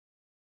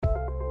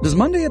Does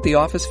Monday at the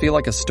office feel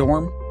like a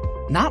storm?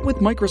 Not with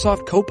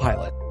Microsoft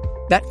Copilot.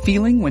 That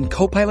feeling when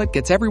Copilot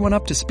gets everyone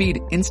up to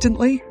speed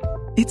instantly?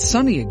 It's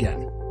sunny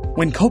again.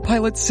 When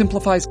Copilot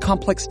simplifies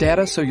complex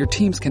data so your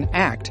teams can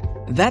act,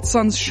 that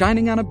sun's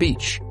shining on a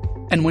beach.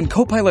 And when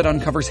Copilot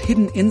uncovers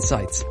hidden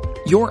insights,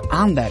 you're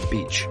on that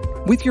beach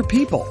with your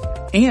people,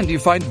 and you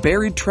find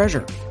buried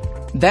treasure.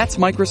 That's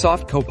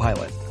Microsoft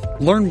Copilot.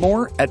 Learn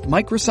more at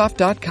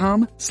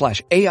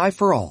Microsoft.com/AI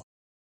for all.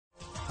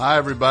 Hi,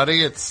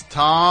 everybody. It's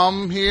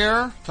Tom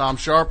here, Tom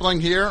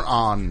Sharpling here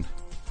on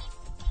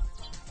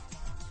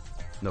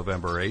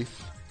November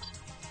 8th,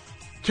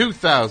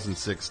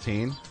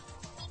 2016.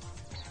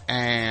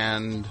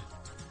 And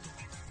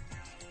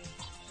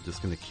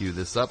just going to cue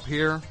this up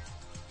here.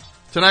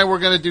 Tonight we're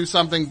going to do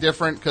something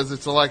different because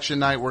it's election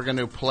night. We're going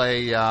to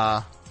play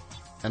an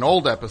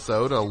old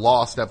episode, a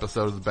lost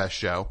episode of The Best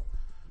Show,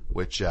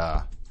 which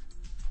at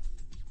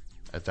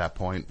that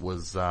point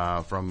was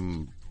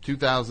from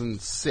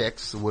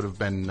 2006. It would have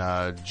been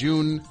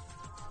June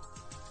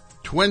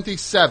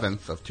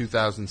 27th of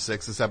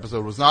 2006. This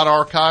episode was not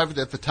archived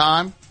at the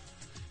time,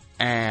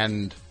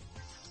 and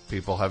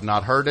people have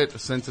not heard it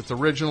since its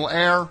original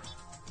air,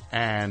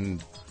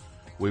 and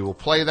we will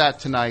play that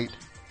tonight.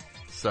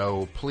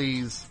 So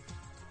please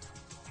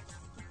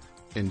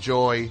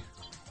enjoy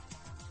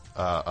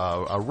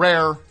a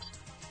rare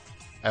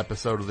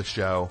episode of the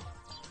show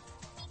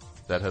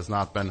that has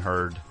not been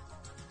heard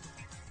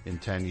in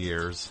 10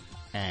 years.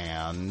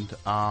 And,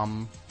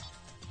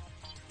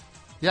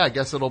 yeah, I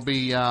guess it'll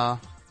be a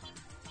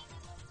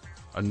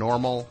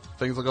normal,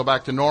 things will go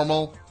back to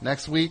normal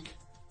next week.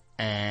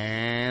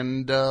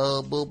 And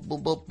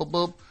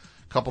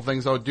couple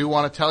things I do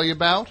want to tell you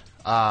about.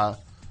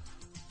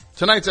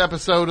 Tonight's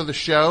episode of the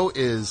show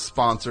is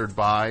sponsored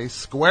by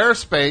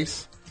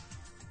Squarespace.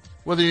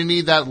 Whether you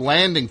need that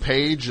landing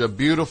page, a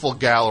beautiful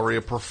gallery,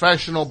 a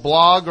professional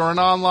blog, or an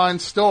online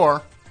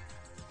store,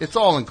 it's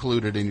all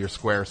included in your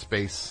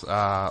Squarespace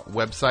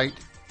website.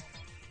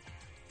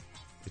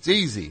 It's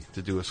easy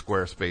to do a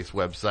Squarespace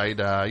website.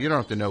 You don't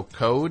have to know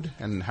code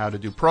and how to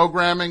do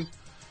programming.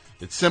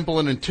 It's simple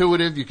and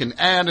intuitive. You can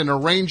add and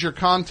arrange your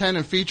content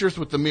and features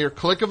with the mere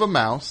click of a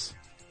mouse.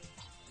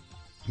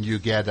 You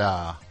get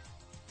a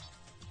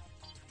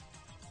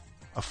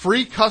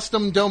free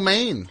custom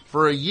domain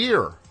for a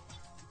year.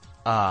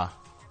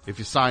 If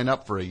you sign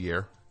up for a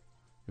year,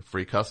 a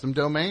free custom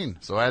domain.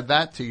 So add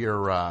that to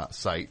your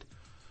site.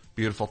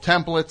 Beautiful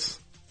templates,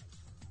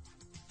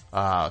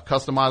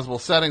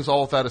 customizable settings,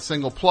 all without a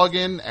single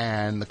plugin,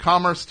 and the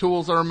commerce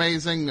tools are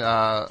amazing.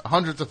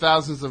 Hundreds of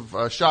thousands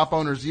of shop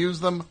owners use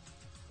them,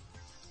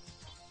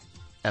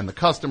 and the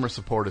customer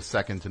support is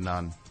second to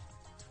none.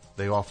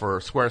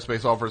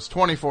 Squarespace offers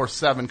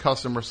 24/7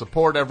 customer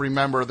support. Every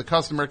member of the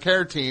customer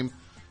care team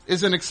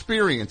is an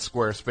experienced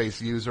Squarespace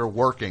user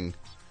working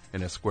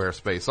in a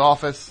Squarespace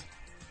office.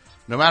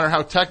 No matter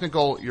how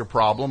technical your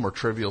problem or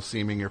trivial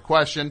seeming your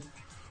question,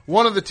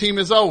 one of the team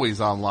is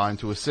always online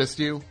to assist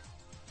you.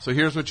 So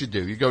here's what you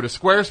do. You go to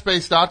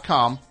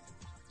squarespace.com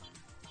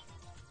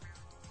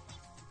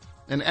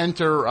and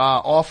enter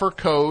offer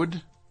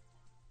code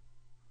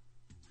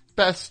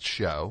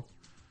BESTSHOW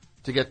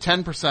to get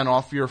 10%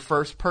 off your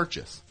first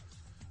purchase.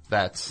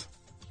 That's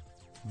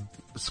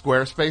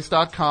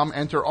squarespace.com.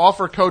 Enter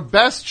offer code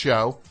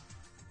BESTSHOW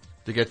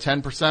to get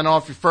 10%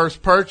 off your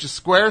first purchase.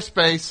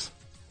 Squarespace.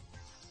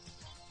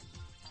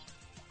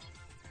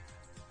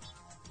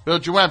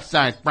 Build your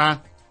website,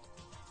 bruh.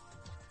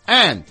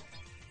 And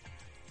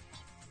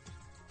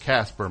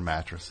Casper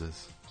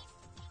mattresses.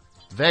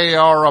 They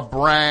are a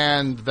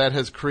brand that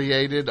has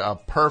created a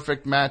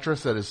perfect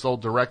mattress that is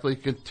sold directly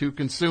to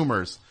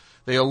consumers.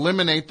 They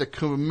eliminate the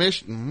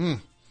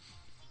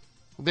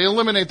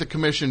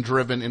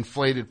commission-driven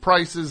inflated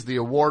prices. The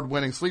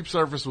award-winning sleep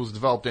surface was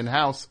developed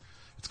in-house.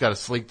 It's got a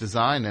sleek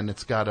design, and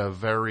it's got a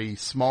very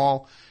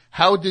small...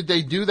 How did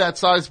they do that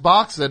size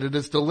box that it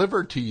is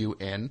delivered to you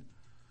in?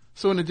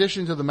 So in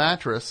addition to the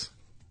mattress,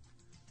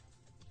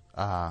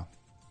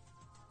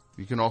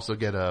 you can also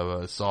get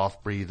a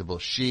soft, breathable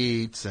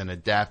sheets and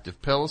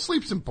adaptive pillows.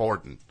 Sleep's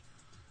important.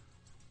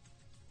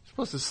 You're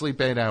supposed to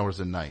sleep 8 hours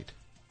a night.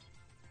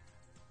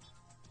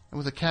 And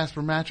with a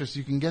Casper mattress,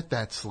 you can get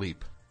that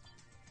sleep.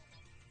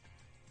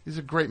 These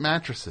are great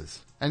mattresses.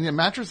 And yeah,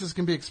 mattresses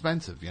can be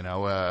expensive, it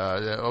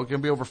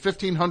can be over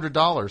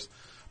 $1,500.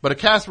 But a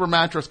Casper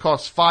mattress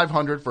costs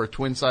 $500 for a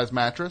twin-size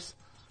mattress.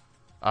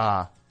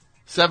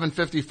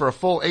 $750 for a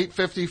full,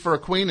 $850 for a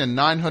queen, and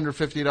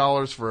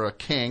 $950 for a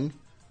king.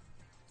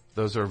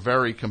 Those are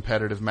very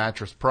competitive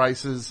mattress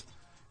prices.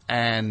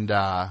 And,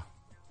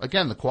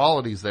 again, the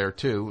quality's there,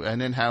 too. An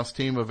in-house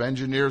team of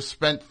engineers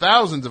spent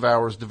thousands of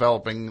hours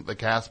developing the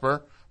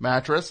Casper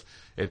mattress.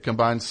 It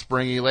combines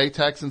springy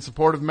latex and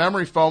supportive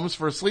memory foams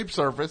for a sleep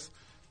surface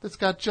that's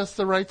got just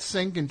the right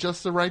sink and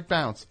just the right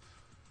bounce.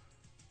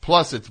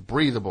 Plus, its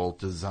breathable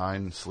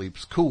design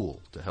sleeps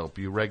cool to help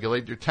you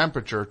regulate your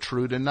temperature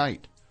true to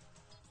night.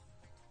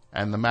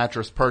 And the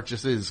mattress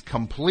purchase is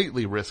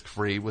completely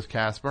risk-free with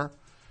Casper.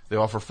 They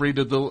offer free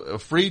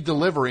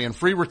delivery and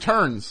free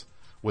returns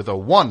with a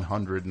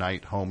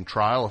 100-night home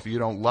trial. If you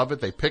don't love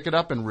it, they pick it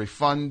up and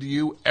refund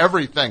you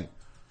everything.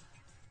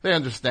 They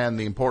understand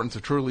the importance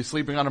of truly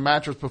sleeping on a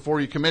mattress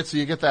before you commit, so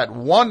you get that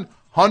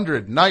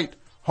 100-night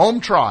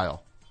home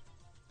trial.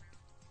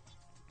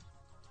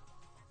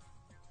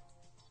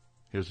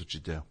 Here's what you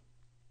do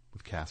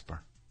with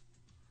Casper.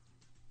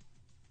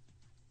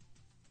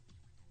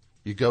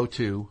 You go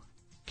to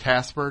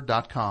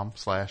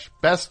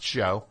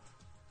Casper.com/bestshow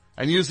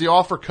and use the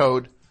offer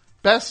code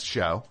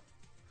BESTSHOW,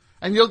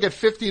 and you'll get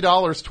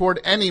 $50 toward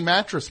any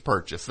mattress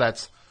purchase.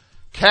 That's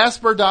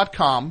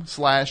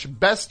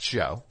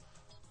Casper.com/bestshow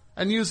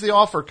and use the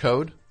offer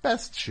code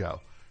BESTSHOW.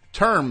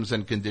 Terms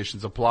and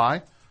conditions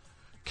apply.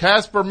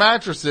 Casper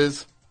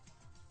mattresses.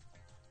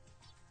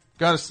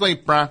 Gonna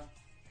sleep, bruh.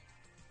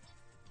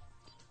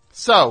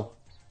 So,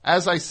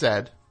 as I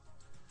said,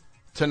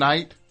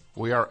 tonight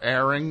we are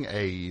airing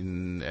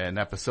an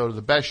episode of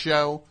The Best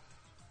Show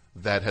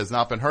that has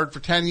not been heard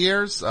for 10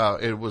 years.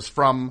 It was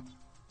from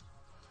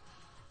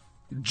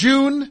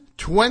June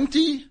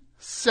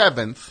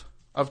 27th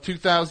of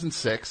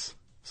 2006.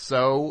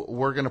 So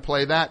we're going to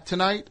play that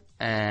tonight.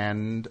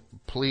 And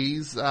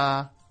please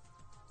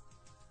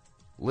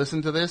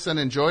listen to this and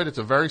enjoy it. It's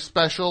a very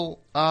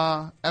special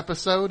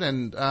episode,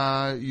 and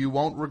you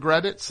won't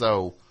regret it.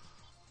 So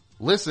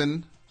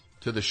listen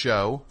to the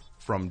show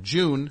from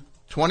June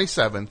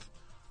 27th,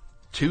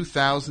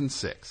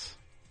 2006.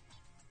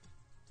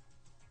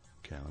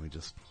 Okay, let me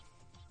just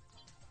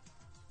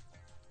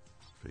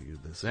figure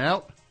this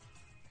out.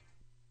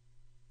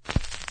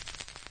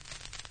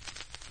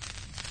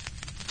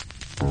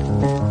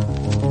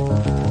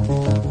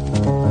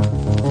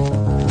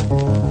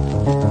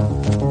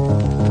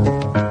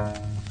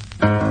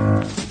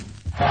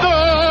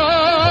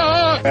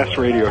 Best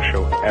radio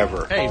show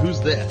ever. Hey, who's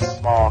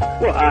this? Mark.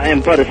 Well, I am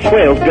Butler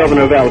Swales,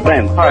 governor of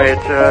Alabama. Hi,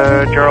 it's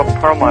Gerald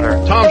Perlmutter.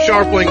 Tom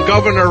Sharpling,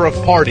 governor of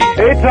parties.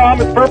 Hey, Tom,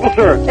 it's Purple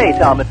Sir. Hey,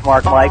 Tom, it's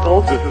Mark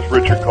Michaels. This is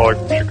Richard calling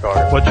from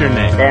Chicago. What's your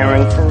name?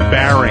 Darren.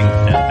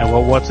 Barrington.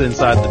 And what's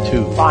inside the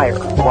tube? Fire.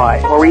 Why?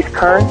 Maurice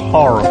Kern.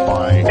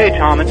 Horrifying. Hey,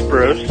 Tom, it's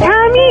Bruce.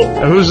 Tommy,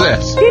 Who's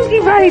this?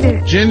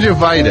 gingivitis.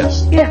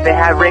 Gingivitis. Yes, they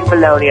have ring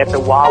bologna at the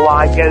Wawa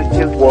I go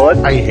to. What?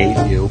 I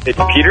hate you. It's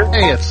Peter.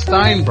 Hey, it's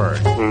Steinberg.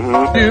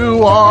 Mm-hmm.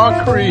 You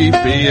are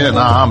creepy and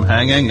I'm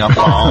hanging up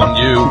on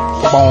you.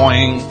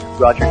 Boing.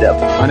 Roger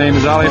Devlin. My name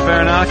is Ali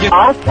Farinaki.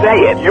 I'll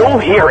say it. You'll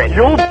hear it.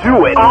 You'll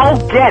do it. I'll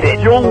get it.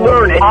 You'll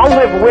learn it. I'll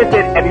live with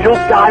it, and you'll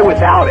die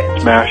without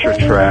it. Smash or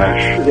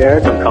trash.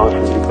 Derek, I'm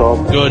calling from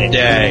Tacoma. Good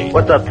day.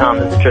 What's up, Tom?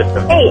 This is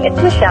Tristan. Hey, it's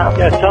Michelle.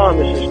 Yeah, Tom,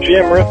 this is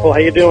Jim Riffle. How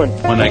you doing?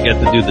 When I get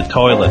to do the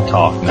toilet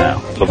talk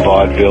now. The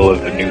vaudeville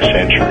of the new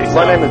century.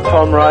 My name is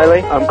Tom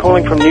Riley. I'm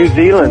calling from New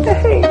Zealand.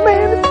 Hey,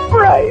 man, it's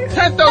Bryce.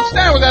 Tent don't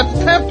stand without the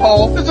tent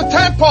pole. It's a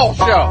tent pole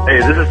show. Hey,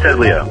 this is Ted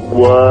Leo.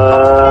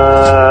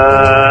 What?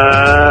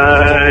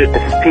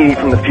 This is Petey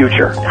from the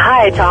future.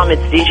 Hi, Tom.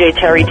 It's DJ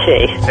Terry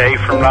T. Hey,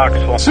 from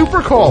Knoxville.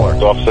 Super caller.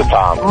 Officer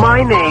Tom.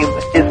 My name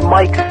is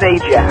Mike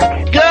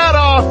Sajak. Get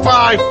off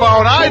my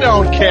phone. I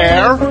don't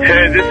care.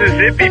 Hey, this is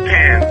Zippy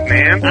Pants,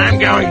 man. I'm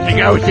going to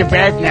go to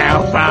bed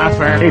now,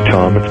 Pfeiffer. Hey,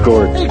 Tom, it's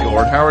Gord. Hey,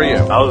 Gord, how are you?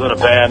 I was in a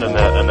band in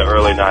the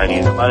early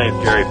 90s. My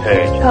name's Jerry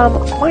Page. Tom,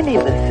 my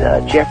name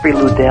is Jeffrey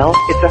Ludell.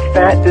 It's a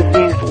fat,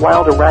 diseased,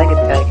 wild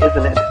orangutan,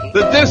 isn't it?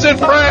 The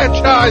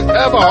disenfranchised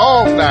have a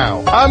home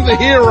now. I'm the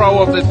hero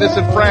of the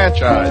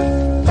disenfranchised.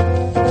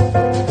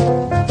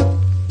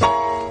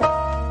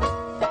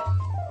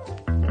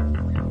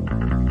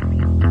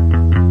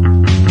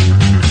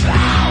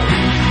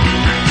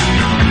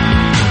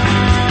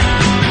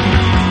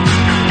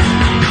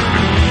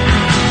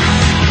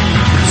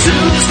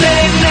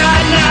 Tuesday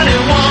night,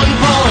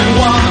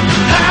 91.1.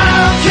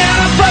 How can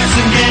a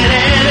person get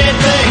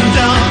anything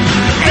done?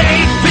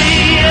 8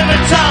 p.m.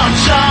 and Tom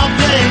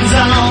Sharpling's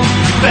on.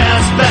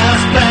 Best,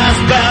 best, best,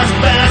 best,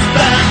 best,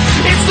 best.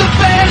 It's the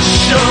best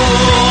show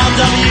on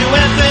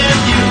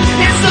WFMU.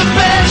 It's the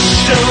best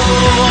show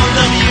on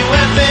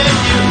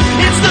WFMU.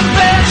 It's the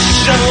best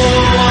show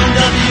on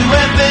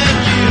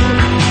WFMU.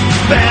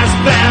 Best,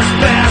 best,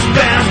 best,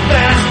 best,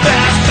 best,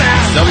 best,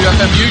 best.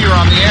 WFMU, you're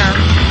on the air.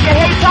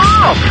 Hey,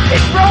 Tom,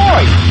 it's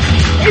Roy.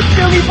 It's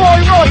Billy Boy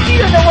Roy.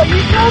 You don't know what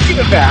you're talking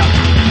about.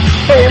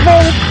 Hey,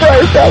 man, it's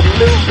Bryce out of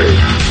Newbury.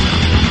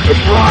 It's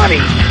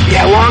Ronnie.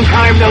 Yeah, long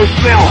time no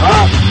smell,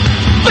 huh?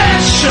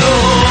 Best show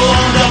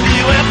on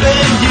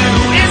WFMU.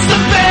 It's the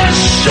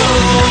best show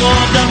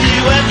on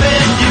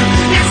WFMU.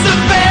 It's the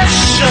best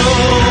show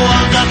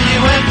on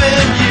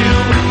WFMU.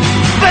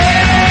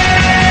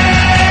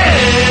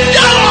 Best.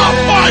 Get off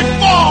my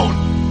phone!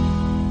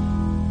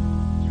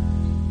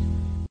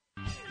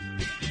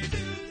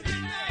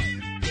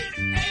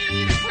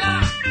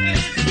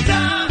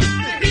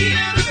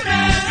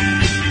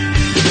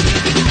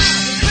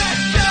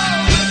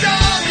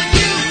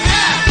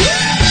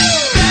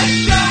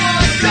 Best show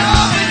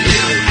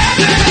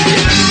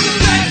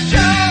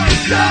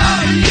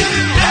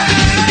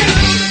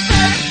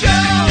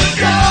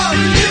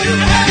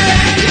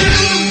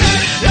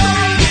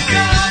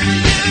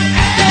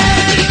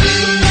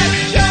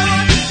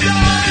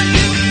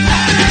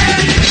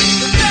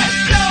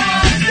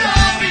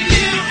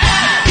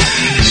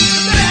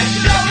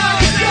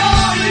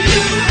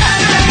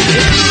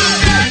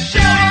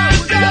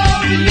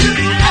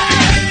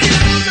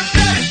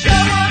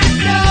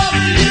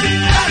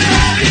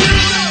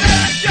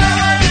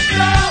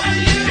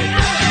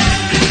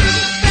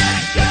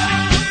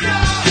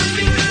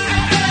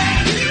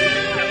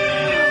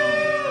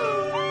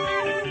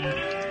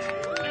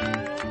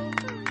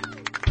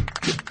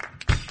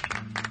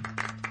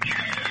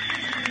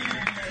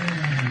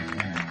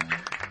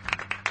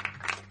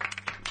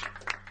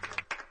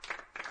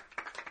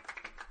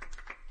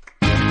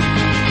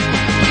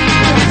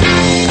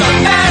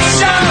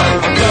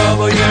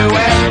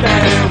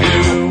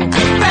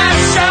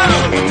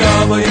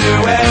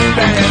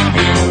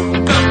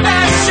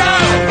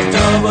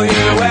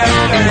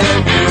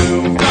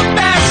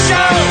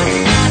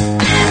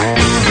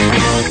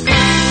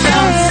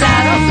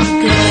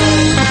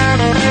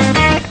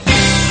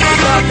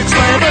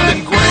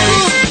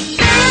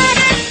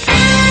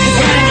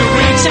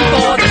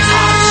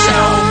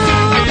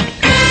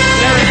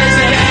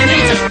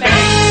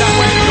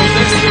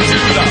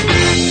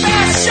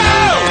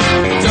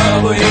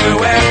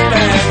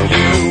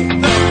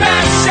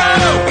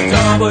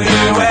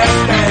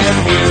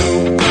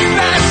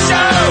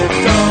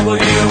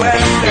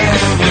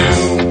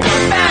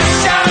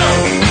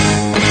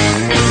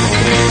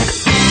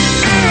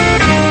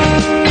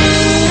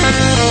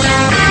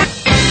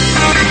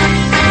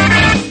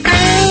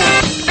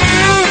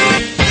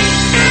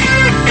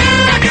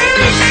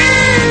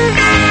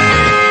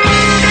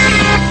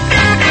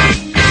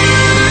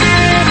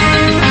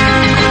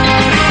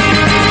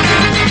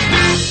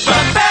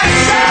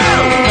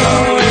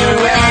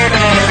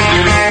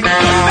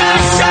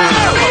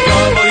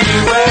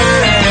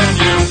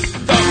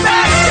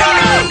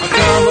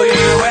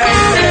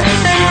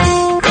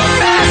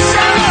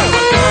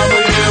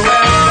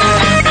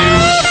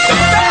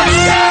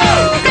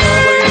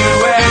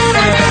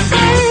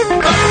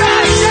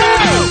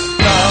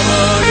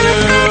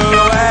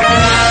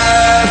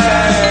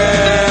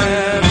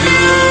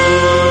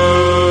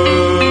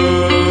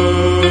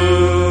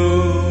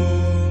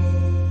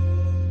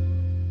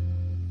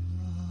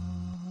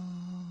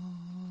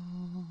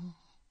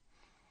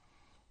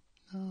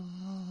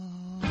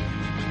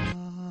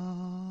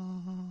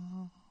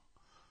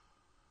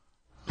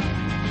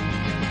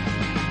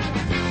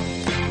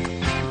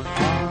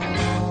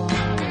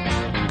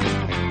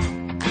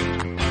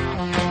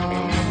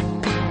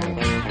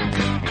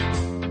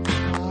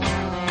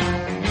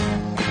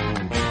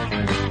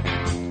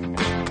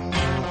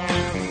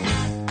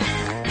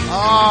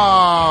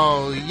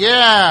Oh,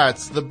 yeah,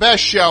 it's the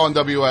best show on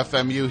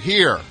WFMU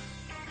here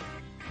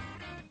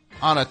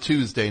on a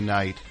Tuesday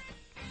night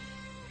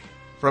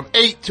from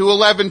 8 to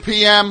 11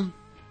 p.m.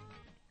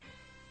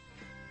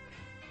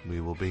 We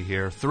will be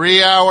here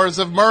 3 hours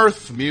of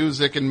mirth,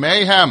 music, and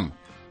mayhem.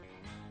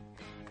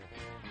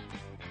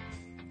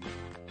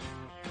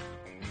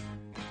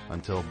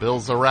 Until Bill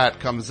Zarat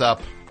comes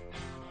up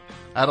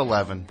at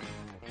 11.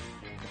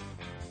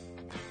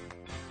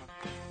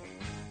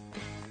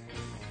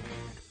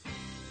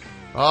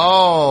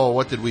 Oh,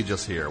 what did we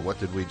just hear? What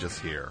did we just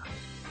hear?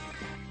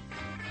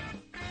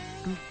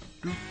 Doop,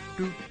 doop,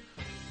 doop.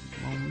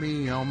 Oh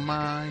me, oh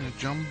my,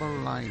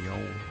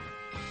 jambalaya.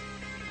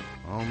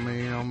 Oh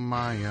me, oh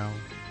my,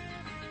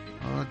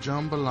 oh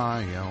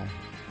jambalaya.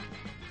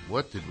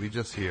 What did we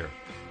just hear?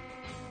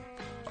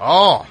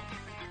 Oh,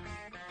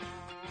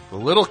 the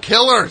Little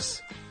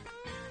Killers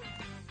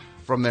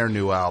from their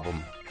new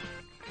album.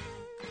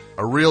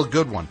 A real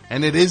good one.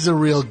 And it is a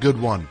real good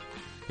one.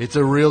 It's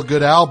a real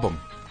good album.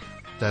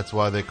 That's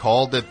why they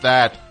called it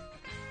that.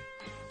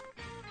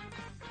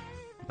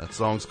 That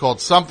song's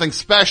called Something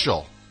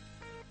Special.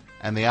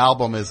 And the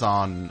album is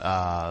on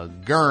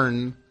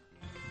Gurn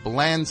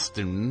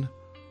Blanstone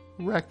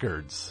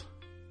Records.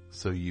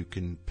 So you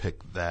can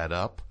pick that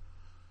up.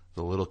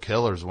 The Little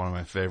Killers, one of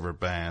my favorite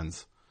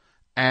bands.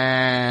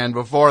 And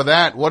before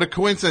that, what a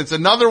coincidence,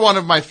 another one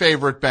of my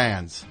favorite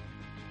bands.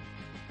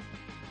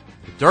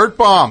 The Dirt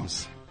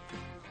Bombs.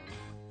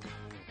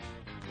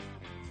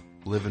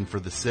 Living for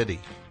the City.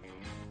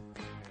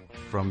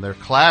 From their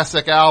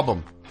classic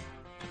album.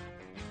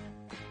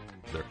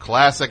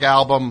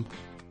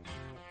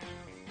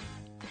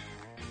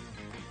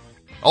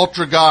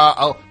 Ultra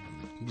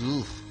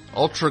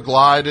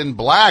Glide in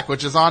Black,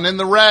 which is on In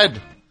the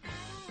Red.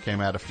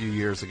 Came out a few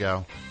years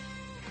ago.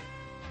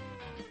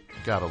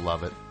 Gotta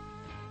love it.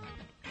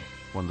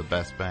 One of the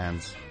best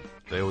bands.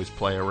 They always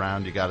play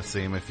around. You gotta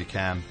see them if you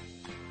can.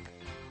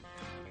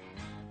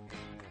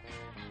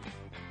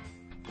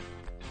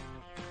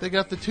 They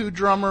got the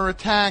 2-drummer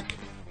Attack.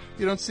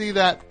 You don't see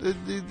that.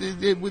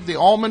 The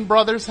Allman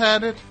Brothers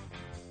had it.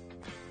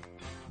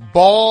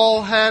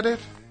 Ball had it.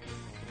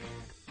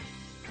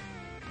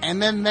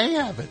 And then they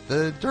have it.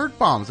 The Dirt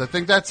Bombs. I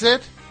think that's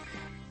it.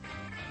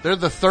 They're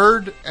the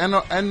third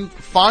and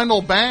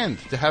final band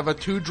to have a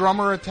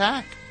 2-drummer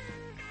Attack.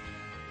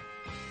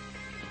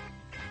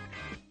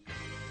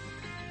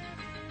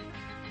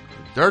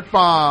 Dirt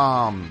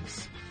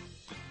Bombs.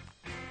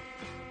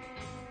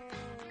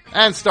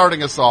 And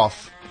starting us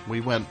off,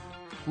 we went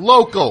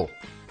local.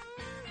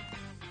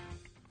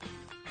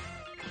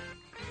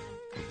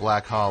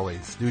 Black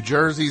Hollies. New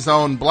Jersey's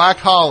own Black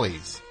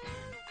Hollies.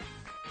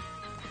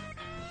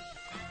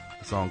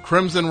 It's on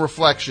Crimson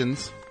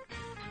Reflections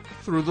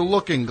Through the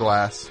Looking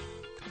Glass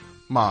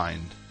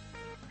Mind.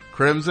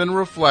 Crimson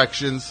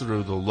Reflections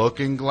Through the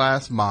Looking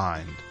Glass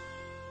Mind.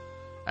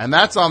 And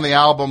that's on the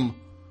album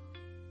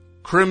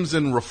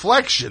Crimson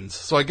Reflections.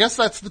 So I guess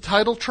that's the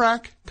title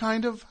track,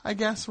 kind of, I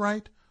guess,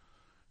 right?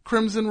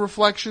 Crimson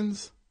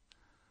Reflections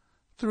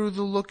Through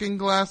the Looking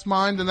Glass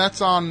Mind. And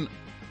that's on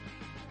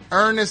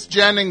Ernest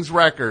Jennings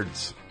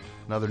Records.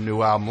 Another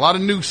new album. A lot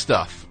of new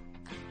stuff.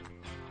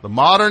 The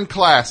modern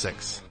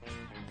classics.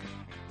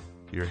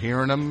 You're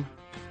hearing them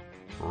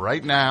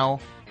right now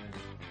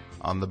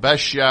on the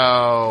best show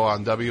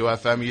on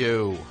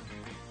WFMU.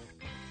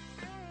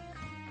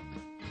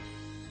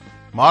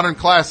 Modern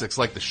classics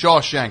like The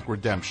Shawshank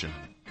Redemption.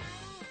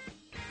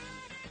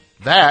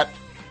 That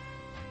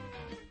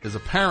is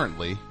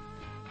apparently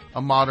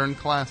a modern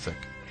classic.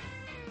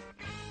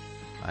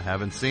 I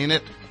haven't seen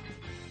it.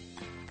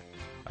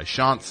 I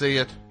shan't see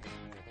it.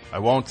 I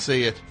won't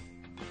see it.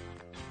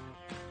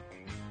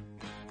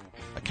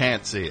 I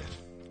can't see it.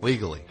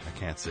 Legally, I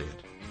can't see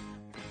it.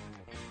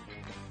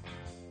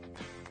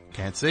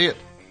 Can't see it.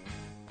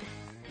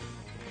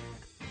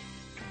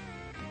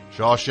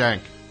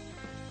 Shawshank.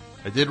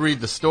 I did read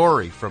the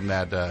story from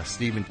that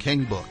Stephen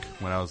King book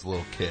when I was a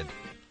little kid.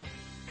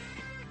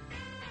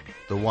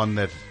 The one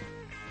that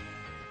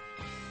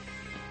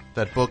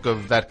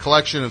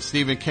collection of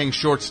Stephen King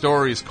short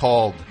stories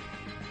called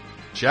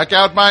Check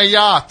Out My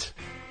Yacht.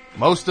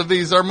 Most of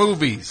these are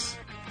movies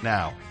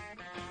now.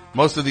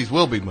 Most of these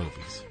will be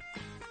movies.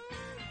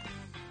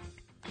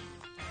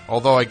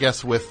 Although I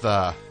guess with,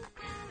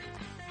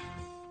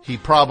 he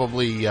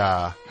probably,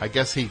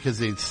 because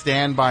he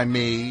Stand By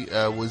Me,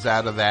 was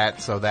out of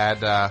that, so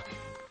that,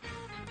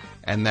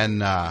 and then,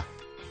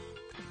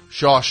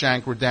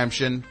 Shawshank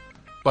Redemption,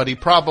 but he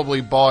probably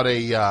bought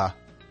a,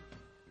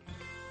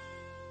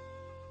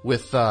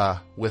 with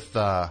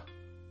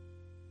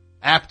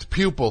Apt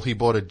Pupil, he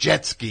bought a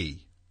jet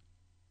ski.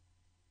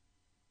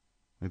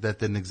 Like that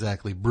didn't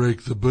exactly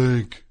break the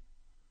bank.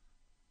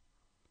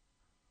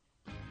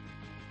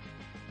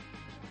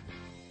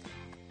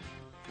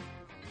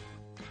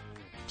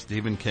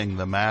 Stephen King,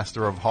 the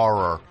master of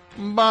horror.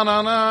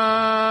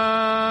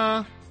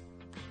 Banana.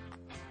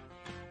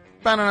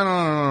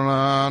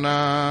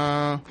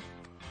 Banana.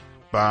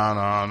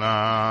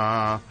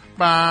 Banana.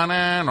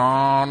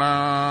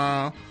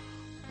 Banana.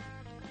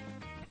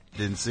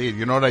 Didn't see it.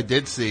 You know what I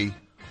did see?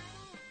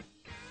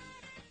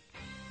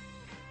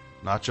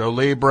 Nacho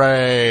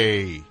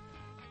Libre.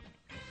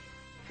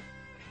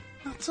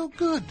 Not so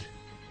good.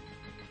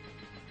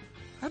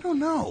 I don't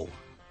know.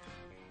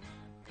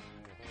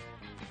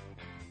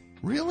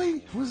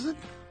 Really? Was it?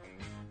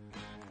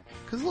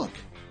 Because look,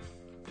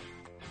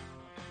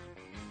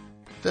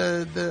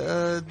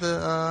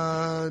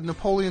 the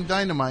Napoleon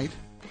Dynamite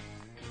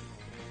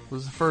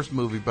was the first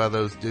movie by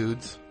those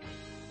dudes,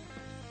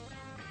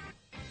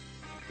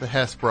 the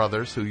Hess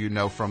brothers, who you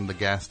know from the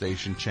gas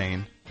station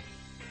chain.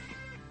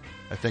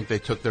 I think they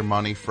took their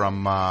money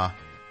from the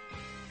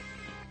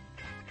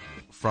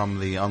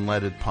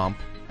unleaded pump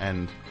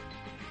and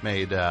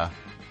made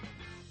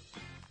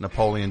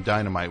Napoleon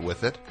Dynamite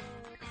with it.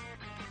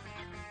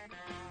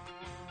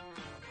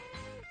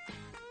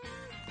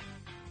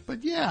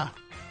 But yeah,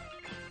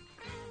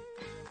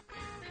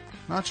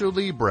 Nacho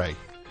Libre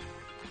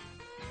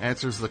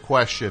answers the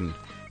question.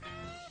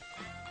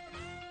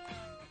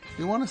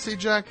 Do you want to see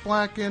Jack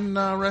Black in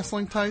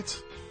wrestling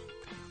tights?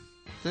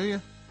 Do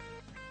you?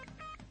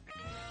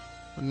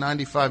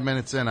 95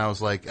 minutes in, I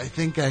was like, I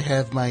think I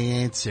have my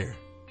answer.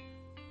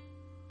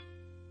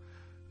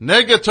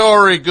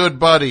 Negatory, good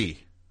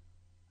buddy,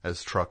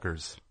 as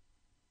truckers,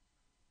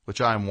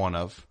 which I'm one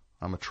of.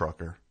 I'm a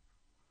trucker.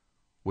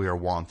 We are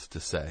wont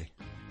to say.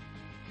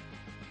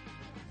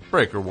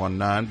 Breaker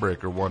 19,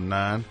 Breaker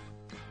 19.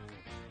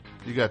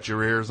 You got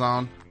your ears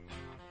on?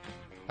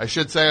 I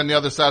should say on the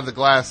other side of the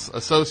glass,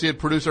 associate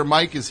producer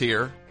Mike is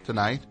here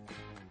tonight.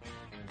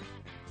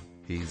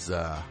 He's,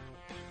 I'd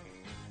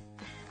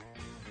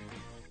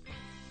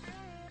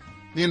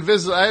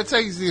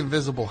say he's the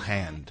invisible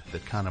hand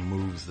that kind of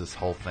moves this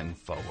whole thing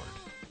forward.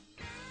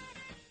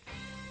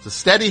 It's a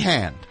steady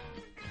hand.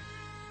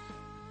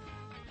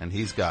 And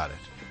he's got it.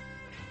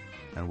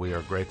 And we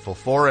are grateful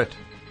for it.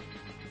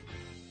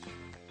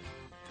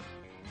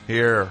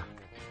 Here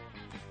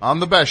on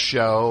the best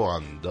show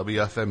on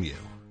WFMU.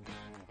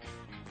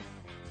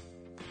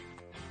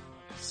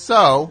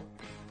 So,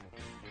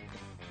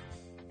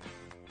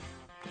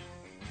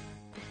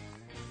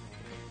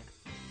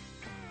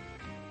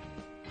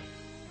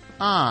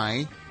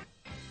 I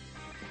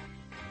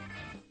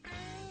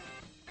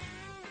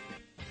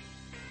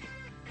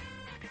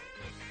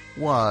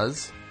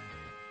was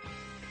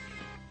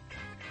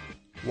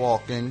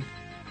walking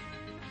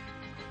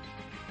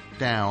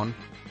down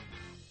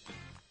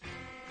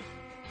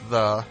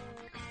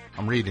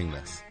I'm reading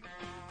this,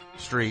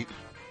 street,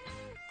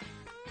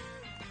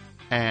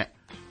 and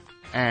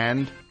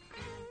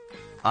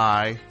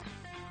I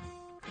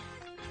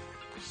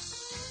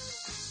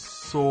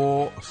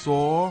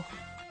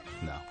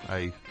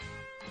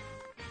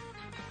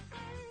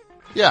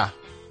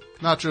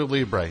Nacho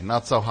Libre,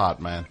 not so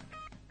hot, man.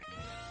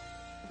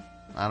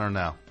 I don't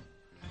know.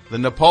 The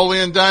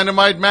Napoleon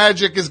Dynamite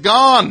magic is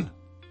gone.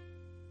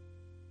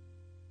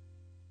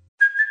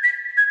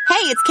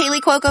 Hey, it's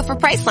Kaylee Cuoco for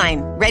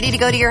Priceline. Ready to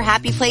go to your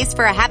happy place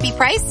for a happy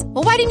price?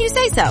 Well, why didn't you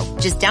say so?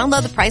 Just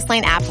download the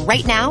Priceline app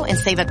right now and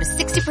save up to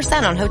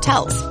 60% on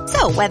hotels.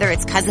 So whether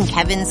it's Cousin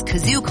Kevin's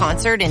Kazoo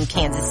Concert in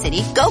Kansas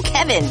City, go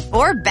Kevin,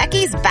 or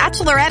Becky's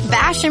Bachelorette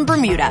Bash in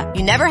Bermuda,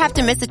 you never have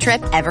to miss a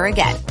trip ever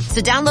again.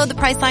 So download the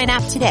Priceline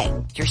app today.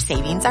 Your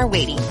savings are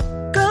waiting.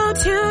 Go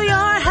to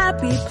your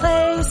happy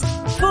place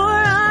for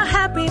a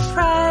happy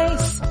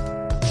price.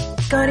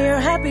 Go to your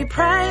happy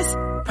price,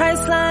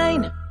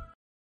 Priceline.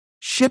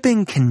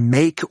 Shipping can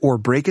make or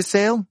break a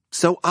sale,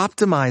 so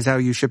optimize how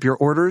you ship your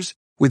orders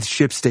with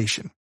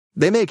ShipStation.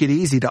 They make it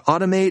easy to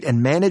automate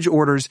and manage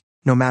orders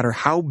no matter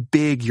how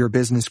big your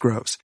business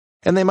grows.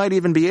 And they might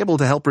even be able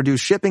to help reduce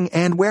shipping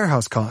and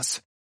warehouse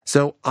costs.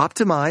 So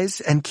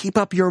optimize and keep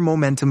up your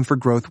momentum for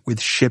growth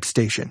with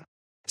ShipStation.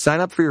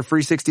 Sign up for your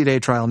free 60-day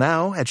trial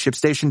now at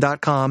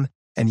ShipStation.com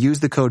and use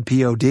the code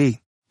POD.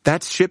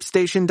 That's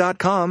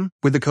ShipStation.com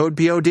with the code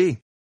POD.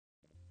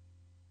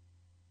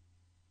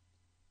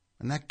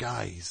 And that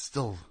guy, he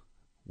still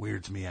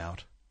weirds me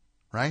out,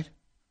 right?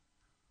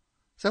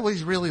 Is that what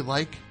he's really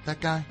like,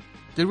 that guy?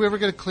 Did we ever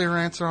get a clear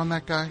answer on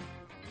that guy?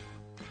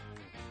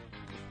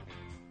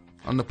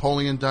 On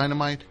Napoleon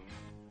Dynamite?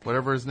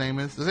 Whatever his name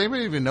is? Does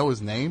anybody even know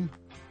his name?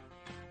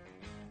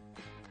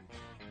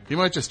 He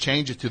might just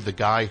change it to the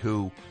guy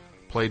who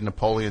played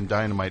Napoleon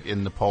Dynamite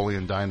in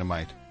Napoleon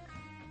Dynamite.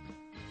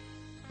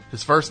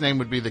 His first name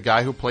would be the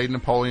guy who played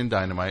Napoleon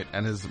Dynamite,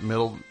 and his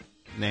middle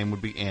name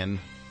would be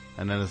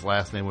and then his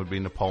last name would be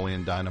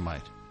Napoleon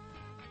Dynamite.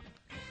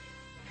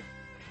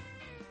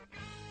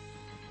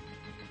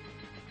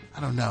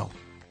 I don't know.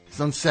 It's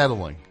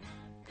unsettling.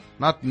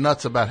 Not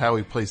nuts about how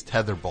he plays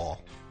tetherball.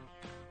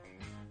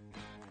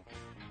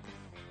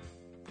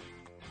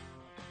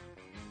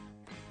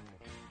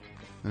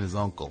 And his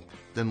uncle.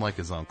 Didn't like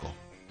his uncle.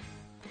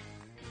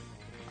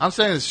 I'm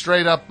saying it's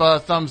straight up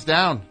thumbs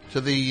down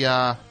to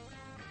the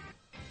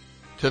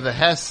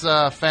Hess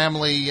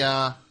family.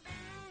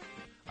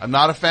 I'm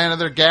not a fan of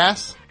their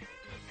gas.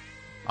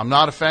 I'm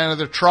not a fan of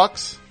their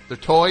trucks, their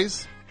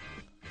toys.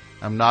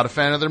 I'm not a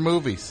fan of their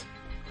movies.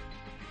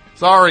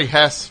 Sorry,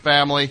 Hess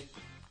family.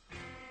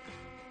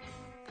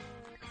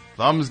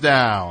 Thumbs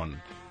down.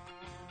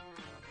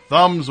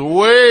 Thumbs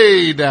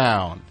way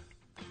down.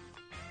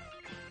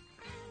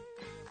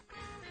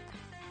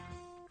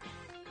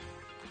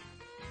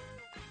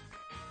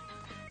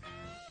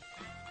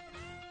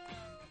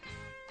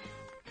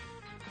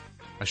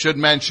 I should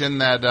mention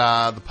that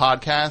the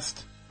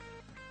podcast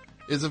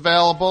is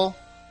available.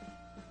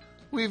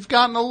 We've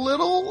gotten a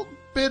little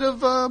bit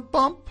of a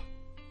bump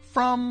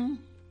from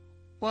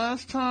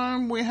last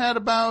time. We had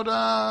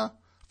about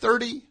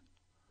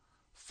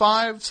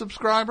 35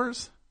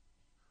 subscribers.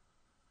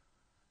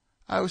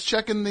 I was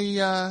checking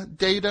the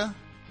data,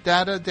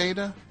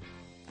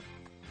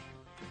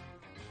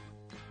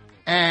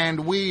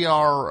 and we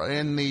are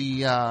in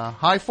the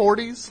high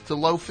 40s to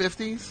low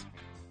 50s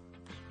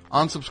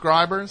on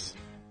subscribers,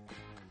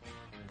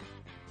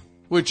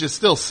 which is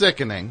still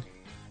sickening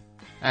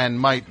and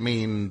might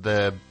mean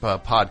the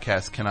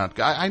podcast cannot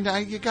go.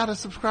 You gotta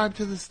subscribe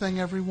to this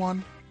thing,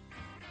 everyone.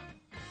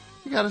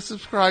 You gotta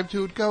subscribe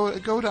to it. Go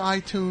to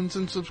iTunes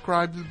and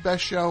subscribe to the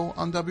best show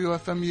on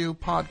WFMU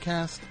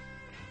podcast.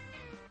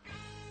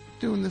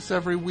 Doing this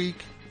every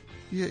week.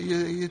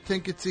 You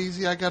think it's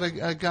easy? I got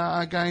a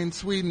guy in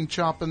Sweden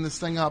chopping this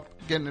thing up,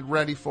 getting it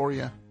ready for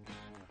you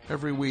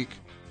every week.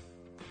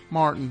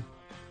 Martin.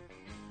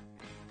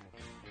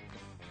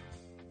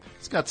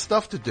 He's got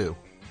stuff to do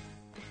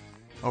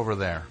over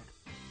there.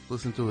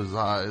 Listen to his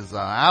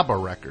ABBA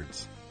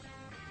records.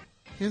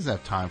 He doesn't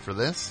have time for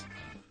this.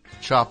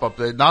 Chop up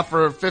the not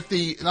for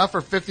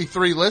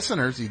 53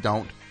 listeners. He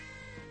don't.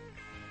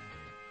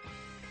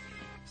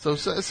 So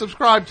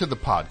subscribe to the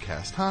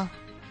podcast, huh?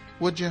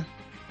 Would you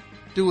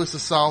do us a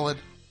solid?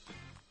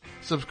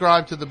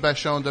 Subscribe to the best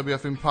show on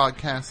WFM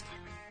podcast.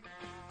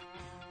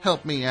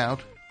 Help me out.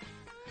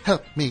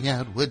 Help me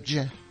out, would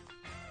you?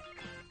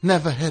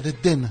 Never had a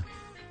dinner.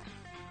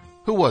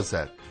 Who was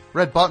that?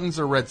 Red Buttons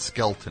or Red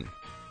Skelton?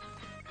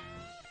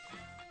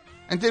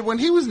 And when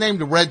he was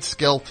named Red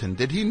Skelton,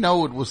 did he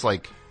know it was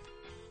like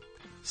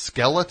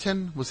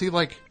skeleton? Was he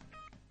like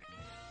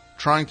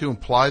trying to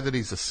imply that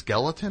he's a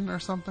skeleton or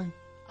something?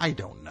 I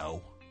don't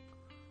know.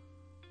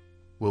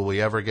 Will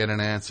we ever get an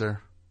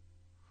answer?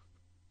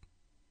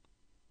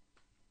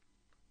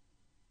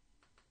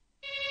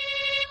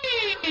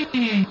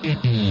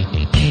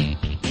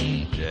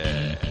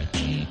 Yeah.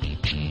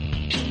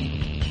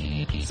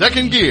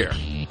 Second gear.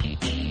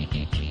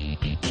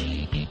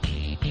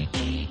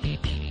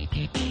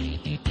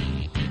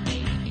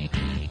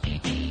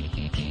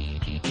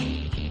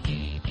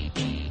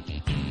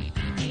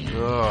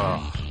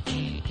 Ugh.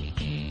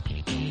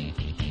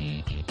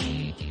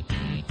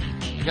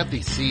 I got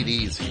these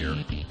CDs here.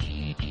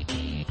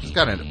 Just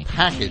got a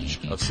package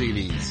of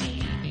CDs.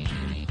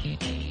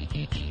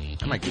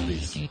 I might give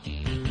these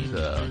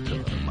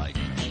to Mike.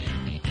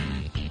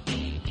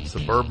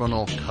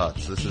 Suburbanal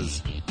Cuts. This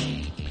is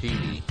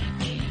Petey,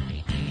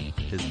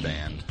 his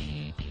band.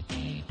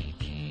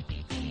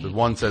 The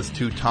one says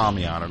to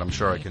Tommy on it. I'm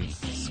sure I can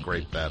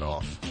scrape that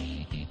off.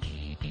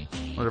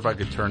 Wonder if I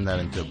could turn that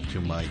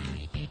into Mike.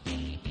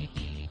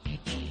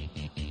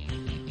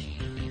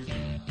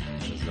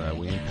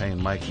 We ain't paying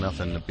Mike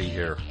nothing to be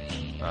here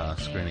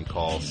screening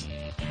calls.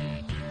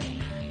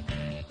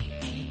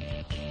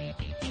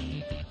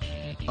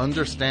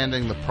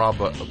 Understanding the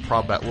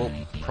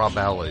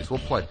probabilities. We'll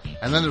play.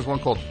 And then there's one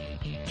called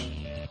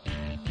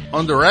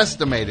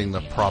Underestimating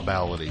the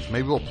Probabilities.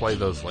 Maybe we'll play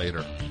those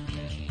later.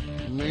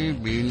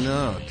 Maybe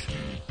not.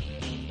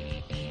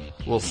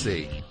 We'll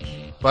see.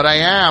 But I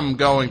am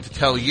going to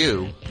tell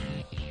you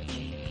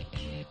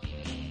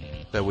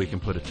that we can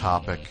put a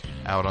topic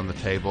out on the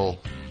table.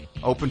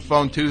 Open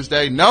Phone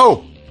Tuesday?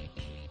 No!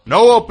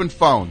 No open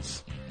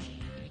phones.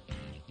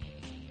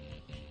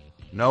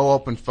 No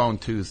open phone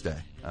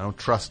Tuesday. I don't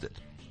trust it.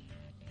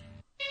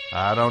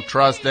 I don't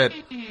trust it.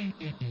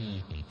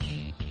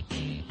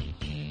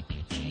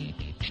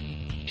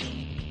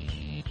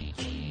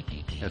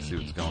 Let's see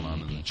what's going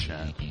on in the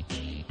chat.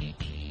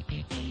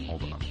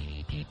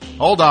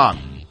 Hold on.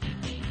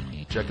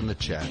 Checking the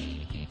chat.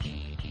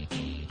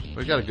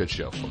 We got a good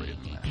show for you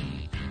tonight.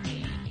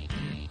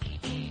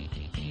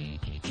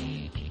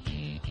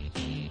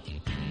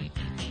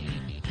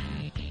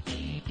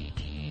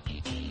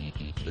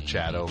 The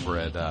chat over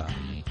at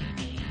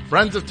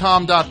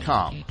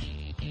friendsoftom.com.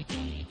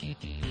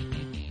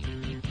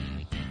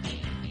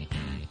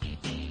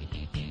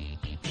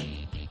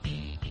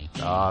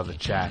 The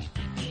chat.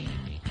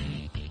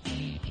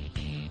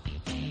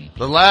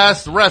 The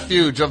last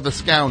refuge of the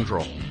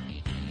scoundrel.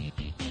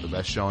 The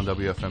best show on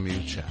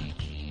WFMU chat.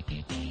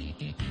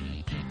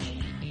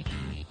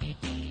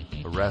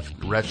 A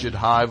wretched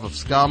hive of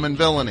scum and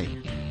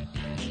villainy.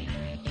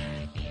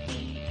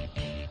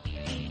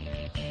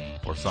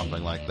 Or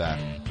something like that.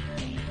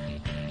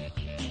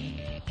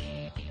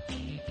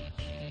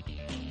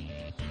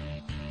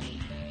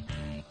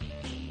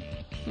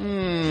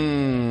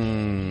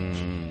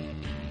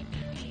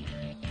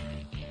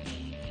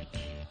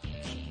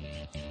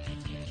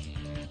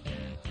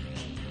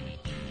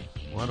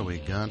 What do we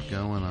got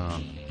going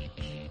on?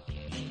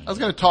 I was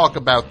going to talk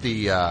about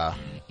the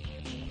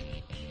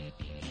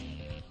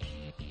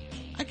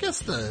guess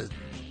the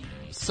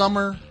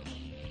summer,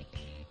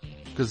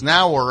 because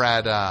now we're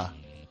at, I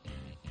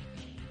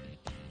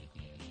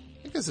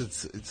guess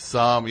it's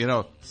some,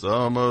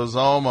 summer's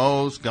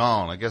almost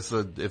gone. I guess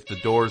if the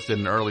Doors did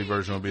an early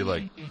version, it would be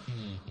like,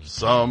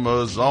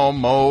 summer's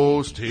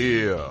almost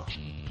here.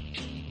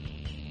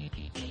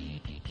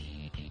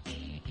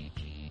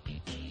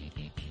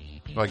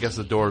 Well, I guess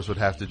the Doors would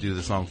have to do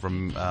the song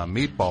from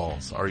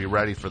Meatballs, Are You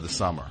Ready for the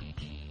Summer?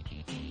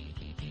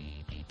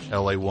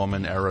 L.A.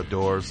 Woman, era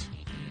Doors,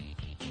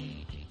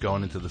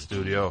 going into the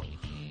studio.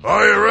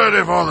 Are you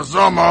ready for the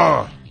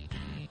summer?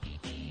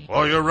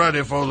 Are you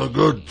ready for the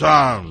good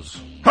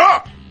times?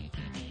 Ha!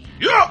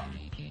 Yeah!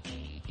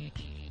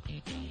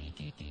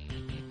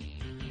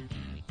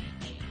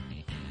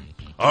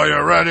 Are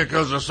you ready?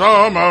 'Cause the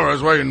summer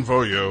is waiting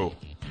for you.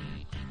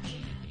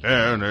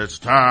 And it's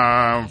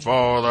time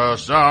for the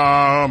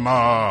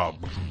summer.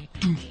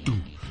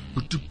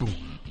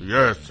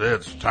 Yes,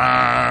 it's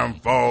time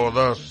for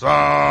the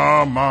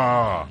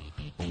summer.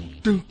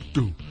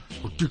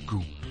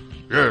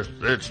 Yes,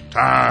 it's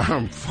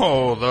time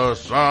for the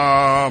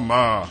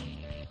summer.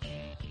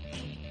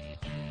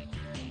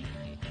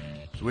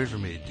 It's weird for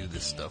me to do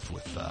this stuff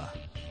with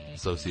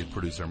associate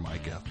producer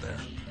Mike out there.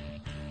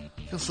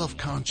 I feel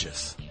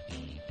self-conscious.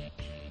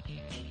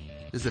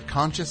 Is it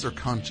conscious or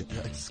conscious?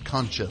 It's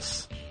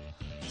conscious.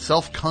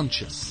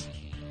 Self-conscious.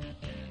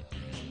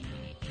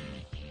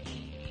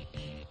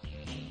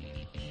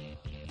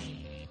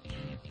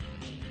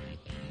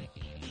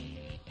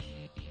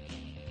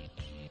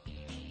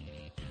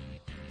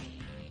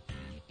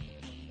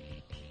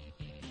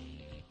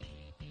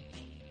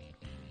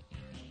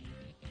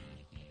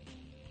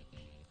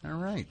 All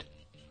right.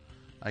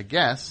 I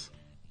guess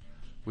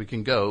we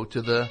can go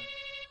to the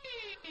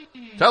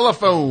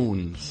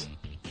telephones.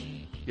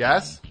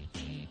 Yes?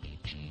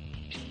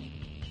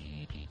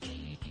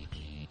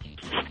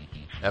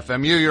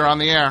 FMU, you're on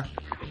the air.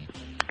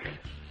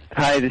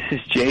 Hi, this is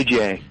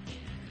JJ.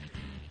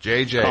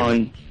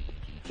 JJ.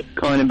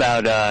 Calling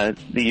about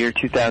the year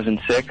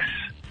 2006.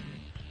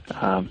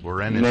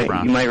 We're in it,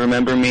 You might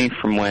remember me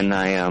from when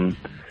I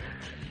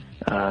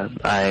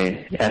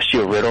asked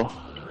you a riddle.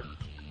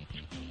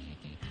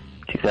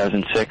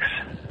 2006.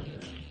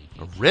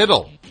 A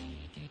riddle?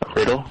 A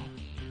riddle?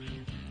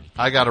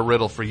 I got a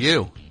riddle for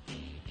you.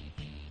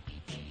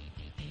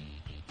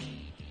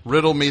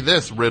 Riddle me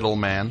this, riddle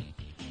man.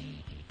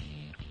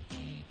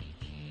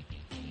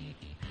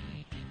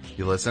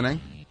 You listening?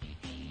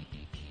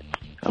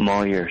 I'm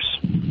all ears.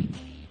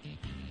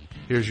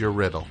 Here's your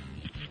riddle.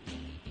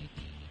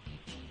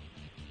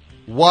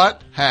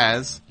 What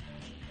has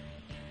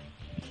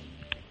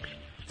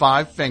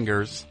 5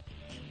 fingers?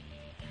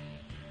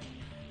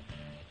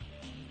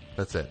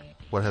 That's it.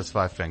 What has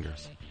 5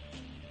 fingers?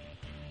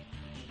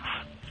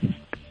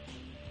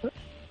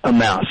 A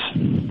mouse.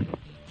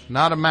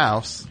 Not a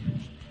mouse.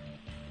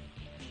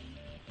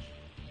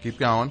 Keep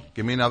going.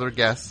 Give me another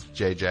guess,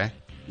 JJ.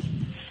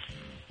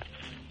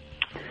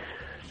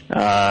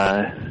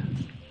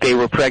 They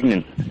were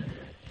pregnant.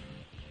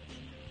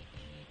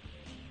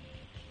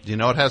 Do you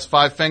know what has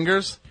 5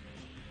 fingers?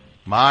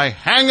 My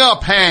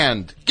hang-up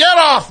hand. Get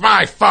off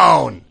my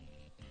phone!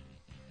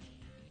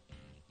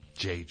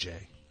 JJ.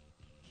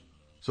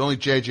 The only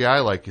JJ I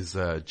like is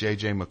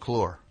JJ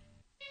McClure.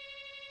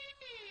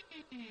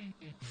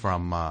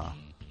 From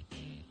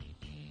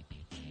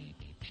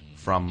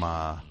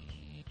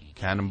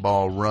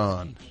Cannonball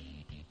Run.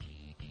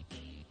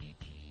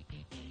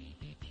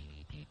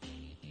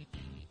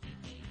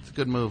 It's a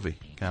good movie,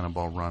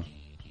 Cannonball Run.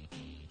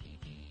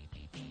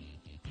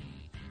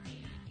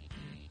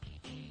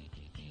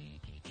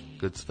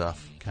 Good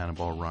stuff,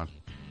 Cannonball Run.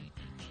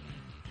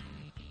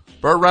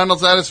 Burt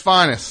Reynolds at his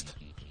finest.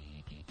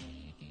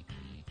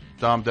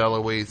 Dom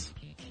DeLuise.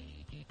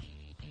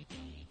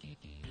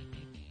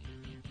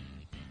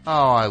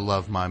 Oh, I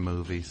love my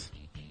movies.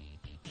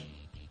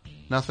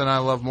 Nothing I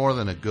love more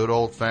than a good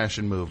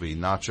old-fashioned movie.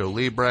 Nacho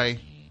Libre,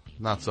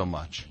 not so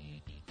much.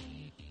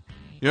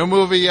 You know, a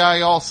movie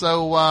I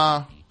also,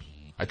 I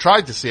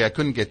tried to see, I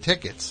couldn't get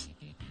tickets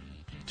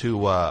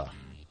to,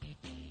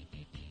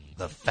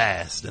 The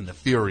Fast and the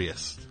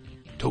Furious,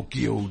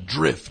 Tokyo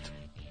Drift.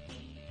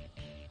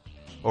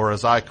 Or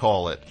as I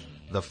call it,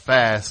 The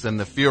Fast and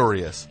the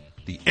Furious,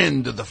 the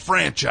end of the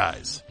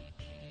franchise.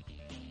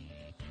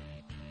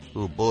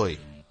 Oh boy,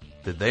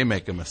 did they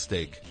make a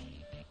mistake.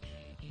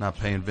 Not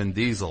paying Vin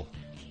Diesel.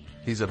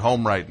 He's at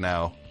home right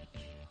now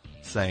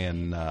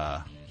saying,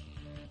 yeah,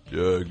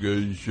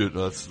 good shit.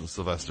 That's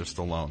Sylvester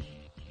Stallone.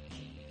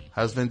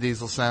 How's Vin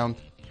Diesel sound?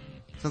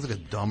 Sounds like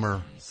a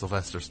dumber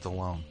Sylvester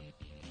Stallone.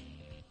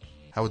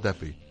 How would that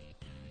be?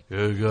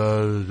 Hey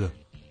guys,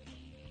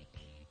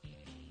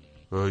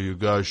 oh, you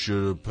guys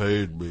should have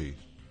paid me.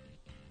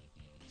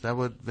 Is that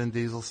what Vin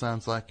Diesel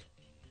sounds like?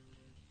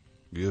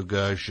 You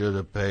guys should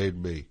have paid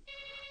me.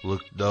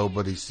 Look,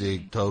 nobody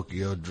seeing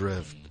Tokyo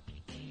Drift.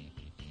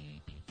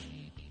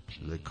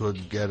 They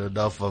couldn't get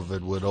enough of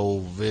it when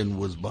old Vin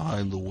was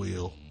behind the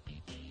wheel.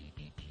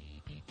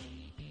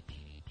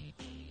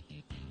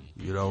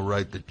 You don't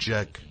write the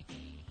check.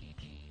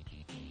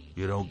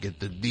 You don't get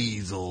the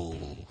diesel.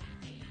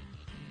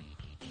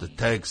 The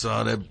tank's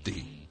on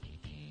empty.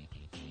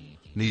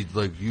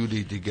 You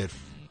need to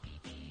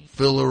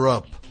fill her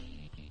up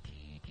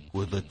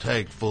with a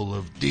tank full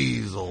of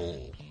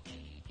diesel.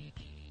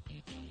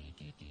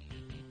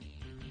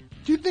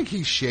 Do you think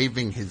he's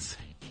shaving his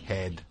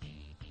head?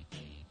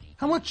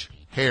 How much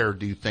hair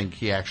do you think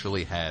he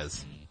actually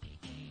has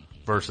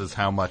versus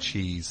how much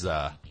he's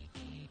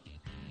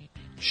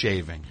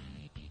shaving?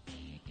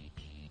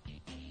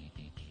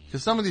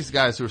 Because some of these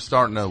guys who are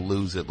starting to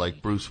lose it,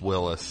 like Bruce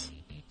Willis,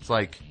 it's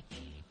like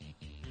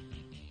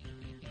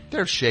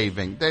they're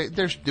shaving.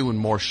 They're doing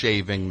more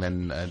shaving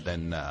than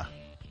well,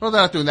 they're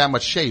not doing that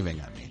much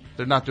shaving. I mean,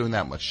 they're not doing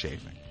that much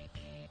shaving.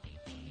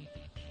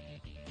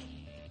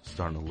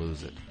 Starting to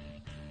lose it.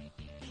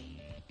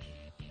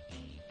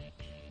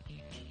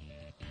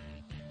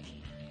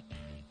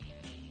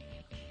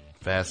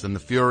 Fast and the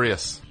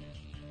Furious.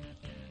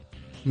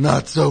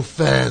 Not so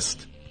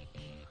fast.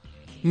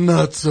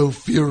 Not so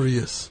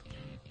furious.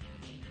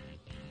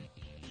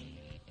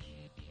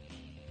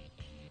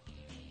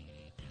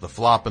 The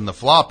Flop and the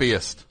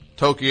Floppiest.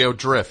 Tokyo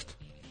Drift.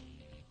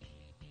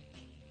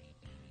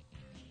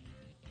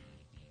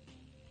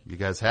 You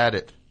guys had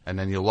it, and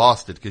then you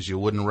lost it because you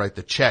wouldn't write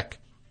the check.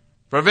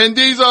 For Vin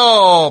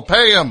Diesel!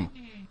 Pay him!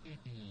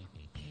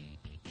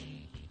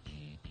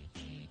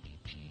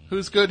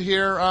 Who's good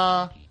here,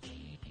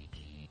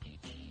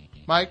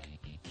 Mike?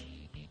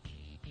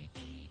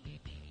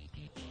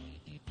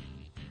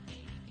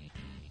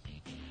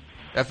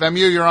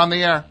 FMU, you're on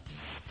the air.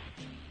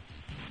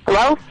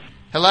 Hello?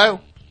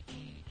 Hello?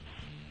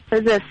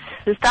 Who's this?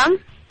 Is this Tom?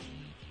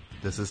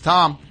 This is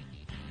Tom.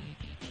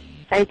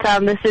 Hey,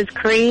 Tom, this is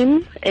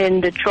Cream in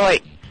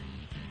Detroit.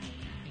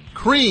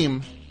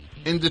 Cream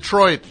in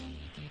Detroit.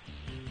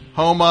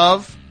 Home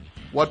of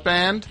what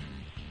band?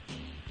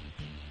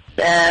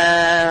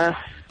 Kiss?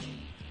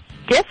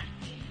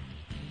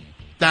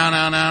 Down.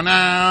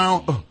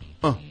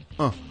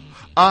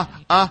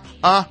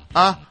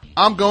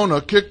 I'm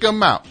gonna kick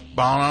him out.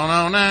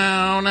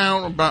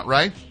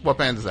 Right? What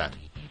band is that?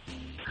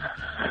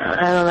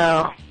 I don't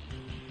know.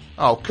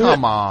 Oh,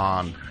 come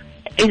on.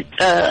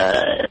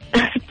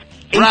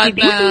 Right AC/DC.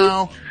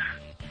 now.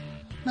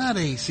 Not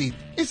AC.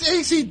 It's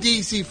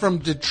AC/DC from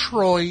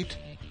Detroit.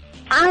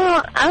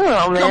 I don't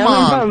know, man. Come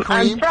on,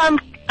 Cream.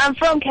 I'm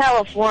from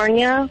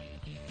California,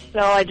 so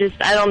I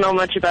don't know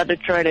much about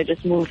Detroit. I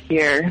just moved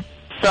here,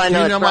 so I know,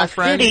 Do you know it's my Rock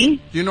friend? City.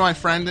 Do you know my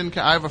friend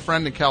I have a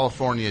friend in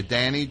California,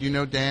 Danny. Do you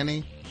know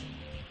Danny?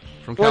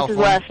 From What's his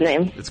California? last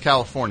name? It's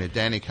California.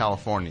 Danny,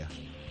 California.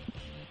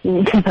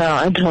 No,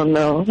 I don't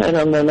know. I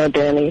don't know no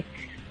Danny.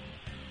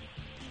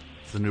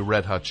 It's the new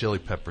Red Hot Chili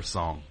Pepper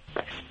song.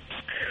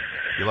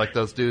 You like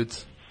those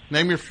dudes?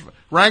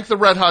 Rank the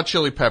Red Hot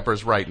Chili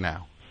Peppers right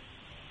now,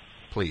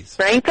 please.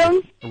 Rank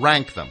them?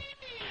 Rank them.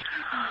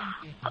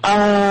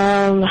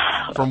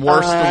 From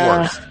worst to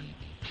worst.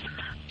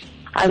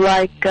 I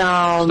like,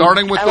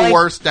 starting with the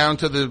worst down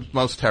to the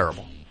most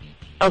terrible.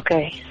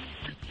 Okay.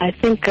 I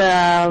think,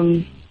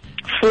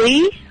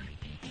 Flea?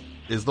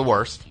 Is the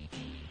worst.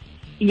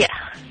 Yeah.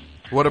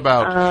 What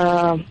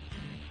about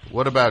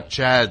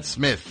Chad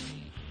Smith?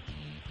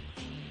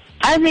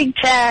 I think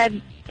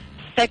Chad,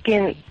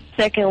 second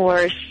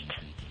worst.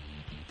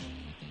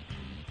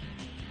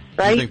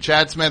 Right? You think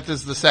Chad Smith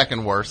is the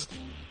second worst?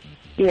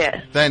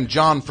 Yeah. Then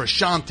John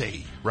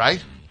Frusciante,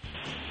 right?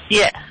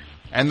 Yeah.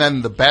 And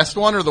then the best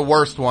one or the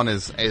worst one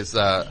is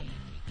Kiedis?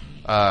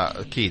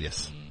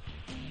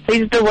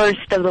 He's the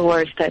worst of the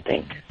worst, I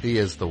think. He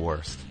is the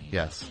worst,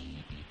 yes.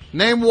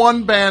 Name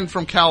one band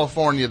from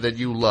California that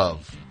you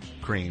love,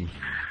 Cream.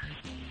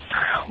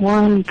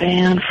 One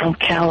band from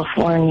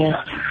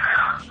California.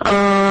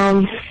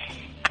 I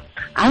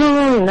don't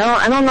really know.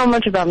 I don't know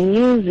much about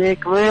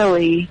music,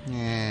 really.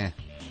 Yeah.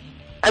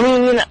 I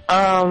mean,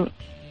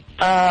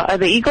 are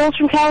the Eagles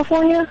from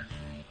California?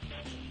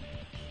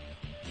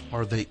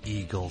 Are the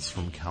Eagles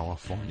from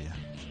California?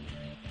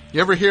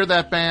 You ever hear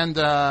that band,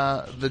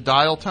 the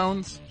Dial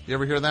Tones? You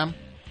ever hear them?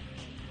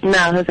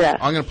 No, who's that?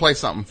 I'm going to play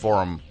something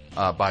for them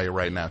by you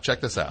right now.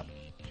 Check this out.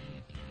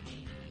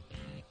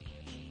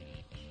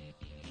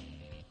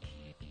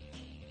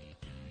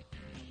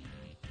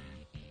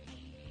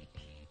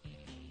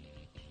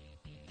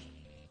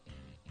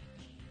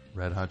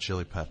 Red Hot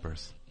Chili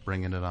Peppers,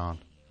 bringing it on.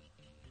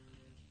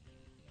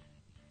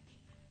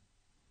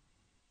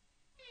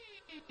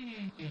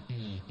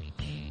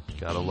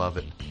 Gotta love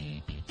it.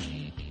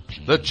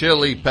 The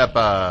Chili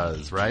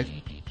Peppers, right?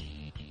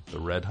 The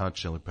Red Hot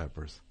Chili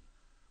Peppers.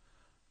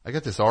 I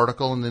got this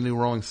article in the new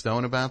Rolling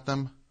Stone about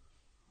them.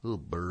 Oh,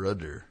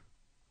 brother.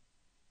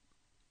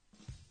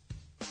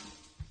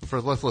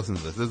 First, let's listen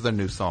to this. This is their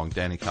new song,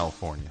 Danny,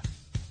 California.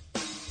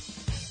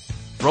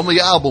 From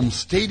the album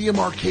Stadium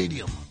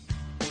Arcadium,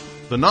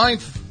 the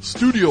 9th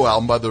studio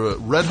album by the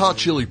Red Hot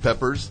Chili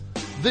Peppers,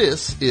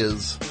 this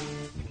is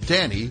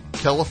Danny,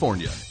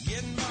 California.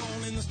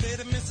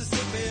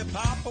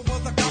 Papa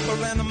was a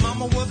copper and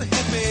mama was a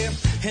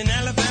hippie. In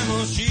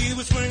Alabama, she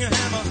was swinging a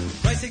hammer.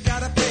 Price you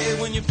gotta pay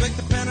when you break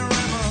the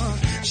panorama.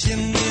 She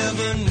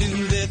never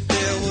knew that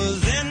there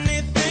was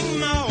anything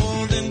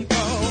more than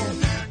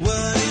gold.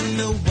 What in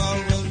the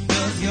world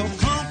does your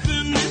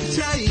company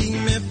take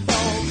me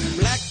for?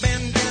 Black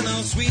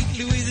bandana, sweet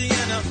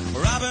Louisiana,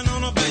 robbing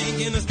on a bank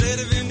in the state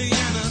of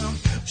Indiana.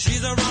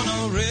 She's a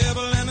runner,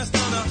 rebel and a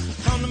stunner.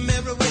 Come to me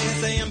everywhere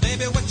saying,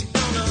 baby, what you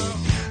gonna?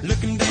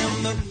 Looking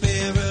down the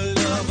barrel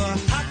of a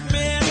hot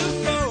metal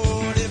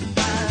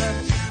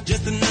 45.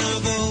 Just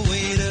another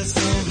way to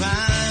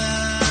survive.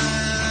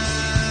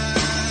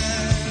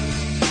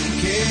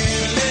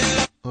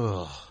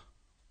 Ugh.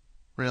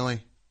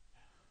 Really?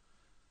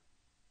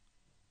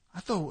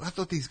 I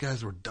thought these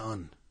guys were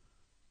done.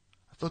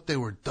 I thought they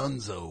were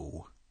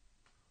donezo.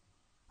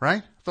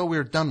 Right? I thought we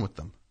were done with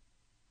them.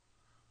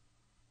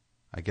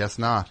 I guess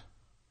not.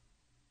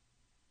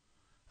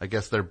 I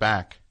guess they're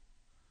back.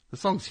 This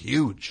song's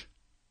huge.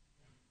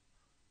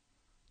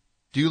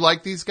 Do you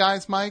like these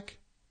guys, Mike?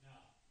 No.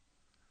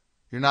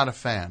 You're not a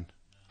fan.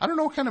 I don't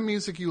know what kind of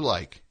music you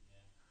like.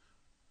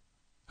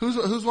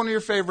 Who's one of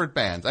your favorite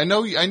bands? I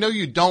know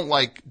you don't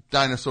like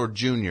Dinosaur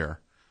Jr.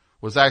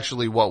 was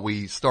actually what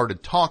we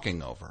started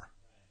talking over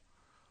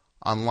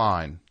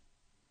online.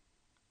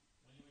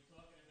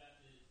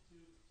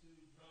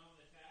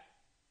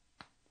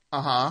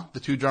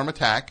 The two-drum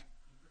attack.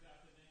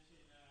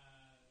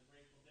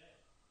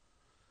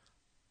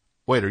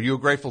 Wait, are you a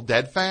Grateful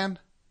Dead fan?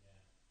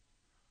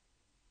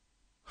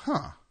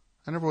 Huh.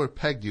 I never would have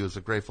pegged you as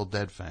a Grateful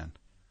Dead fan.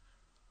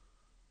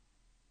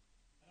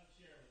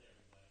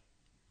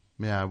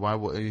 Yeah,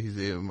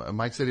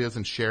 Mike said he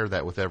doesn't share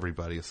that with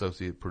everybody.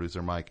 Associate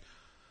producer Mike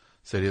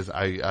said he is.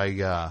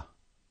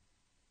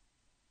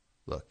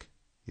 Look,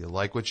 you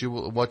like what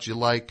you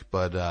like,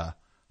 but I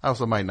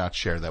also might not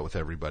share that with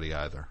everybody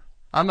either.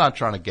 I'm not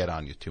trying to get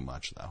on you too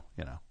much, though.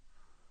 You know,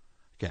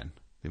 again,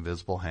 the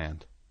invisible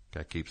hand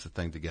that keeps the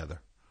thing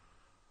together.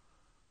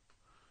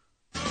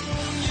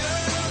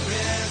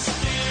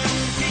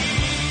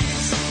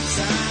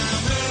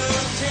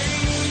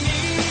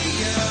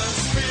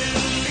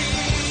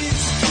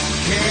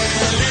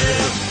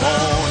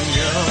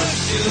 California,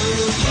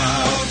 she's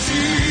my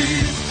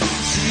teeth.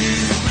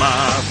 She's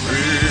my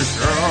fish,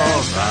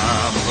 'cause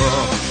I'm a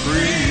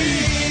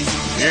freak.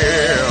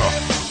 Yeah,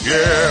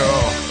 yeah,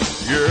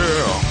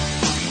 yeah.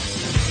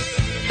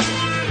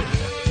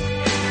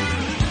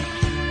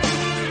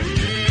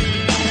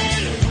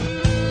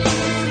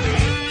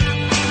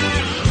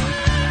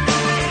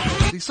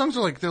 These songs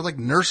are they're like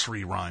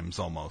nursery rhymes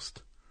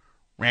almost.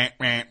 It's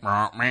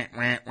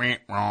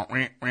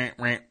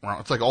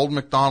like Old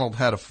MacDonald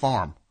had a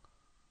farm.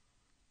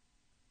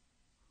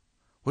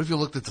 What if you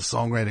looked at the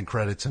songwriting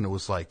credits and it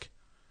was like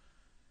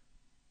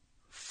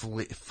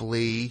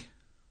Flea,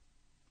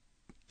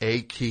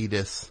 A.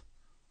 Kiedis,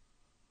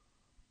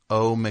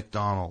 O.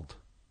 MacDonald.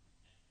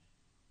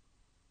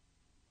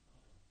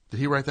 Did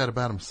he write that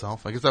about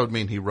himself? I guess that would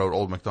mean he wrote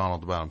Old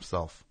MacDonald about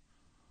himself.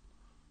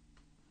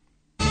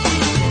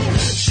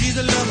 She's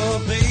a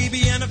lover,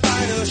 baby, and a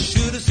fighter.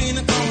 Should have seen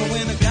it coming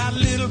when it got a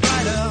little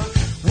brighter.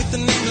 With a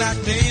name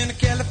like Day in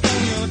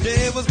California,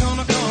 day was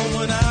gonna come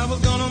when I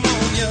was gonna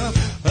moan ya.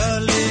 A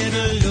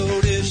little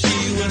loaded,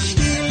 she was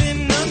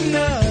stealing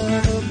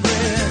another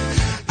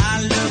breath.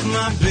 I love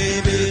my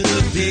baby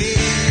to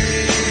death.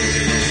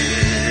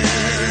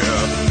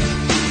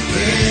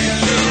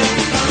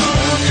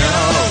 California,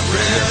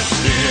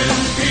 rest in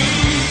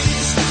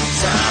peace.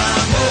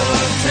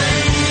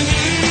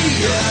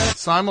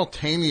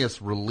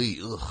 Simultaneous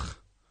release. Ugh.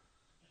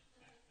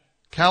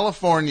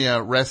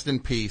 California, rest in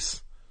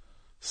peace.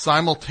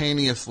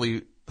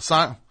 Simultaneously.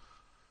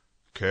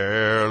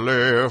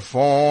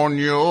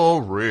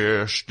 California,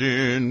 rest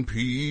in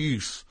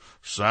peace.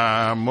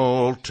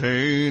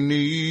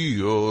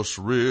 Simultaneous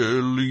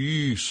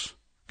release.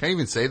 Can't you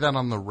even say that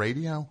on the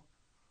radio?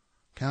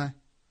 Can I?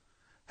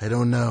 I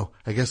don't know.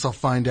 I guess I'll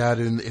find out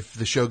if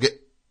the show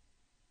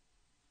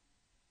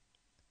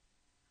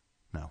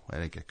No, I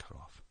didn't get cut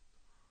off.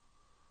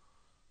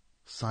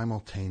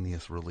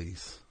 Simultaneous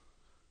release.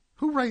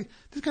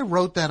 This guy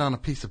wrote that on a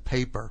piece of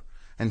paper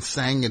and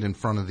sang it in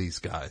front of these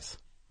guys.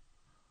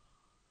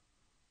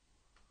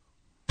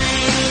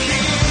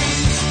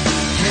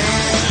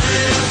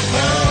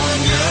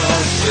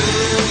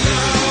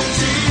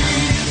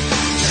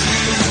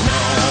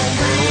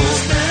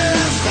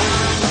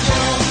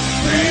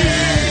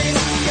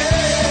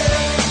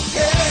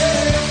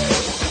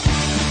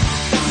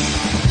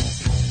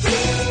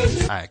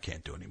 I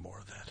can't do any more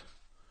of that.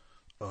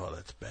 Oh,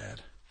 that's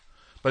bad.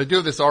 But I do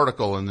have this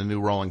article in the new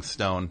Rolling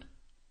Stone.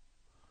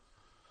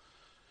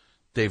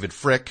 David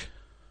Frick.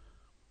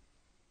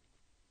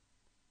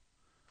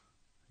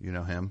 You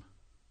know him.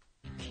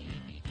 I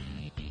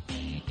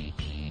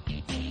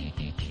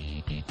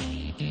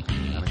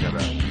got a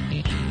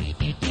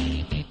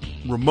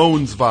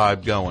Ramones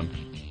vibe going.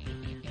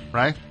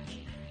 Right?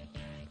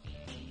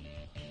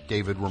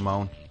 David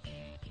Ramone.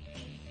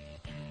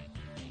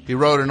 He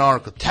wrote an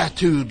article,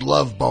 Tattooed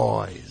Love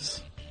Boys.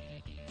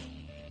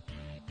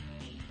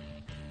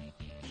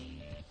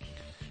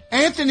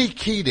 Anthony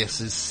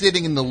Kiedis is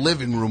sitting in the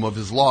living room of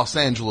his Los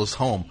Angeles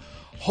home,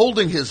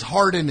 holding his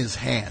heart in his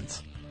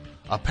hands.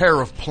 A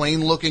pair of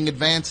plain-looking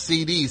advanced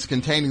CDs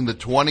containing the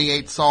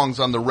 28 songs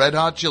on the Red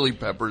Hot Chili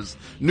Peppers'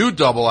 new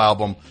double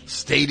album,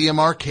 Stadium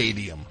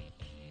Arcadium.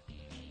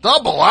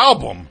 Double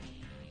album?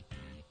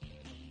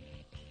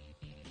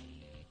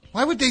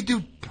 Why would they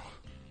do...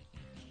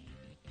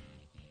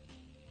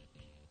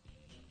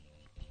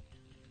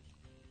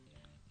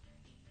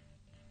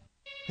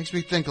 Makes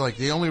me think, like,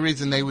 the only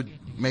reason they would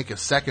make a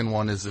second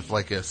one is if,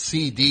 like, a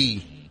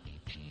CD,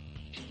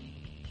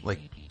 like,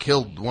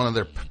 killed one of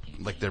their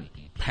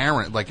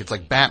parent, like, it's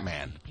like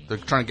Batman. They're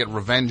trying to get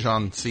revenge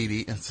on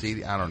CD.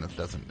 I don't know, it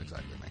doesn't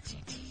exactly make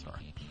sense.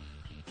 Sorry.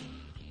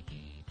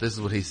 This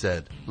is what he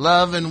said.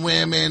 Love and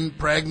women,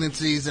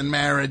 pregnancies and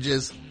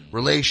marriages,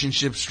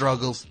 relationship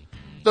struggles.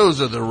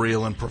 Those are the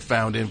real and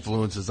profound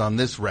influences on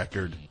this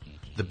record,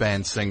 the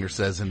band singer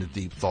says in a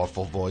deep,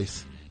 thoughtful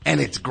voice. And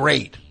it's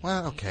great.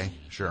 Well, okay,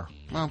 sure.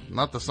 Well,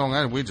 not the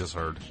song we just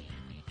heard.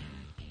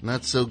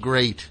 Not so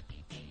great.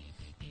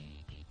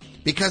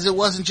 Because it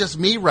wasn't just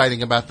me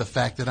writing about the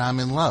fact that I'm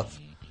in love.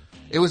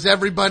 It was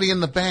everybody in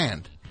the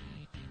band.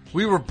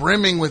 We were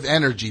brimming with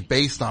energy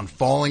based on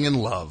falling in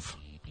love.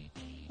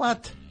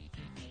 What?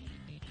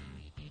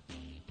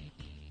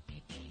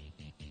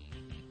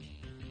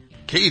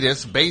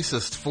 Kiedis,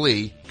 bassist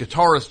Flea,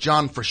 guitarist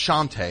John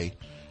Frusciante,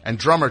 and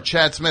drummer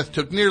Chad Smith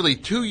took nearly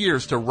 2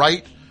 years to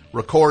write,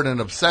 record, and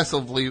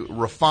obsessively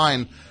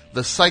refine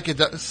the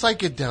psychedelic.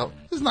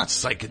 This is not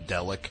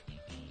psychedelic.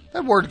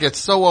 That word gets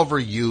so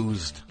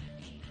overused.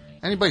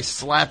 Anybody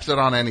slaps it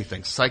on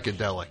anything.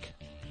 Psychedelic.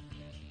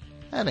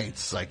 That ain't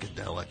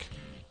psychedelic.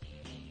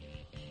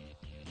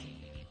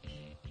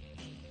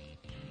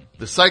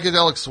 The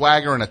psychedelic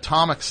swagger and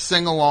atomic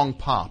sing-along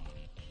pop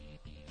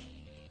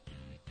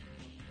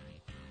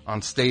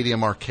on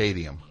Stadium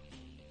Arcadium.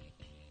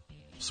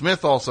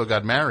 Smith also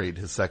got married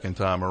his second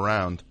time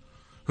around.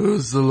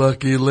 Who's the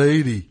lucky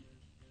lady?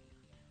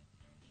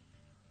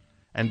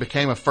 And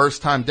became a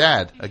first-time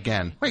dad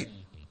again. Wait.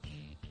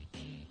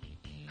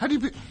 How do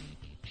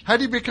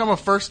you become a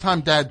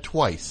first-time dad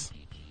twice?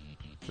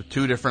 With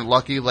two different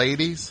lucky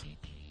ladies?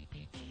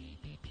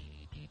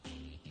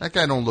 That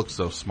guy don't look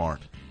so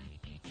smart.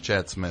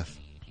 Chad Smith.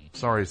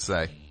 Sorry to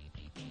say.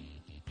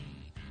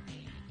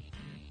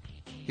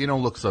 He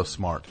don't look so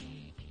smart.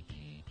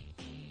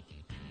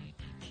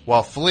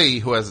 While Flea,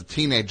 who has a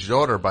teenage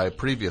daughter by a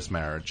previous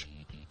marriage,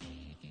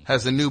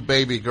 has a new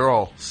baby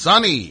girl,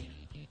 Sonny,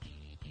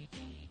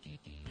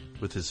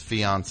 with his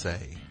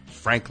fiancée,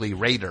 Frankie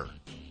Raider.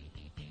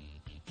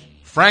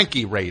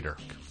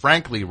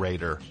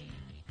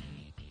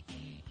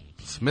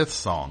 Smith's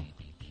song.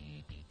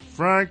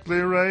 Frankly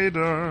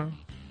Raider,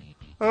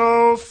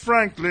 oh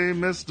frankly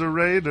Mr.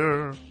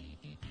 Raider.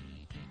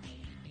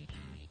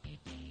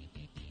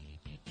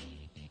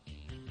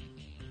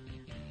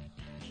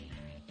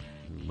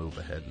 Move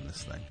ahead in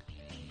this thing.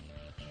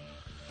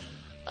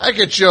 I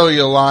could show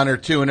you a line or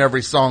two in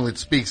every song that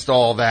speaks to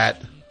all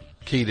that,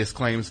 Kiedis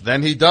claims.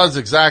 Then he does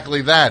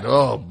exactly that.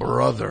 Oh,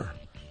 brother.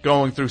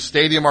 Going through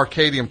Stadium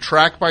Arcadium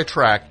track by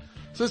track.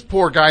 So this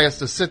poor guy has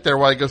to sit there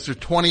while he goes through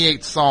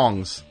 28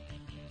 songs,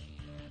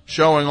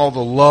 showing all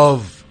the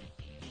love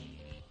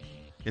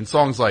in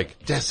songs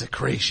like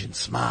Desecration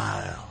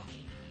Smile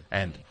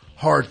and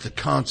Hard to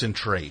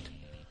Concentrate,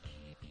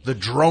 the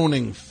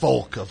droning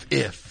folk of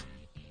If.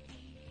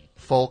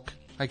 Folk?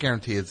 I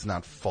guarantee it's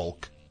not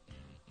folk.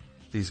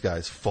 These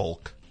guys,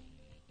 folk.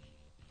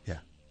 Yeah.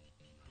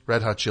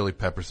 Red Hot Chili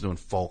Peppers doing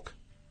folk.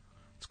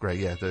 It's great.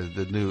 Yeah,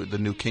 the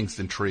new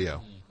Kingston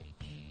trio.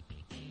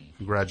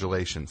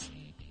 Congratulations.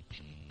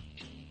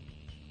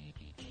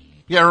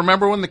 Yeah,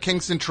 remember when the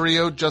Kingston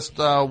trio just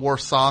wore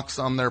socks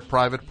on their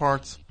private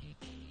parts?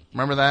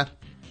 Remember that?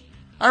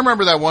 I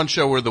remember that one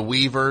show where the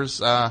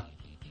Weavers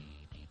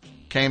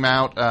came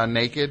out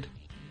naked.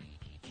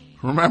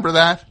 Remember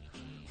that?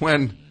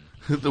 When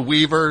the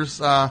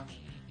Weavers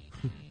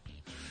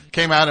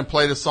came out and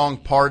played a song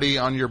Party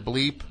on Your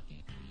Bleep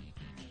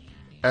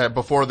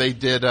before they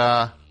did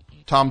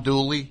Tom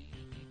Dooley.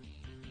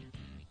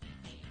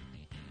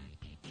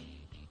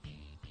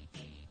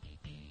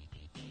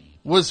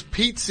 Was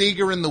Pete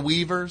Seeger in the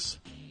Weavers?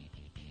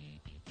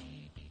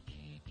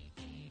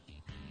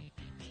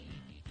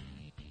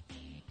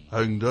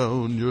 Hang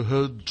down your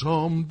head,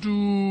 Tom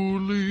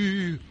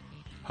Dooley.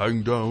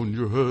 Hang down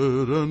your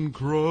head and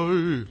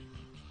cry.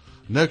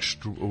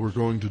 Next, we're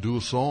going to do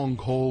a song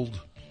called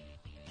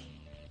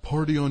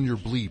Party on Your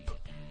Bleep.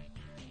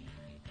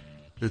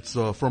 It's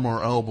from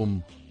our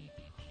album,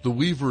 The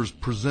Weavers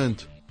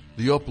Present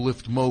the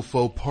Uplift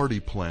Mofo Party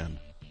Plan.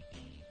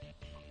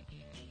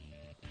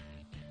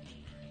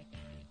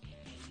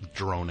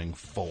 Droning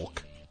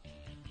folk.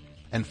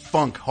 And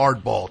Funk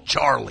Hardball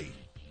Charlie.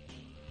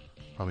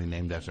 Probably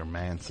named after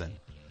Manson.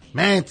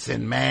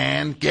 Manson,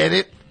 man, get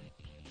it?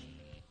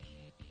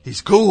 He's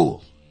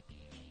cool.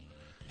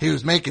 He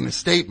was making a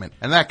statement,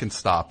 and that can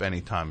stop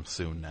anytime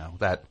soon now.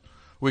 That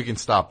we can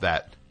stop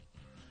that.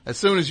 As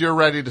soon as you're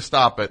ready to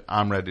stop it,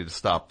 I'm ready to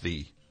stop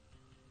the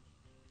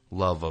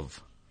love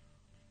of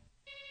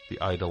the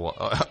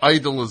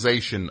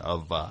idolization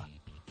of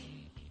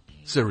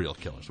serial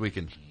killers. We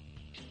can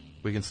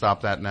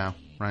stop that now,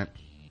 right?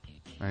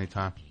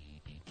 Anytime.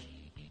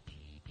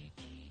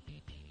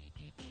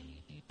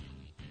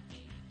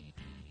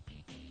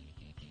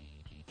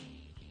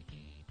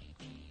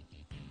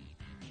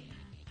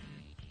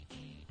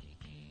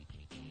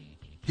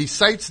 He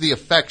cites the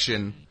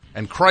affection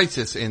and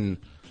crisis in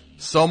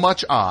So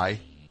Much I.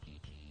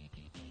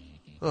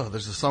 Oh,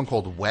 there's a song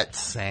called Wet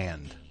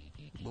Sand.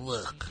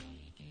 Ugh.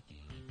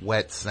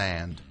 Wet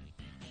Sand.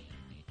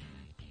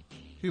 Can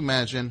you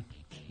imagine?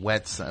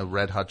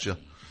 Red Hot Chili.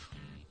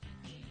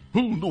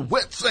 The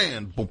wet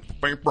sand.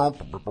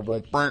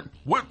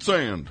 Wet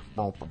sand.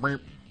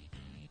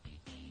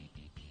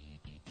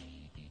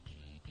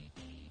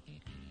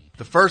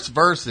 The first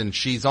verse in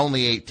She's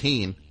Only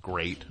 18.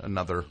 Great.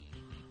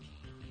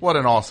 What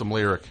an awesome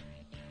lyric.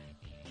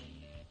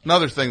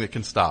 Another thing that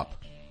can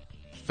stop.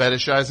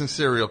 Fetishizing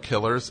serial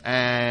killers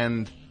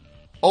and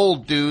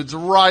old dudes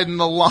riding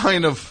the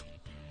line of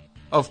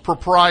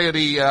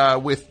propriety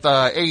with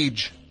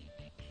age.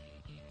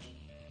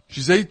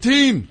 She's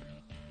 18.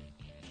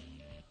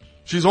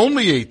 She's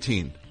only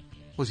 18.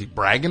 Was he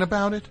bragging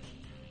about it?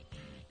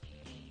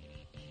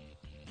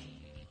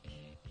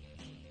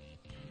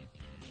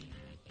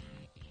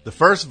 The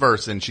first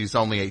verse in She's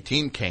Only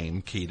 18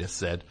 came, Kiedis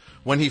said,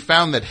 when he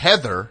found that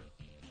Heather,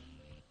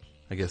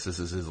 I guess this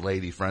is his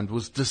lady friend,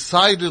 was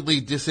decidedly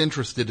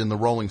disinterested in the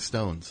Rolling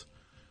Stones.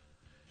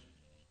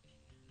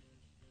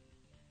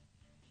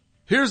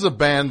 Here's a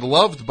band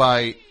loved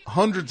by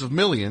hundreds of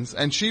millions,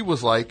 and she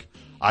was like,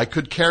 I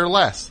could care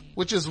less,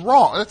 which is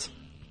wrong.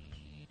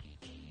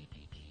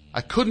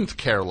 I couldn't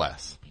care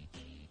less.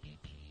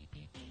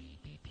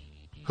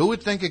 Who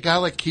would think a guy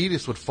like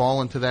Kiedis would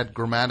fall into that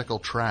grammatical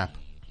trap?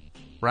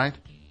 Right?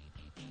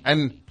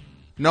 And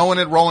no one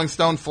at Rolling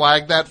Stone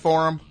flagged that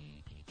for him?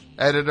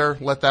 Editor,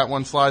 let that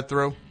one slide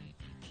through?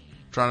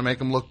 Trying to make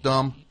him look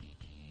dumb?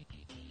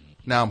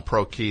 Now I'm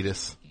pro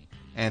Kiedis.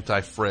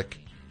 Anti-Frick.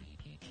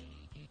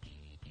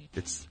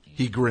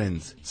 He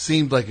grins.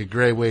 Seemed like a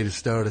great way to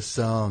start a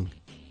song.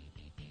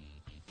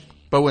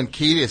 But when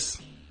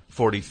Kiedis,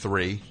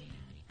 43,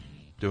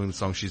 doing the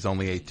song She's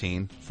Only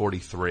 18,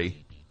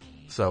 43.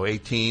 So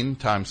 18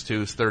 times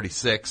 2 is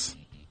 36.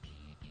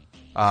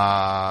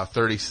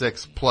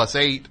 36 plus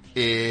 8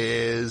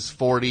 is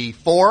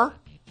 44.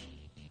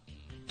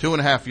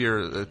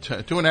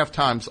 2.5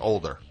 times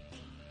older.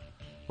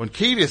 When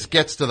Kiedis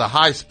gets to the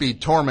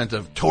high-speed torment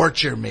of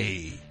torture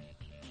me,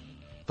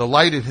 the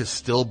light in his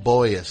still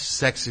boyish,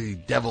 sexy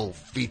devil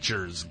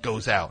features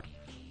goes out.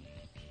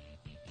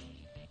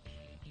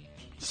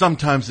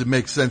 Sometimes it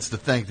makes sense to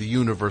thank the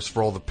universe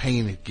for all the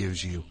pain it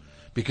gives you,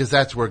 because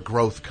that's where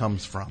growth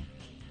comes from.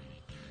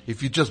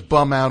 If you just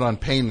bum out on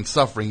pain and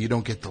suffering, you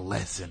don't get the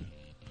lesson.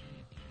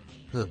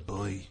 Oh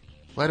boy.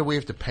 Why do we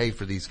have to pay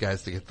for these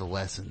guys to get the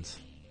lessons?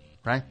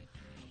 Right?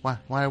 Why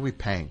are we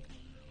paying?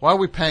 Why are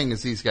we paying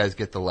as these guys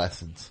get the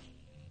lessons?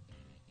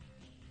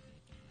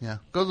 Yeah.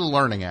 Go to the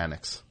learning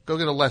annex. Go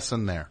get a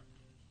lesson there.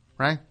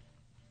 Right?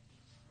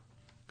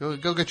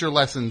 Go get your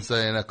lessons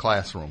in a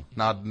classroom.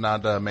 Not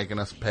making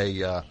us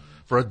pay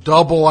for a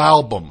double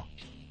album.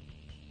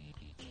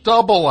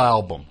 Double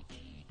album.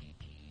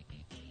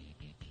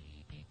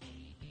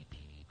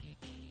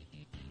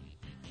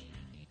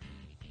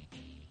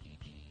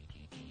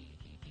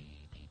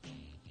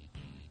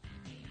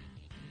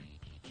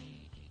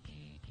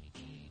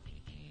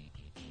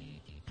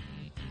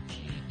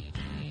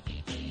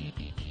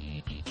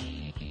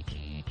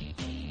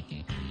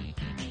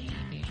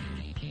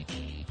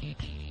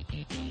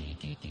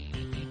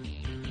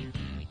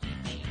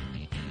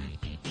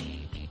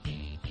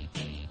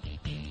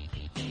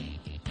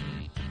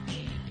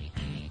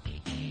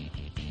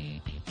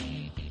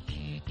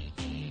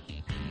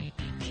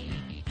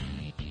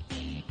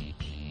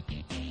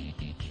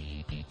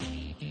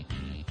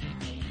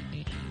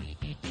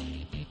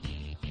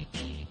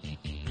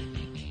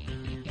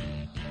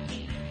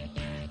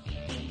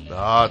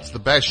 Oh, it's the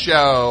best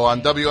show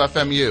on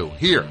WFMU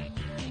here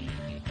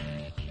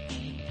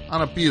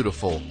on a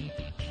beautiful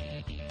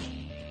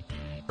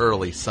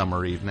early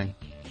summer evening.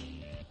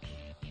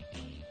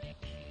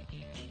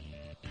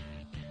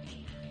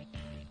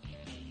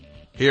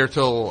 Here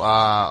till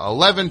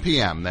 11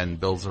 p.m. Then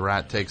Bill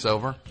Zarat takes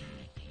over.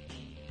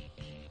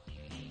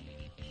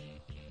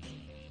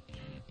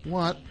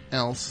 What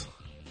else?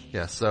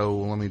 Yeah, so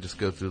let me just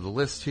go through the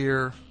list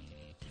here.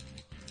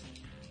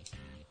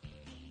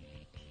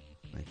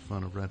 Make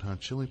fun of Red Hot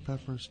Chili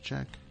Peppers,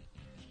 check.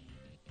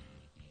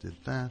 Did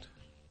that.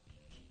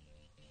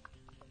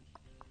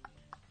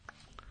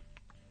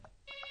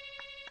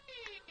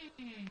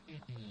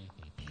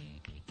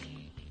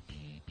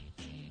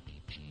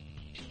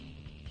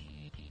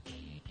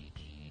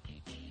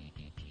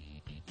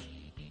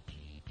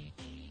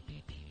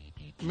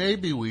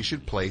 Maybe we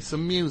should play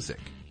some music.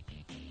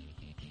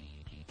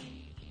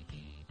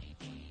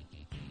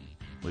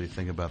 What do you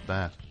think about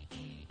that?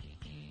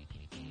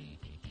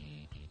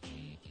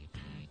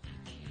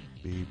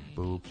 Beep,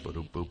 boop,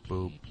 boop, boop,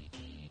 boop.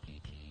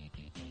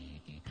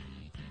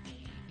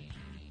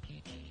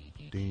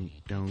 Ding,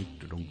 dong,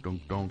 dong, dong,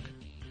 dong.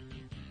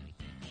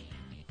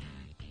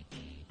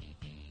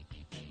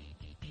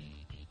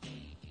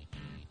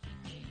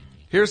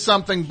 Here's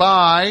something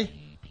by...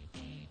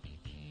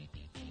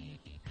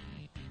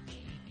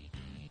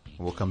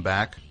 We'll come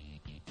back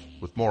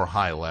with more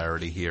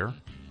hilarity here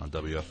on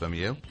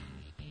WFMU.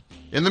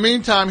 In the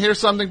meantime, here's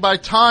something by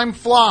Time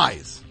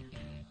Flies.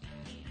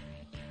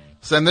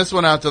 Send this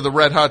one out to the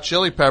Red Hot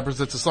Chili Peppers.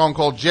 It's a song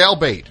called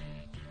Jailbait.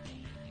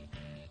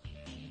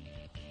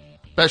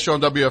 Best show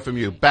on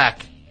WFMU.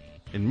 Back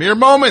in mere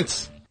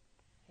moments.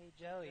 Hey,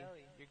 Joey,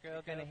 your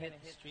girl gonna hit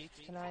the streets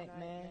tonight,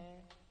 man?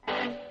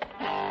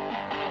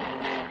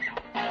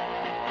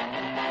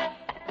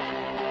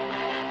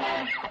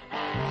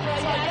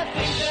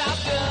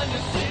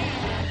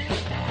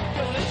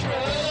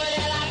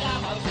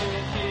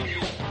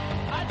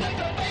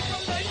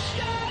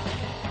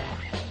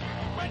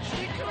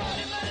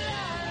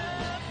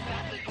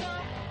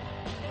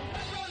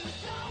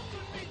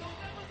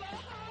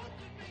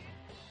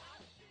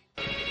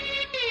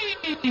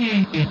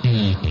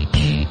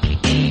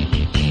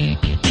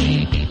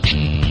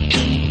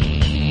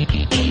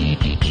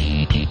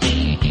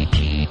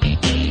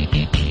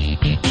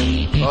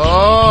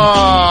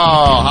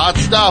 Oh, hot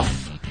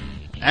stuff.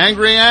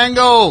 Angry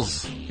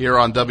Angles here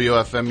on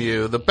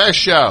WFMU, the best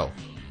show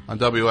on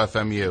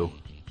WFMU.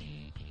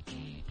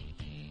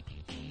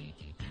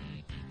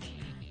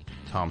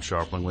 Tom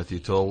Sharpling with you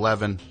till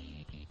 11.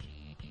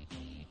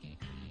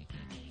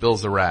 Bill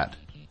Zarat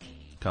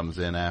comes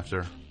in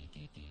after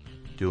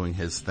doing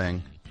his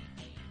thing.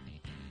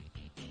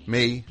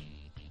 Me,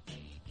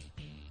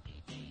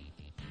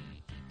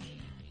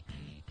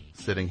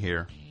 sitting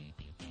here,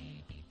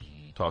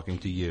 talking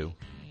to you.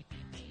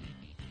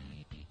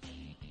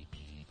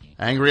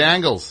 Angry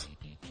Angles,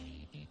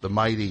 the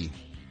mighty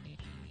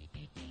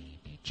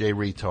J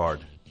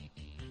Retard.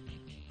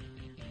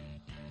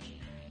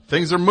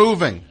 Things Are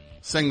Moving,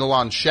 single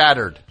on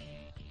Shattered.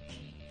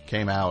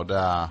 Came out,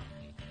 I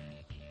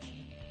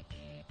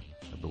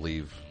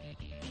believe,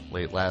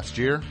 late last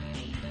year.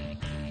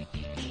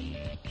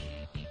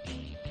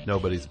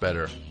 Nobody's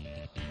better.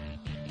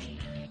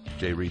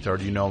 J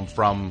Retard, you know him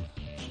from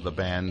the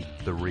band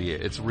The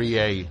It's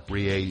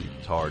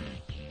Retard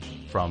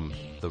from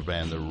the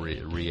band The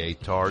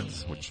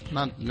Retards, which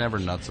never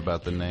nuts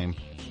about the name.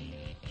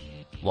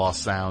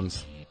 Lost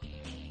Sounds.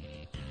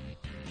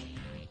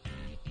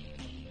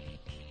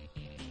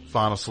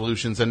 Final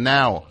Solutions, and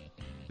now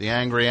the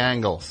Angry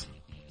Angles.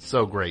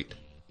 So great.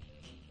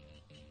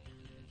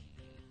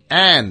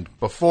 And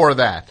before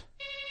that,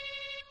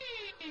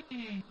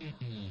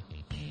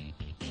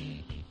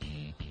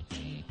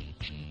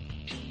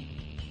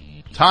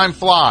 Time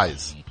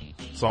Flies,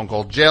 a song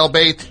called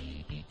Jailbait.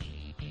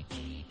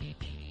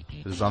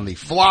 It is on the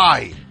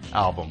Fly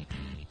album,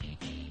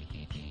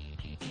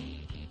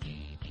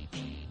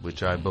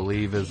 which I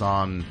believe is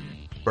on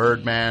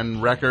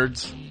Birdman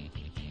Records.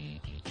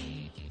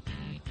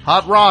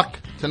 Hot rock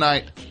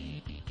tonight.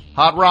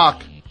 Hot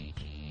rock.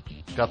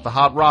 Got the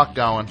hot rock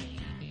going.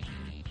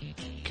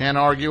 Can't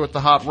argue with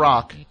the hot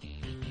rock.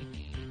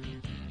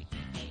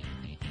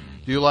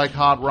 Do you like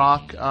hot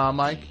rock,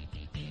 Mike?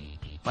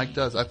 Mike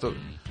does. I thought,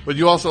 but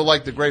you also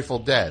like the Grateful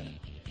Dead.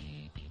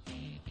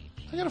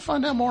 I gotta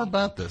find out more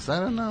about this. I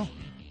don't know.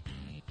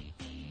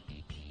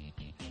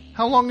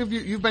 How long have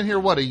you've been here?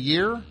 What, a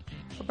year?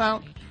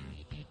 About?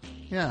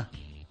 Yeah.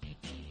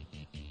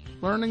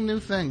 Learning new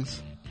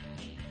things.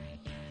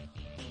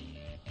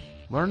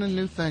 Learning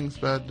new things,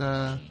 but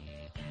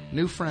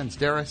new friends.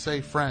 Dare I say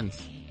friends?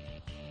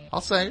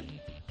 I'll say it.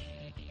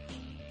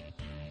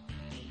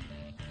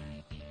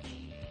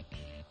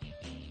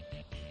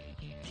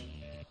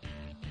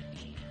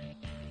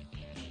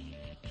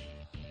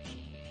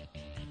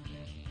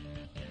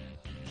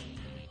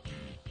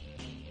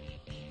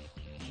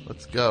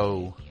 Let's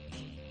go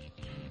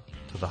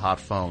to the hot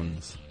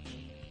phones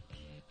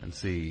and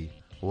see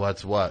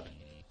what's what.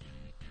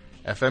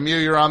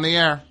 FMU, you're on the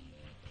air.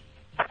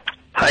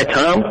 Hi,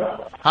 Tom.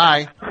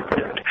 Hi.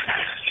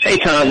 Hey,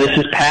 Tom, this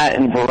is Pat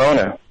in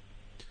Verona.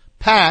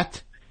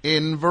 Pat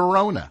in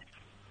Verona.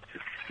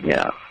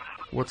 Yeah.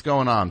 What's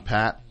going on,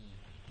 Pat?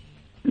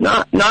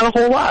 Not a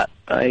whole lot.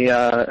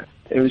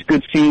 It was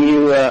good seeing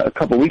you a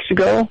couple weeks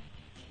ago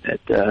at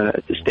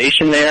the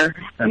station there.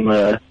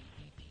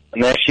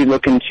 I'm actually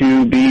looking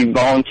to be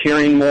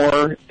volunteering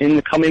more in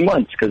the coming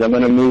months because I'm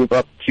going to move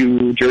up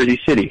to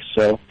Jersey City.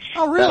 So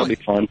that'll be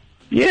fun.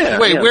 Yeah.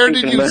 Wait, yeah, where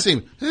did you see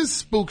me? This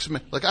spooks me.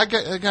 Like, I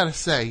gotta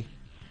say,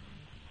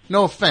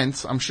 no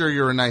offense, I'm sure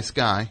you're a nice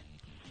guy.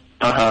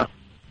 Uh-huh.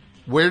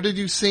 Where did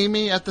you see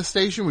me at the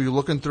station? Were you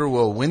looking through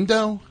a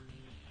window?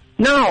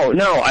 No,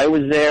 I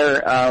was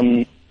there,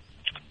 I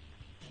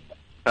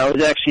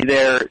was actually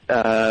there,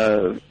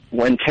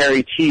 when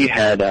Terry T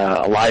had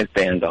a live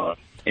band on.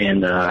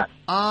 And I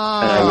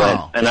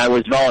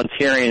was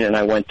volunteering and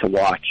I went to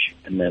watch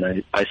and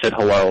then I said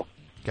hello.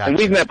 Gotcha. And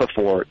we've met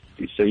before,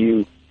 so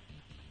you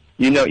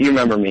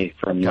remember me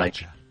from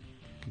gotcha.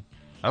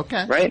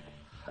 Okay. Right?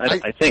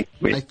 I think.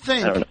 I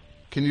don't know.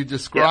 Can you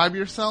describe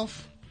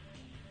yourself?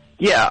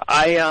 Yeah,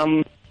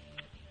 I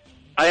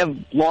have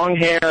long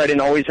hair. I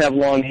didn't always have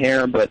long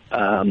hair, but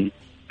I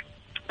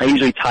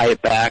usually tie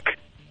it back.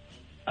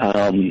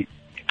 I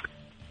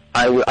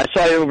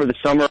saw you over the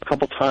summer a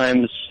couple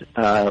times,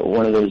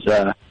 one of those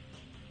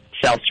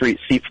South Street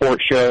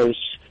Seaport shows,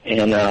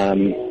 and I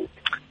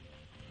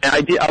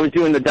was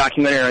doing the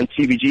documentary on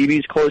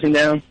CBGB's closing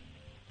down.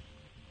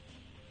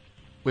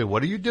 Wait,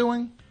 what are you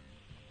doing?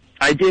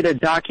 I did a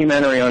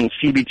documentary on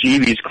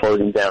CBGB's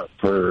closing down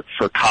for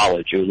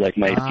college. It was like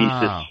my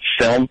thesis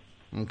film.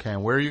 Okay,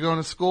 where are you going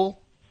to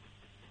school?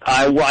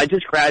 I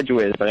just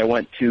graduated, but I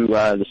went to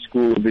the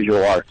School of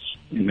Visual Arts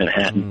in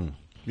Manhattan.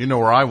 You know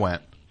where I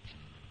went?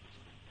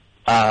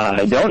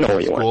 I don't know where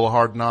you went. School of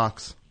Hard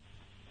Knocks.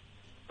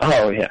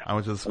 Oh, yeah. I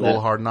went to the School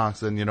of Hard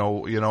Knocks, and you know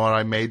what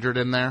I majored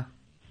in there?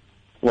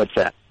 What's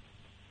that?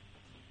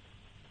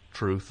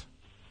 Truth.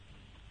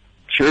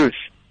 Truth?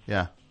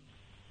 Yeah.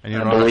 And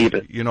I believe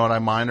it. You know what I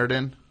minored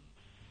in?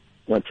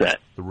 What's that?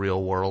 The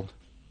real world.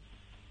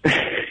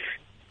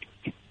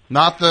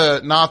 Not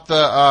the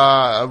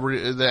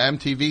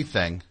MTV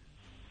thing.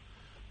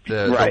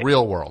 The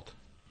real world.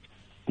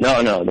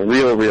 No, the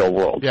real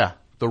world. Yeah,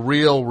 the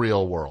real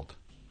world.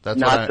 That's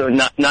not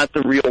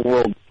the real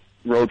world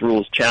road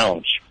rules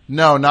challenge.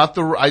 No, not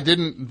the. I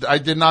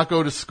did not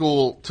go to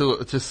school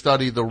to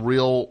study the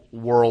real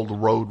world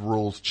road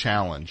rules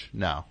challenge.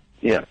 No.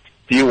 Yeah.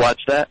 Do you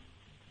watch that?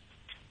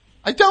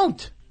 I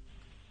don't.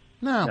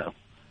 No,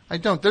 I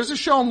don't. There's a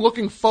show I'm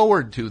looking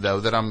forward to though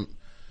that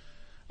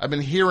I've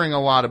been hearing a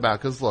lot about.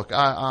 Because look,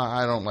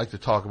 I don't like to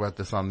talk about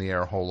this on the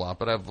air a whole lot,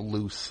 but I have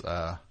loose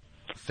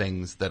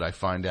things that I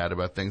find out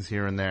about things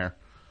here and there.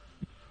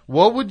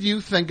 What would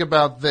you think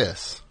about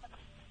this?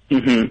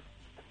 Mm-hmm.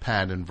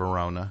 Pat in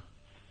Verona.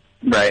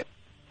 Right.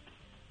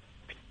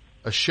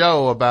 A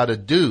show about a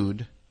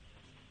dude.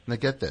 Now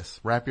get this.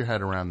 Wrap your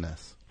head around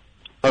this.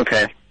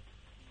 Okay.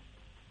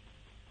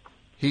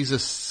 He's a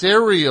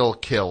serial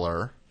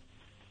killer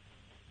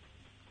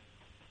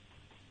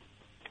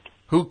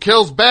who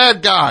kills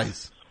bad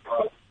guys.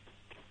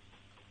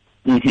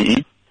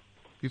 Mm-hmm.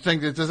 You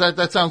think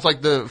that sounds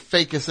like the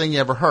fakest thing you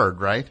ever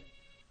heard, right?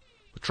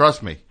 But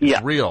trust me,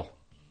 it's real.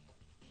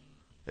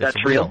 That's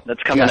real.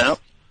 That's coming out?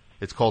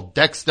 It's called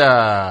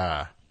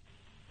Dexter.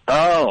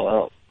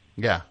 Oh.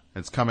 Yeah,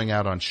 it's coming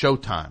out on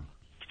Showtime.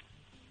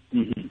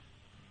 Mm-hmm.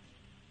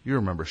 You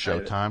remember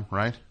Showtime,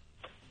 right?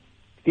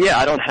 Yeah,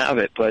 I don't have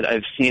it, but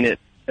I've seen it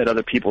at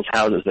other people's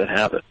houses that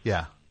have it.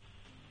 Yeah.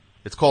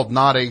 It's called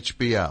Not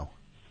HBO.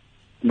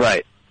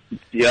 Right.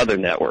 The other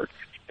network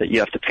that you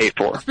have to pay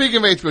for. Speaking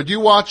of HBO, do you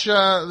watch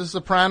The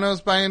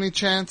Sopranos by any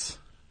chance?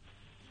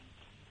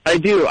 I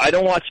do. I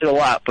don't watch it a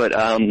lot, but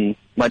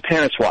my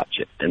parents watch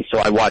it, and so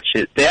I watch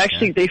it.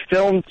 They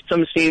filmed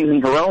some scenes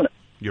in Verona.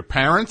 Your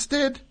parents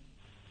did?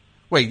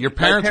 Wait, your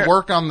parents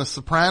work on The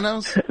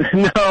Sopranos?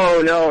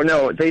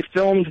 No. They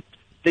filmed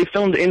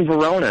in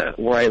Verona,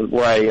 where I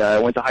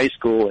went to high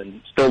school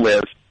and still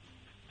live,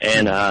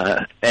 and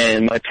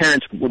my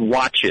parents would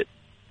watch it.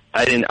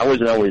 I'm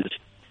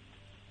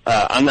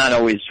not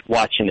always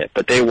watching it,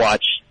 but they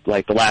watched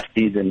like the last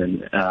season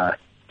and a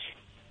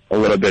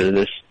little bit of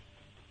this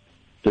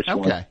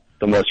one,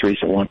 the most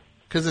recent one.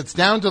 Because it's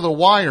down to the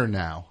wire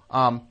now.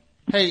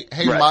 Hey,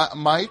 right.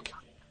 Mike,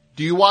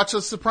 do you watch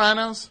The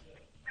Sopranos?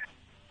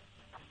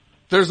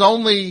 There's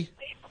only,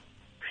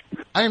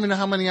 I don't even know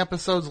how many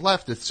episodes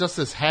left. It's just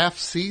this half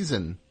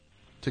season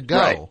to go.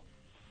 Right.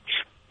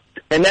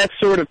 And that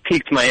sort of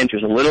piqued my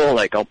interest a little.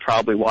 Like, I'll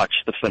probably watch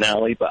the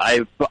finale, but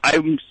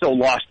I'm so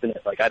lost in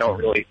it. Like, I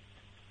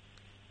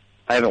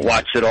haven't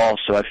watched it all,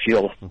 so I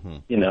feel,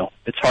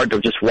 it's hard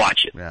to just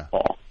watch it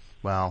all.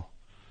 Well,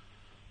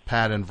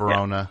 Pat in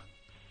Verona,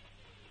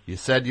 you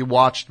said you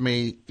watched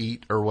me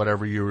eat or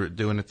whatever you were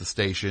doing at the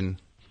station.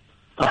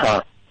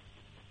 Uh-huh.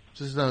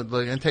 Just don't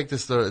don't take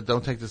this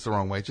the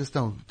wrong way. Just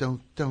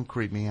don't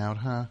creep me out,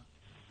 huh?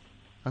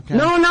 Okay.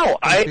 No,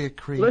 don't be a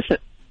creep. Listen.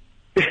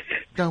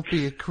 Don't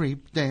be a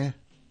creep there.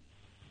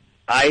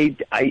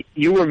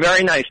 You were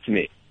very nice to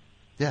me.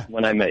 Yeah.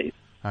 When I met you.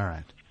 All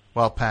right.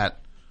 Well, Pat,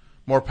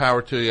 more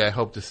power to you. I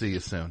hope to see you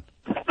soon.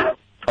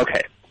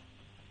 Okay.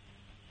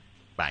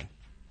 Bye.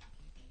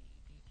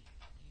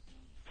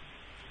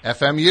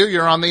 FMU,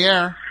 you're on the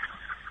air.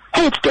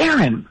 Hey, it's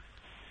Darren.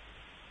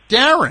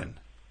 Darren.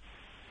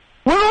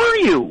 Where are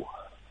you?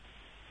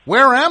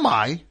 Where am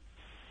I?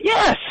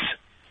 Yes.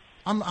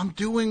 I'm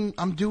doing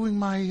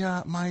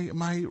my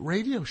my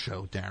radio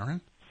show, Darren.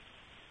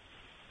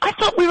 I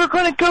thought we were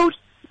going to go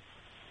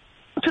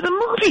to the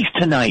movies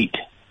tonight.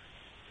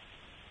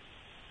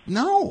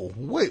 No,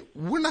 wait,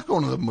 we're not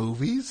going to the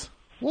movies.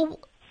 Well,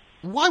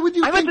 why would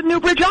you? I'm at the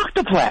Newbridge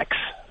Octoplex.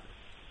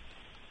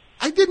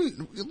 I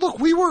didn't look.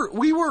 We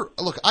were.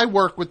 Look, I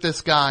work with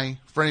this guy.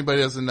 For anybody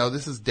who doesn't know,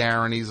 this is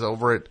Darren. He's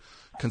over at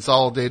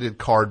Consolidated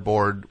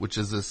Cardboard, which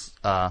is this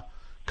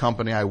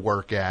company I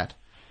work at,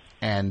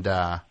 and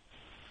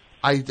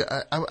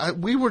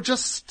we were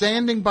just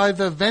standing by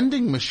the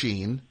vending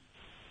machine,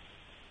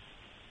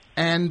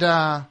 and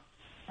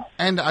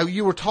And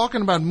you were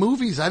talking about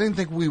movies. I didn't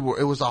think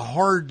it was a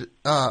hard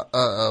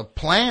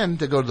plan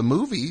to go to the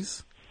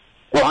movies.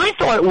 Well, I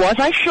thought it was.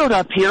 I showed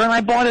up here and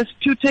I bought us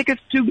 2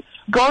 tickets to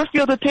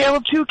Garfield: A Tale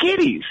of Two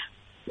Kitties.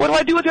 What do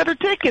I do with the other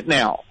ticket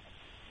now?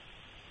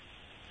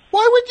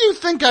 Why would you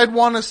think I'd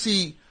want to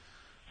see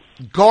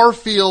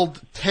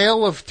Garfield: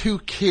 Tale of Two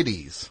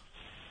Kitties?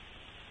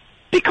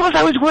 Because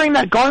I was wearing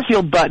that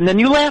Garfield button and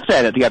you laughed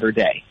at it the other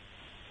day.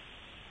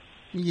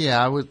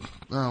 Yeah, I would.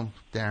 Oh,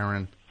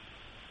 Darren.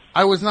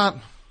 I was not.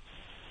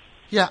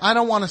 Yeah, I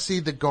don't want to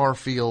see the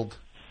Garfield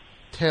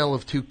Tale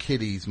of Two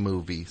Kitties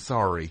movie.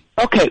 Sorry.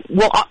 Okay,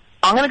 well,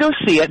 I'm going to go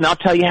see it, and I'll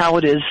tell you how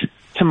it is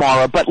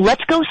tomorrow. But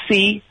let's go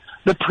see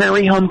the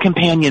Prairie Home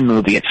Companion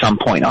movie at some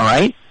point, all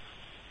right?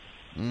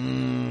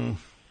 I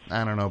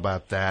don't know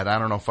about that. I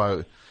don't know if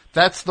I...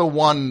 That's the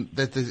one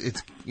that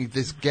it's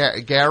this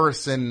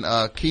Garrison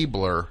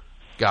Keebler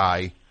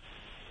guy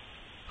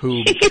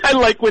who... I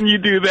like when you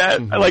do that.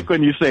 Mm-hmm. I like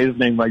when you say his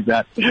name like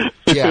that.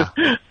 Yeah.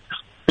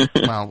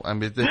 Well, I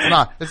mean,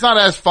 it's not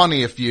as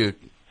funny if you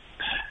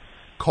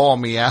call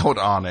me out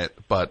on it,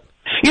 but...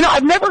 You know,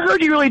 I've never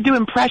heard you really do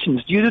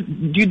impressions. Do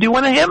you do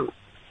one of him?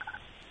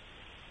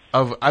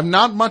 I'm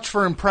not much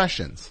for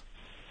impressions.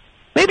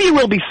 Maybe you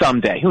will be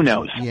someday. Who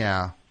knows?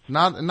 Yeah.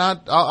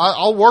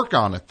 I'll work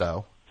on it,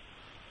 though.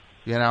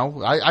 You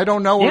know, I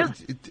don't know. Yeah.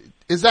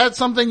 Is that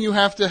something you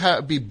have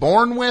to be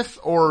born with,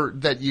 or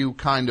that you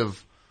kind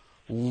of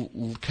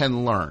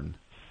can learn?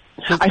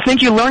 I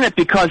think you learn it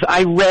because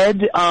I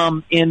read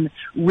in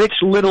Rich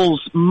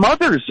Little's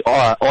mother's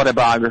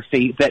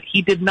autobiography that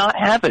he did not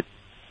have it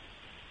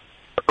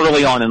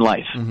early on in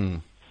life.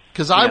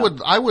 Because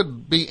I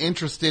would be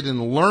interested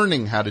in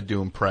learning how to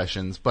do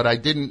impressions, but I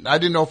didn't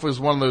know if it was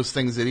one of those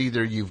things that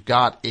either you've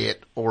got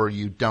it or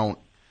you don't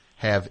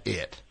have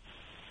it.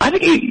 I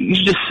think you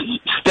should just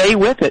stay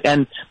with it.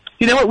 And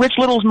you know what Rich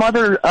Little's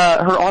mother,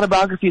 her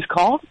autobiography is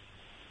called?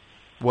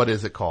 What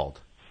is it called?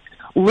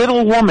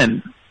 Little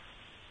Woman.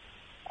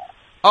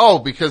 Oh,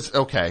 because,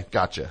 okay,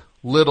 gotcha.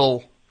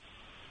 Little,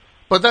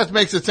 but that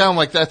makes it sound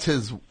like that's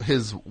his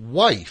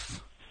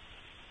wife.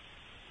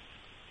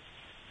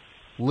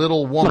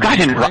 Little Woman. Look, I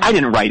didn't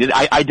write it.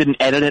 I didn't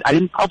edit it. I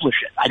didn't publish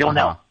it. I don't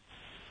know.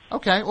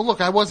 Okay, well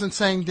look, I wasn't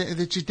saying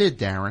that you did,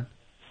 Darren.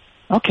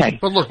 Okay.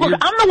 But look, I'm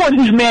the one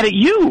who's mad at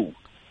you.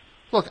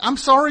 Look, I'm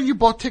sorry you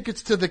bought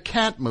tickets to the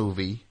Cat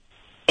movie.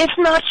 It's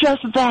not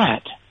just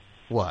that.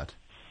 What?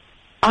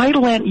 I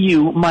lent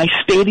you my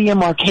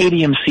Stadium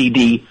Arcadium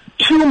CD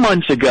 2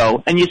 months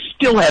ago, and you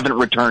still haven't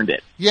returned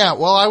it. Yeah,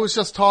 well, I was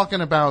just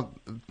talking about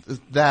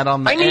that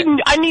on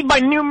the... I need my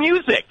new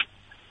music.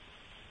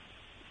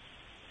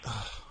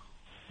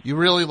 You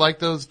really like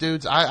those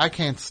dudes? I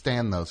can't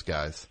stand those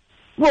guys.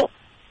 Well,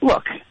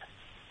 look,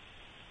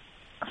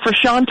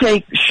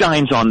 Frusciante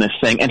shines on this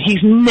thing, and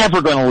he's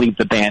never going to leave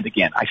the band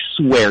again. I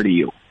swear to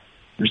you.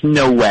 There's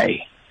no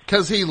way.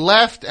 Because he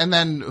left, and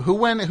then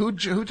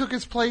who took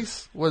his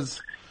place? Well,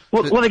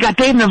 they got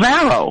Dave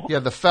Navarro. Yeah,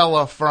 the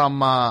fella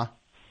from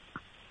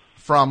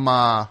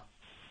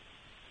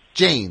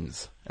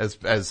Jane's,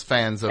 as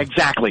fans of...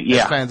 Exactly,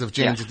 yeah. As fans of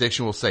Jane's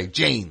Addiction will say,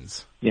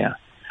 Jane's. Yeah.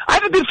 I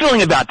have a good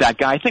feeling about that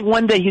guy. I think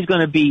one day he's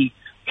going to be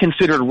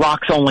considered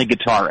rock's only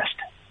guitarist.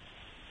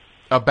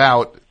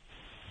 About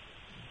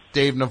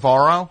Dave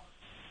Navarro?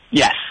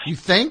 Yes. You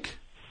think?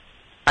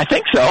 I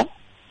think so.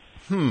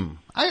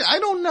 I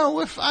don't know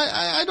if...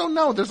 I don't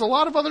know. There's a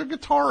lot of other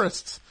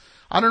guitarists.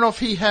 I don't know if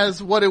he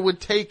has what it would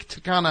take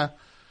to kind of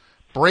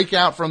break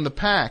out from the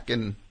pack.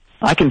 And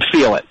I can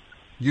feel it.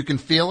 You can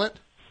feel it?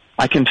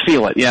 I can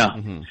feel it, yeah.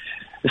 Mm-hmm.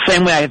 The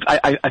same way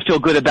I feel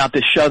good about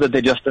this show that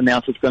they just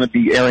announced it's going to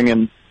be airing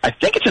in, I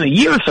think it's in a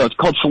year or so. It's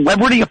called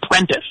Celebrity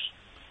Apprentice.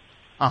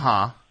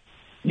 Uh-huh.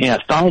 Yeah,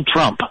 it's Donald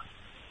Trump.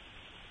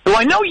 Who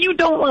I know you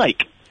don't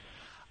like.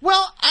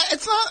 Well,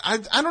 it's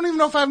not... I don't even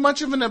know if I have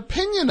much of an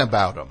opinion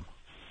about him.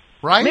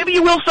 Right? Maybe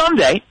you will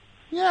someday.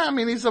 Yeah, I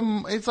mean,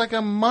 it's like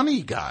a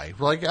money guy.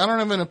 Like, I don't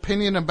have an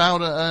opinion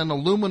about an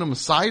aluminum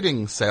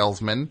siding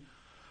salesman.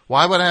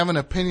 Why would I have an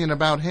opinion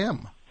about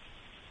him?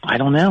 I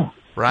don't know.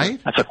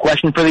 Right? That's a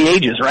question for the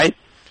ages, right?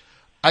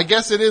 I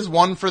guess it is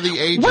one for the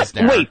ages, what?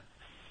 Darren. Wait,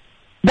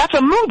 that's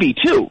a movie,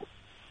 too,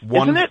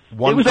 isn't it? It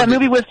was that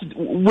movie with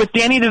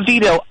Danny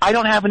DeVito, I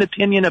don't have an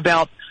opinion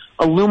about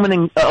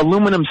aluminum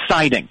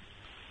siding.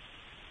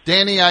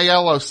 Danny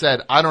Aiello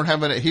said,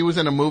 he was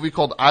in a movie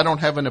called I Don't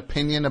Have an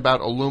Opinion About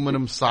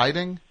Aluminum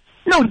Siding?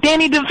 No,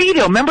 Danny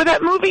DeVito. Remember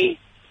that movie?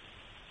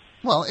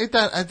 Well,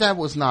 that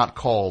was not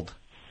called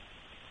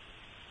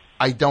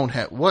I Don't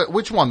Have...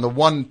 Which one? The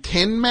one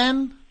Tin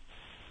Men?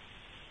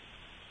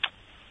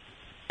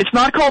 It's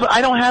not called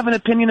I Don't Have an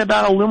Opinion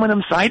About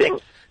Aluminum Siding?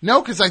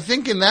 No, because I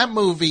think in that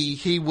movie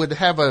he would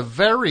have I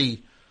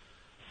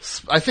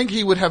think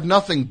he would have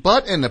nothing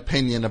but an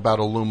opinion about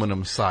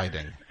aluminum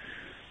siding.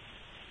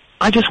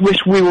 I just wish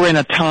we were in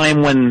a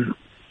time when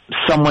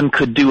someone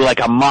could do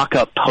like a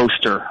mock-up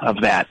poster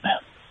of that.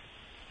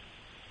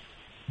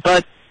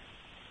 But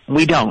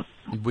we don't.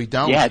 We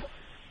don't? Yet.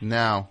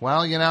 No.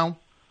 Well,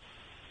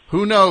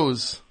 who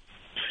knows?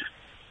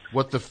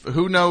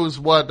 Who knows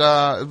what,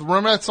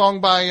 remember that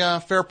song by,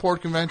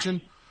 Fairport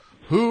Convention?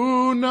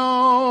 Who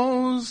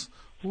knows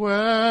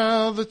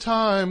where the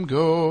time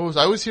goes?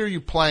 I always hear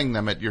you playing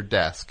them at your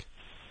desk.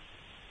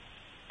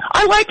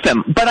 I like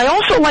them, but I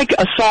also like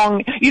a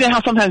song. You know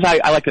how sometimes I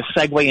like to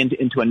segue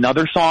into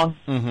another song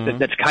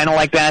that's kind of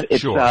like that?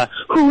 It's, Sure.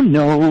 Who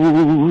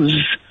knows?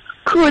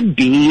 Could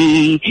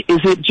be. Is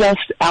it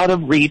just out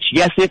of reach?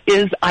 Yes, it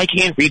is. I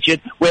can't reach it.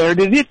 Where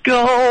did it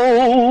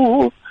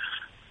go?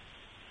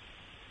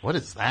 What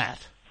is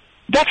that?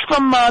 That's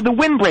from the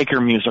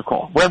Windbreaker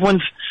musical, where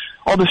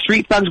all the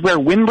street thugs wear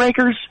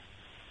windbreakers.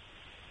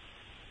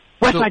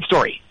 West Side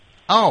Story.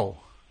 Oh,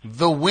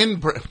 the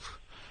Windbreaker.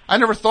 I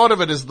never thought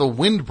of it as the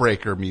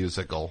Windbreaker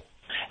musical.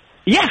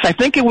 Yes, I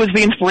think it was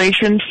the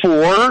inspiration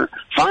for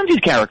Fonzie's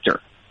character.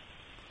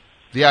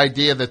 The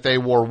idea that they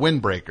wore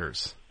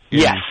windbreakers.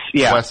 Yes,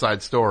 yeah. West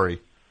Side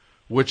Story,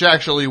 which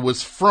actually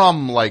was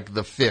from like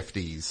the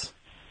 50s.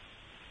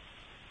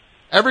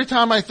 Every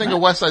time I think of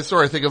West Side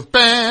Story, I think of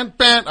band.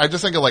 I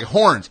just think of like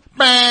horns.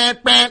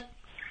 Band.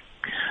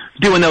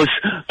 Doing those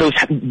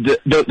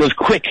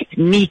quick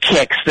knee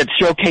kicks that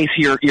showcase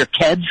your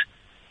keds.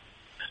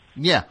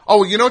 Yeah.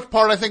 Oh, you know what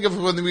part I think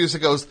of when the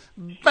music goes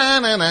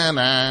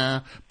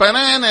banana,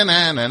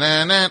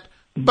 banana,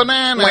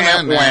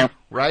 banana,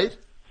 right?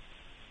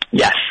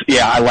 Yes.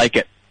 Yeah, I like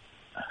it.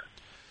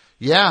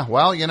 Yeah.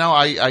 Well, you know,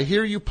 I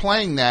hear you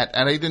playing that,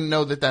 and I didn't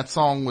know that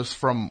song was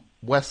from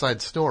West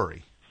Side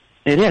Story.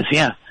 It is.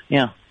 Yeah.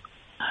 Yeah.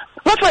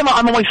 That's why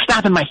I'm always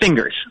snapping my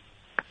fingers.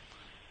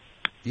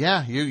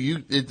 Yeah.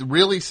 It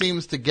really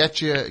seems to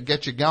get you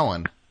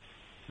going.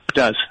 It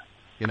does.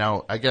 You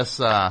know, I guess.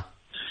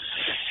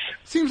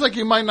 Seems like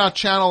you might not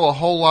channel a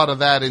whole lot of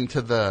that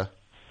into the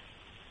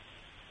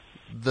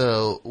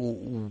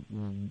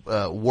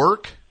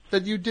work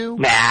that you do.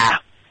 Nah,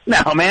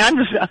 no, man.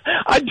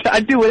 I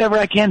do whatever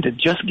I can to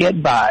just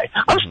get by.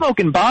 I'm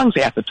smoking bongs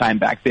half the time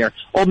back there.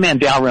 Old man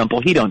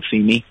Dalrymple, he don't see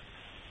me.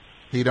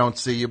 He don't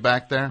see you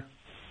back there?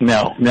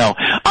 No.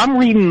 I'm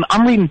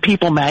reading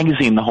People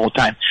magazine the whole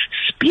time.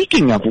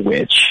 Speaking of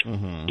which,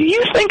 do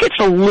you think it's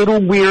a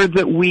little weird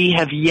that we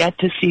have yet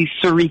to see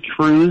Suri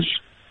Cruz?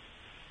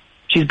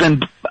 She's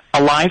been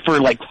alive for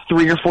like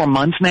 3 or 4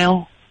 months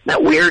now. Isn't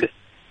that weird?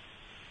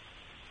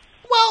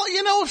 Well,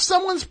 you know, if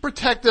someone's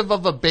protective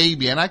of a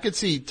baby, and I could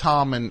see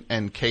Tom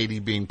and Katie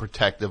being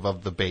protective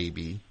of the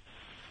baby,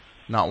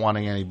 not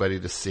wanting anybody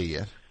to see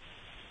it.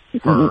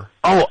 Her.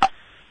 Oh,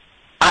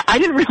 I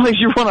didn't realize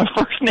you were on a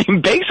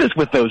first-name basis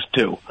with those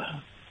two.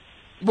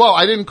 Well,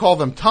 I didn't call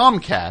them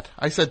Tomcat.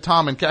 I said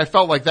Tom and Cat. I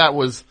felt like that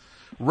was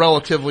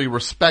relatively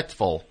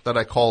respectful that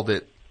I called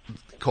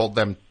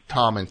them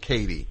Tom and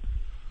Katie.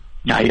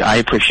 I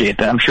appreciate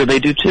that. I'm sure they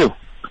do too.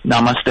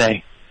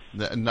 Namaste.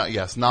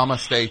 Yes,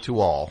 namaste to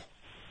all.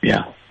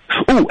 Yeah.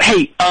 Ooh,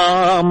 hey,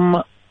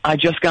 I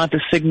just got the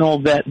signal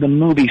that the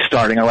movie's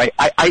starting, all right?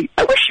 I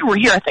wish you were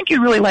here. I think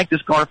you'd really like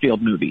this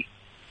Garfield movie.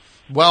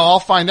 Well, I'll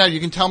find out. You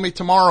can tell me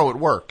tomorrow at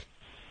work.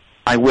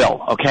 I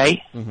will,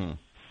 okay? Mm-hmm.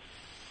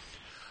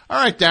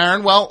 All right,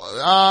 Darren. Well,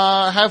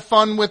 have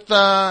fun with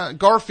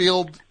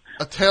Garfield,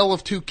 A Tale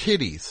of Two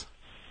Kitties.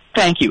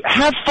 Thank you.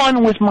 Have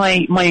fun with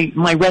my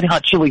Red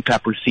Hot Chili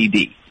Peppers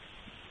CD.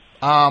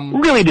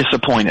 Really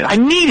disappointed. I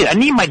need it. I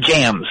need my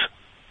jams.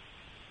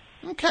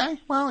 Okay.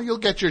 Well, you'll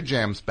get your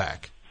jams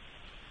back.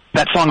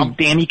 That song,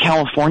 Danny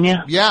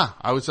California? Yeah,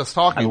 I was just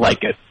talking. I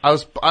like it.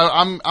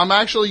 I'm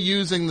actually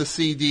using the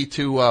CD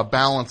to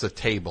balance a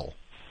table.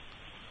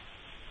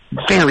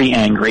 Very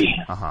angry.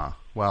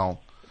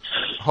 Well,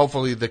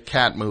 hopefully the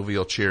cat movie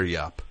will cheer you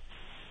up.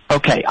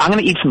 Okay, I'm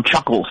going to eat some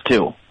Chuckles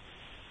too.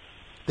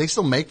 They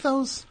still make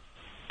those?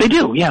 They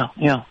do, yeah.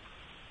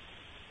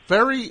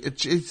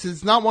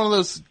 It's not one of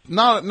those,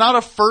 not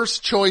a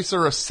first choice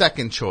or a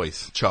second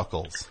choice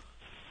Chuckles.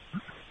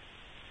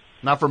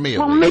 Not for me,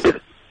 at least.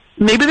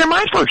 Maybe they're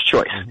my first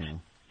choice.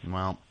 Mm-hmm.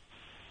 Well,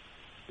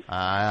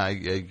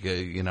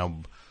 you know,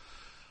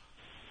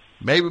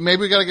 maybe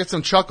we got to get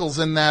some Chuckles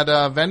in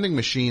that vending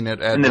machine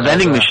in the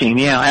vending machine.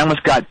 Yeah, I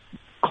almost got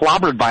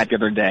clobbered by it the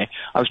other day.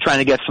 I was trying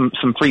to get some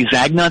free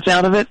Zag Nuts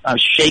out of it. I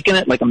was shaking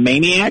it like a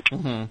maniac.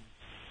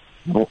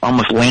 Mm-hmm.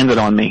 Almost landed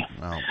on me.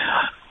 Wow.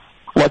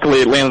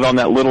 Luckily, it landed on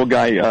that little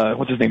guy.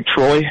 What's his name?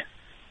 Troy.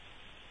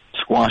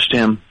 Squashed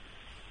him.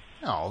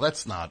 No,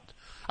 that's not.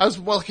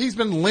 He's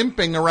been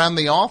limping around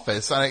the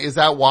office. Is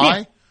that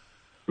why?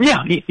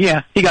 Yeah.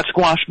 He got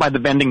squashed by the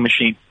vending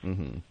machine.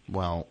 Mm-hmm.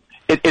 Well,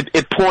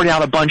 it poured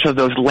out a bunch of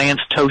those Lance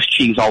toast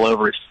cheese all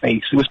over his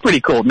face. It was pretty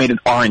cool. It made it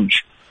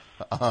orange.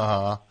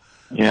 Yeah.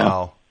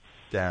 Well,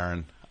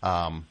 Darren,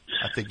 I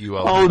think you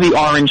owe. Oh, the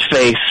orange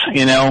face.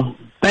 You know,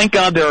 thank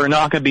God there are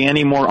not going to be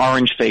any more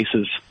orange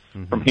faces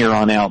from here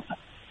on out.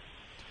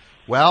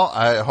 Well,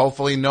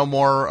 hopefully no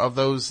more of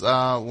those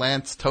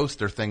Lance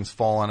toaster things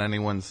fall on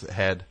anyone's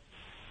head.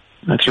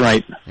 That's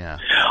right. Yeah.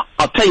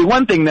 I'll tell you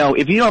one thing though.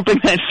 If you don't bring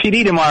that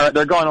CD tomorrow,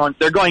 they're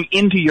going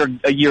into your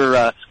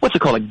what's it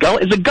called? A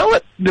gullet? Is the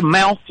gullet the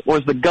mouth or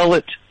is the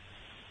gullet?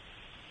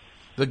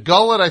 The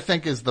gullet, I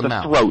think, is the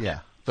mouth. Throat. Yeah.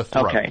 The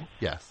throat. Okay.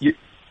 Yes.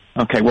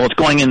 Okay. Well, it's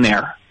going in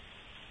there.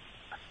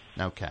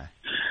 Okay.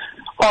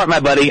 All right, my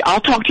buddy.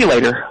 I'll talk to you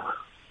later.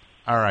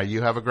 All right.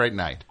 You have a great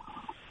night.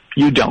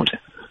 You don't.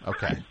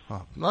 Okay.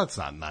 Well, that's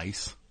not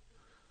nice.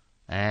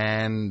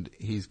 And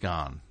he's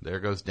gone. There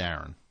goes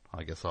Darren.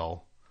 I guess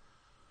I'll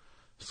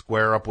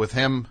square up with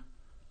him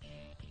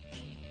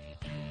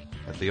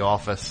at the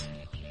office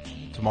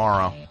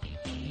tomorrow.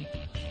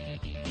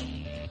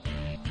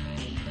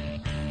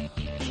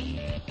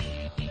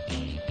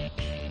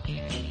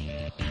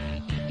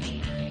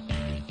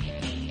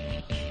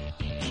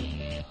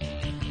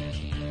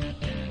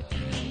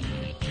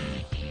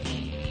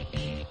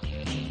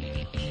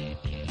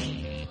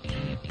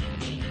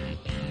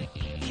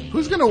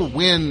 Who's going to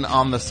win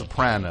on The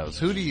Sopranos?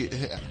 Who do you...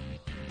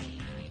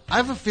 I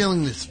have a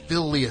feeling this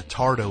Phil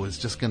Leotardo is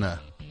just going to...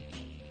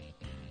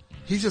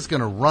 He's just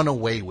going to run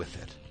away with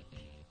it.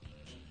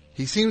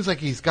 He seems like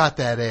he's got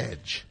that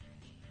edge.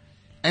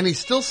 And he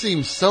still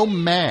seems so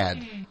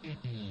mad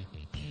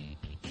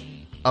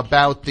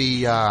about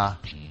the...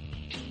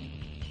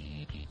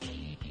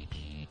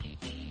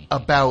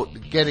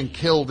 about getting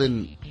killed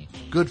in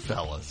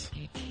Goodfellas.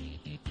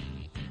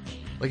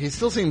 Like, he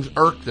still seems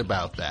irked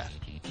about that.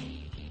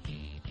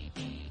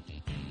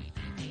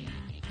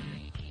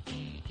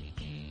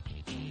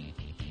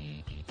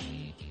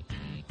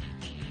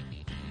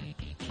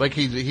 Like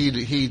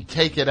he'd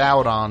take it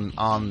out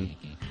on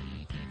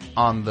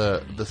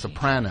the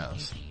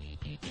Sopranos.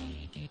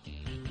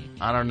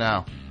 I don't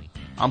know.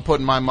 I'm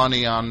putting my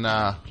money on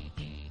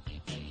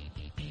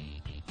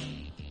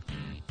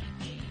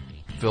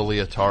Phil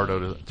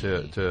Leotardo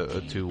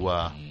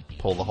to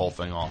pull the whole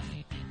thing off.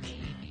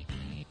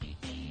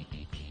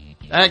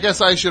 And I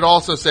guess I should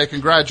also say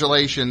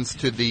congratulations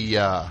to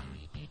the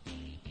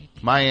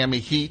Miami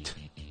Heat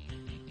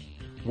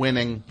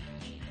winning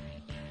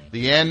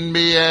the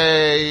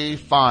NBA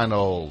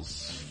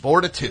Finals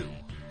 4-2,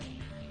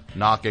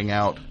 knocking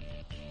out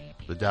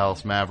the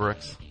Dallas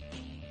Mavericks.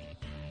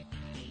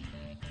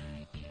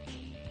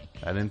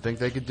 I didn't think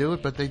they could do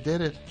it, but they did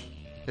it.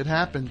 It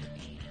happened.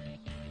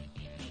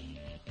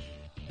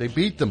 They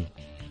beat them.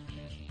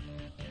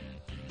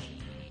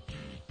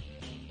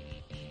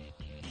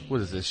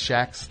 What is this,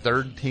 Shaq's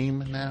third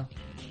team now?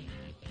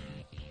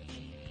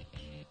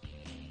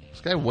 This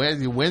guy wins.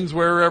 He wins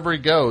wherever he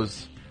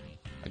goes.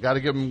 I got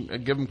to give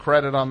him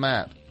credit on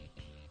that.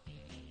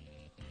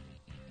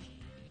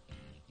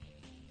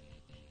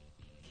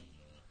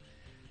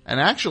 And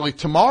actually,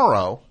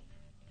 tomorrow,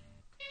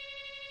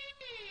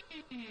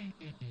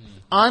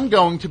 I'm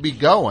going to be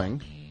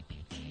going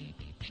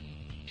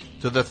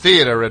to the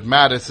theater at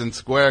Madison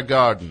Square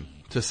Garden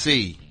to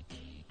see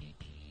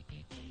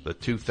the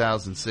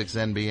 2006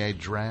 NBA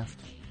Draft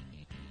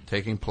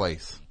taking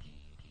place.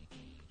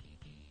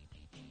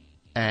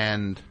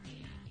 And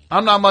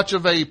I'm not much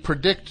of a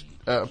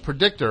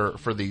predictor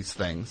for these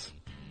things,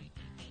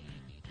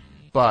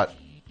 but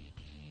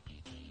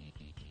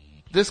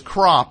this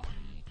crop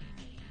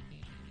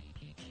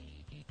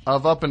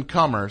of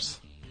up-and-comers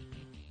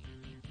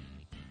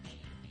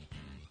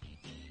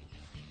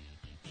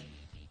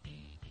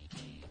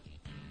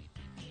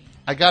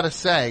I gotta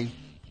say,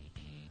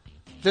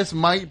 this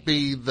might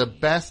be the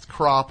best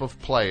crop of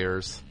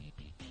players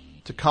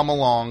to come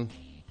along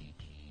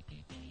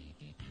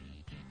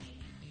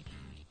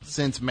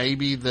since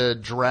maybe the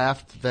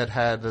draft that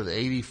had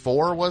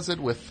 84, was it,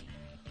 with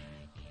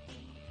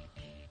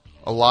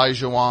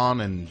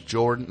Olajuwon and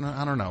Jordan?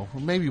 I don't know.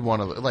 Maybe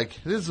one of the,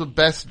 like, this is the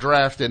best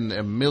draft in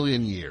a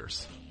million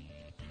years.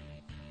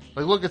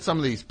 Like, look at some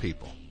of these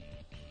people.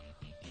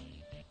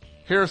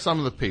 Here are some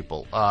of the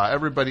people.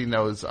 Everybody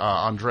knows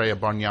Andrea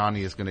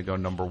Bargnani is going to go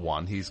number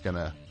 1. He's going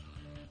to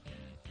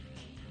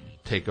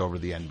take over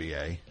the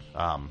NBA.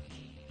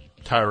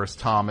 Tyrus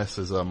Thomas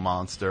is a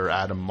monster.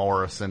 Adam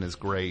Morrison is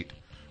great.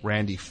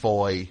 Randy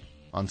Foye,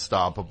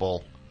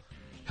 unstoppable.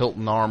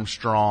 Hilton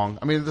Armstrong.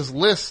 I mean, this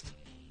list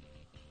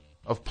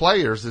of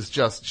players is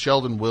just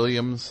Sheldon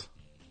Williams,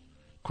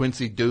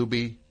 Quincy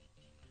Doobie,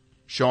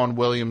 Sean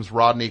Williams,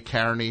 Rodney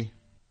Carney,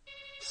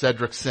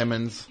 Cedric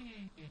Simmons,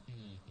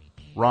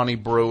 Ronnie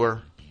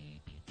Brewer,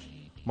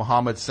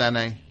 Mohamed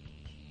Sene,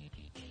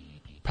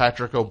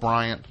 Patrick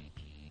O'Bryant,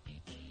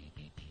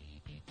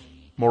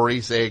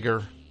 Maurice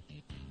Ager,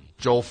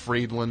 Joel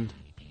Friedland,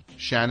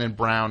 Shannon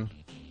Brown,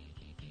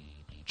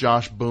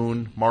 Josh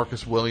Boone,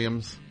 Marcus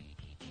Williams,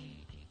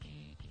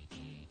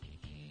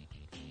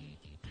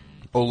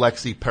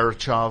 Oleksiy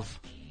Perchov,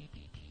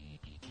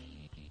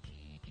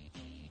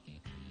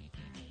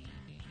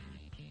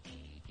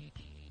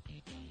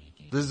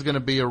 this is going to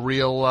be a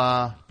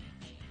real,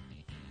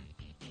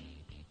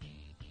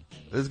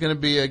 this is going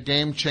to be a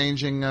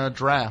game-changing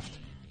draft.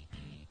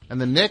 And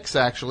the Knicks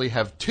actually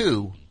have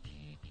 2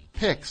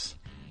 picks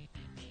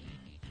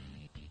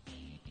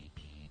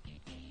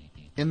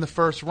in the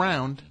first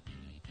round.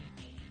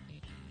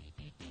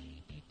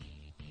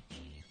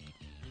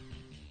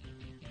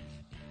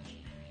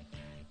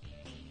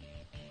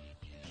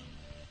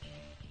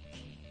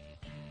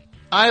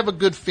 I have a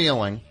good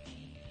feeling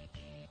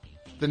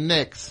the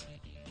Knicks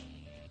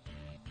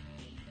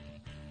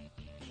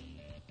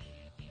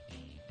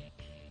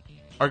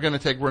are going to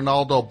take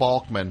Ronaldo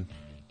Balkman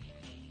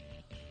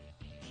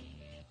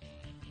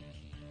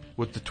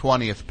with the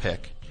 20th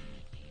pick.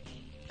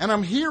 And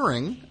I'm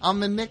hearing on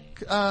the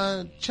Nick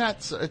not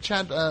chat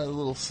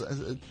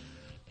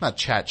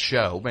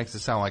show, makes it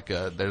sound like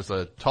there's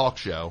a talk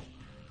show,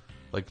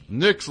 like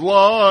Nick's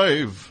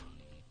Live.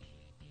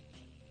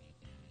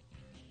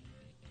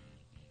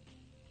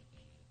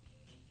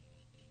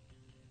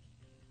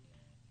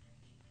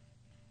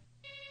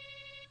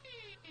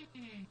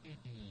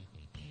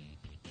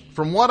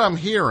 From what I'm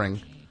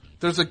hearing,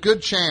 there's a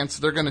good chance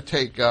they're going to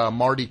take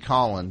Marty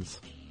Collins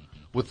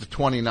with the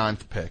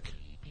 29th pick,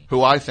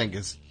 who I think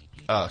is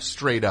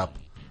straight up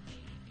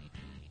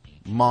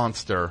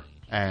monster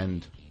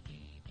and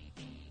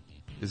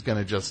is going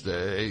to just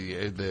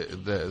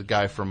the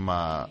guy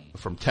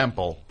from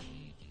Temple.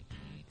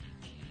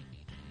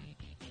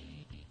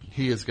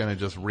 He is going to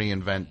just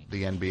reinvent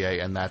the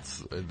NBA, and that's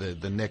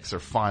the Knicks are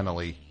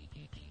finally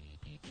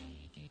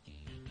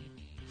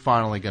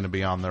going to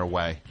be on their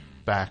way.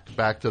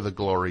 Back to the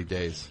glory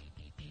days.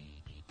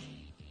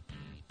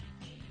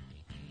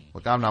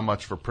 Look, I'm not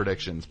much for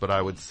predictions, but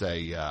I would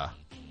say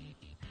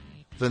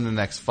within the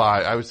next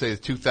 5, I would say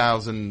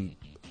 2000,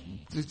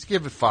 let's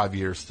give it 5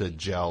 years to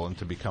gel and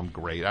to become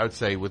great. I would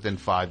say within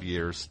 5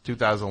 years,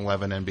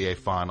 2011 NBA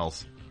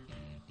Finals.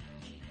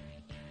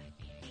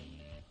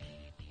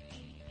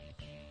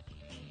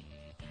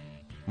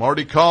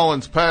 Marty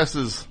Collins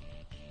passes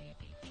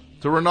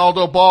to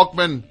Ronaldo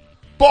Balkman.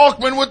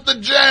 Balkman with the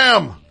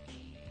jam!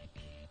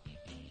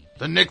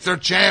 The Knicks are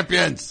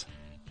champions.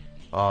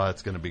 Oh,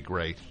 that's going to be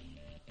great.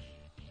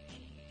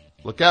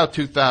 Look out,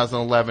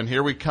 2011.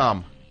 Here we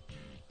come.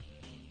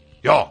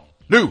 Yo,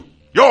 New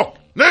York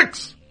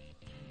Knicks.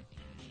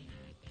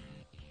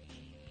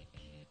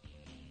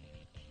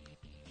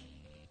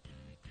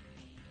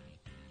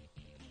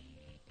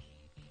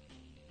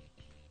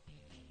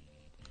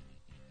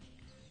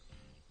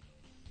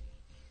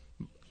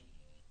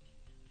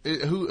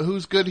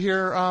 Who's good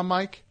here,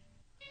 Mike?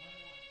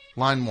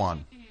 Line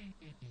 1.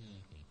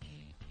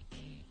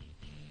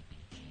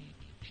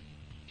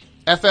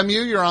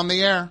 FMU, you're on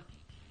the air.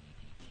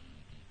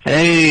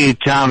 Hey,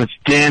 Tom, it's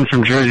Dan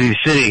from Jersey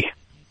City.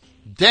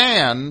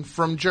 Dan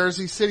from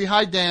Jersey City.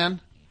 Hi, Dan.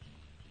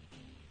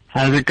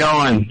 How's it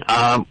going?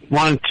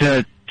 Wanted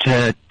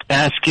to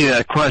ask you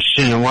a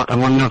question. I want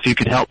to know if you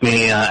could help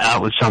me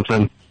out with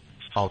something.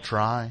 I'll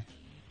try.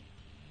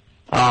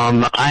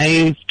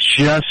 I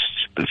just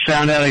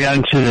found out I got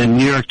into the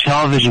New York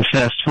Television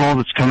Festival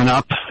that's coming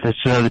up. It's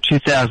the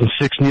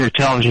 2006 New York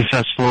Television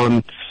Festival,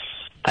 and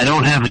I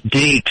don't have a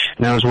date,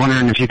 and I was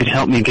wondering if you could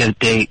help me get a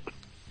date.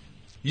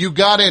 You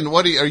got in.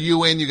 What are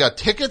you in? You got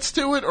tickets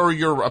to it, or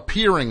you're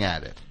appearing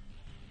at it?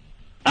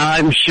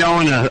 I'm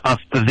showing a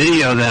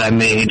video that I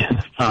made.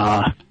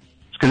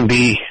 It's going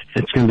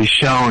to be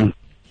shown.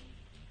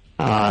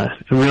 I'm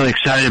really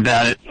excited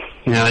about it.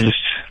 You know,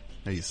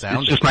 it's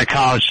just my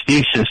college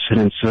thesis,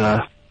 and it's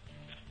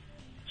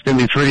going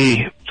to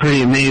be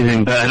pretty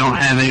amazing. But I don't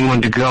have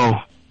anyone to go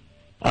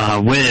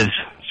with.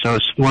 So I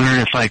was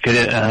wondering if I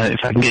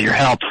can get your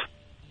help.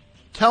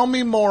 Tell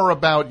me more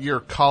about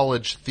your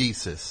college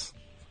thesis.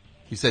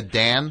 You said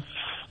Dan?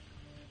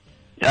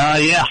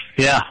 Yeah.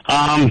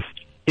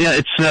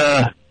 It's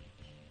a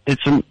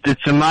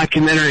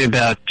mockumentary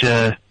about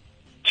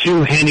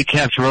two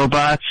handicapped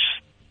robots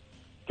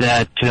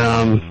that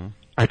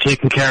are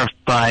taken care of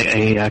by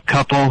a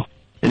couple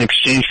in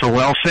exchange for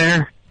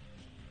welfare,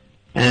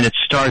 and it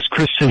stars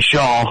Kristen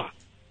Schaal,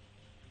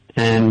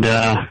 and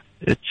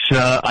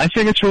I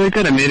think it's really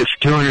good. I made it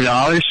for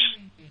 $200.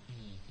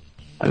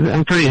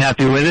 I'm pretty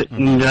happy with it.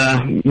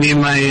 And me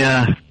and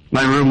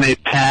my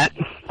roommate Pat,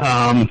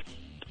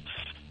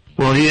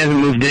 well, he hasn't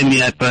moved in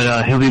yet,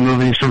 but he'll be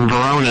moving from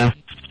Verona.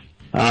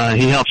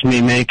 He helped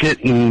me make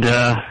it, and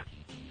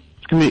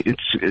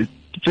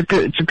it's a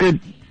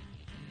good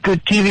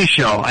TV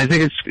show. I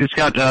think it's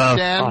got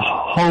a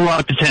whole lot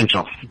of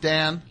potential.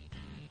 Dan.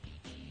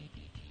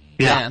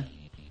 Yeah.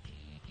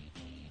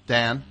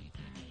 Dan.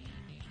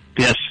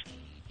 Yes.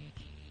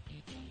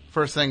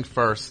 First things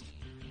first.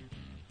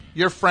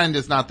 Your friend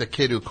is not the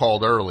kid who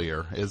called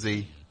earlier, is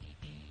he?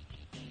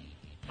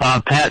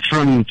 Pat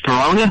from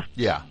Verona?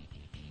 Yeah.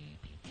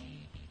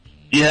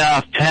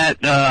 Yeah,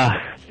 Pat,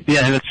 that's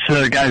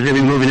the guy's gonna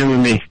be moving in with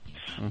me.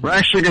 Mm-hmm. We're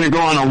actually gonna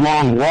go on a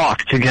long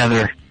walk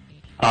together,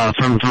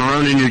 from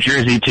Verona, New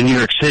Jersey to New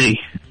York City.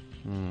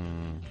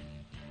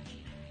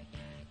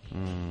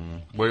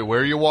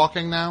 Where are you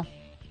walking now?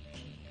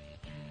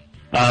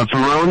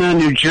 Verona,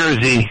 New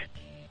Jersey,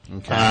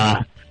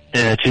 to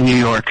New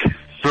York.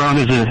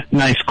 Verona's a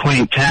nice,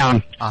 quaint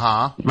town.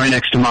 Right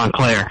next to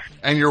Montclair.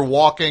 And you're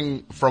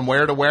walking from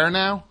where to where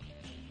now?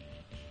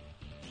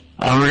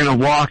 We're gonna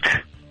walk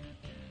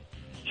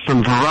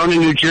from Verona,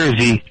 New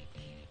Jersey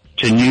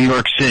to New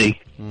York City.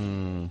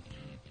 And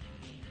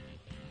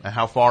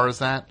how far is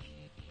that?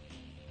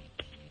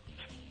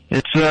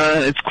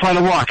 It's quite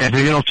a walk. I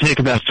think it'll take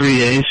about 3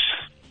 days.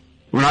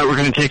 We're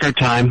gonna take our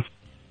time.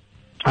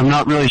 I'm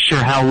not really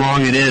sure how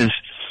long it is,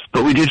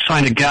 but we did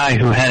find a guy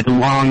who had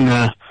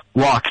long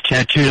walk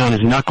tattooed on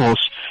his knuckles.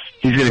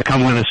 He's going to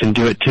come with us and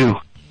do it too.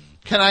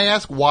 Can I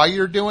ask why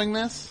you're doing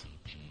this?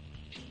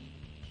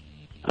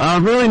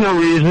 Really no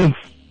reason.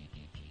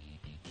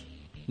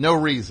 No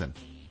reason.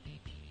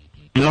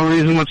 No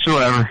reason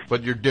whatsoever.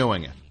 But you're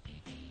doing it.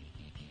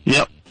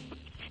 Yep.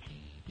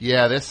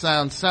 Yeah, this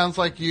sounds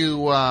like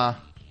you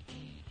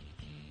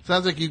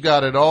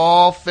got it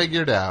all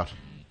figured out.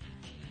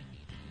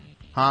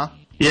 Huh?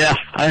 Yeah,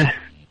 I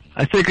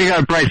think I got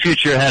a bright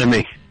future ahead of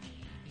me.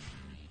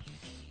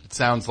 It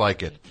sounds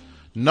like it.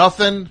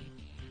 Nothing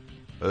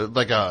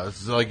like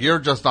you're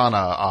just on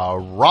a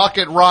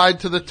rocket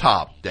ride to the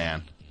top,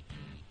 Dan.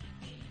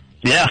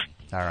 Yeah.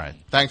 All right.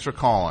 Thanks for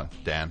calling,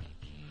 Dan.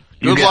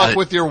 You Good got luck it.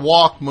 with your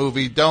walk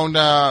movie. Don't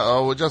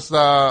just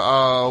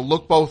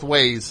look both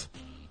ways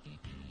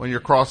when you're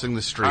crossing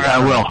the street. All right, I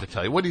don't know will. what to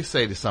tell you. What do you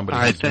say to somebody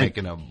All right, who's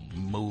making a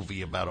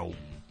movie about a?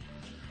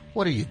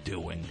 What are you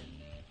doing?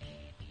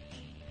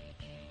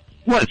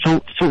 What? So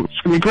it's going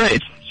to be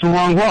great. It's a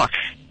long walk.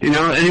 You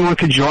know, anyone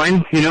could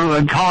join. You know,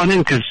 I'm calling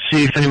in to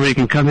see if anybody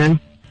can come in.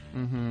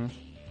 Mm-hmm.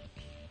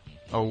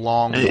 A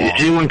long walk.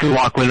 Anyone can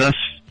walk with us.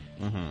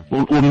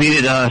 Mm-hmm. We'll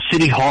meet at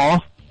City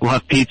Hall. We'll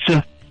have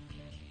pizza.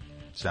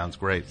 Sounds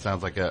great.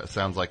 Sounds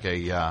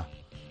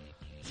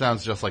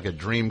just like a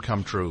dream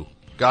come true.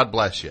 God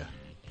bless you.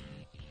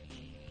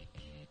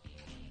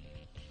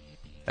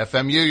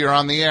 FMU, you're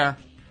on the air.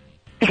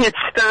 It's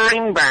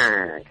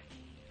Steinberg.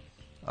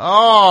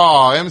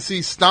 Oh,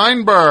 MC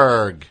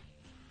Steinberg.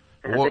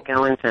 How's it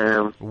going,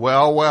 Tom?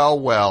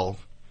 Well.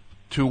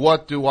 To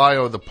what do I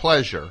owe the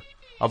pleasure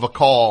of a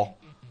call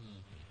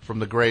from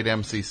the great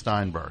MC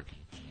Steinberg?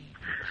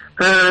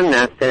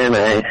 Nothing.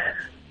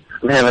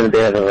 I'm having a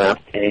bit of a rough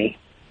day.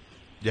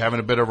 You having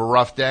a bit of a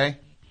rough day?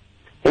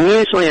 And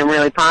usually I'm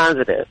really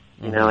positive.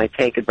 You know, I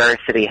take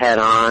adversity head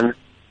on.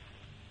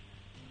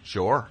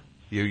 Sure.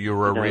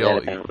 You're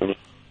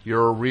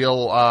a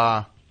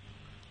real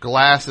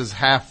glass is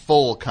half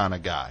full kind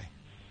of guy.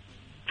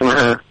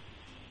 Uh-huh.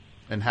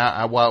 And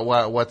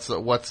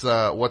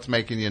what's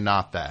making you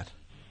not that?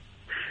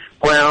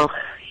 Well,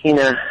 you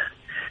know,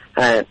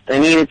 I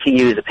needed to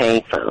use a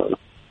payphone.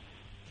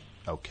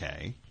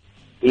 Okay.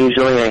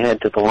 Usually I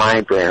head to the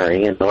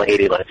library and the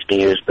lady lets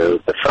me use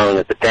the phone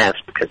at the desk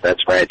because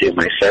that's where I do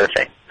my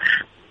surfing.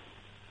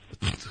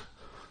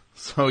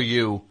 So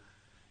you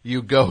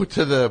go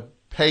to the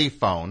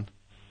payphone.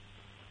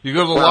 You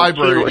go to the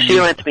library. She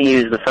lets me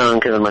use the phone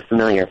because I'm a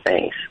familiar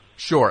face.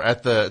 Sure,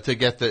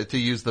 to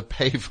use the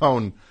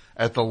payphone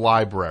at the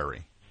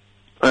library.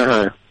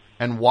 Uh-huh.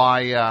 And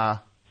why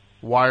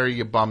are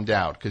you bummed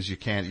out? Because you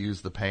can't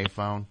use the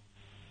payphone?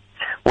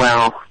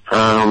 Well,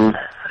 I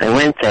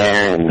went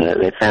there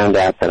and they found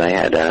out that I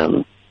had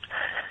a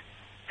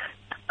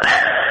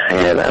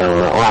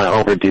lot of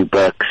overdue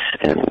books,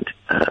 and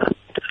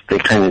they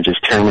kind of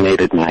just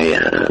terminated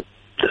my.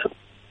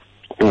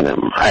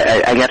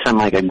 I guess I'm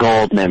like a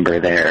gold member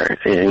there,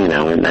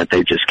 and that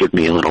they just give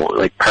me a little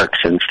like perks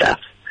and stuff.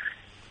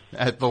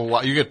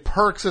 You get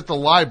perks at the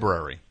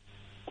library.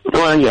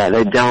 Well, yeah,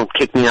 they don't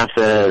kick me off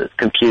the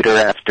computer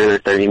after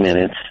 30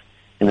 minutes,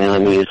 and they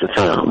let me use the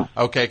phone.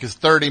 Okay, because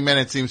 30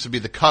 minutes seems to be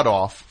the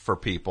cutoff for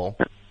people.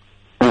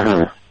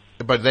 Uh-huh.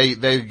 But they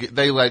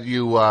let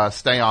you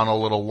stay on a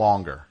little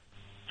longer.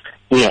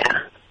 Yeah,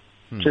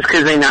 just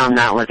because they know I'm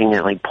not looking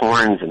at like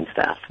porns and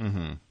stuff.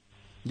 Mm-hmm.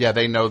 Yeah,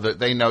 they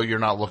know you're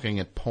not looking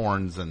at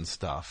porns and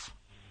stuff.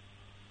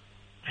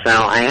 So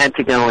I had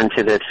to go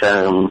into this.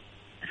 It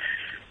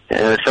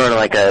was sort of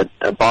like a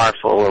bar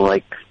full of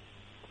like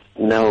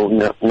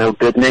no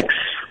good nicks.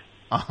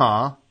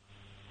 Uh-huh.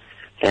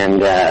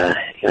 And there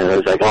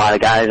was like a lot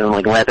of guys in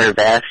like leather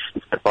vests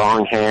with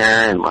long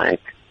hair and like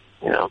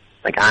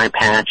eye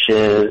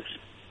patches,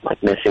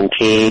 like missing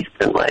teeth,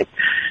 and like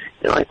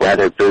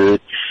leather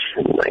boots,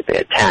 and like they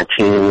had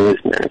tattoos,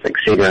 and there was like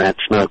cigarette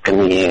smoke in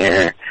the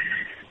air.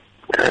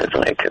 There was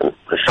like a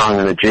song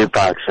on the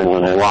jukebox, and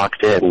when I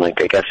walked in, like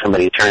I guess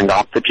somebody turned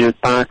off the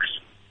jukebox.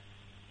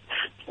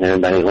 And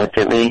everybody looked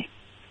at me.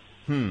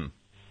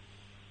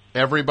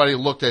 Everybody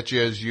looked at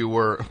you as you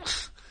were.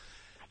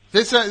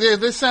 This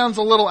sounds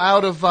a little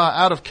out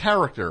of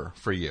character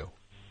for you.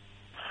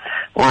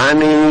 Well, I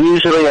mean,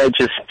 usually I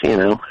just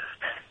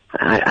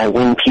I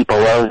win people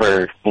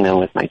over,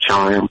 with my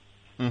charm.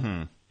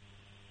 Mm-hmm.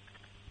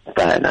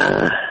 But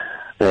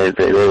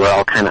they were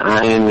all kind of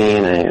eyeing me,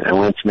 and I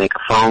went to make a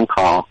phone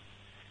call,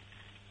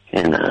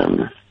 and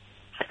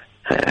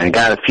I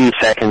got a few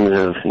seconds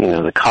of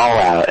the call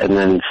out, and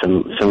then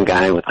some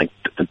guy with like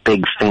the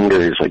big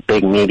fingers, like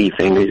big meaty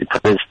fingers, he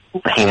put his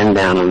hand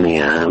down on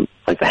the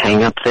like the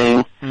hang up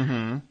thing,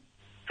 mm-hmm.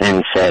 and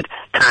he said,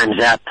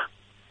 "Time's up."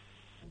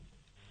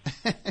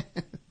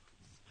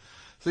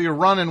 So you're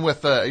running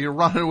with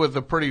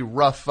a pretty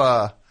rough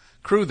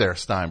crew there,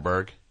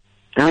 Steinberg.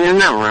 I mean, I'm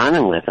not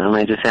running with them.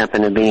 I just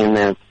happen to be in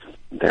their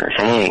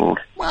hang.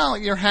 Well,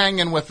 you're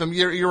hanging with them.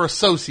 You're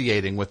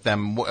associating with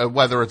them,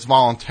 whether it's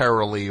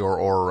voluntarily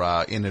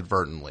or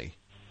inadvertently.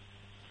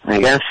 I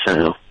guess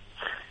so.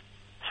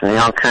 So they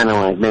all kind of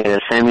like made a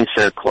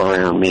semicircle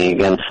around me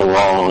against the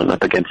wall and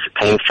up against the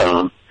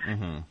payphone.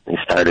 Mm-hmm. They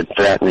started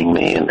threatening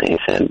me, and they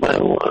said,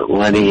 well,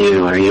 what are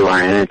you? Are you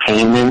our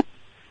entertainment?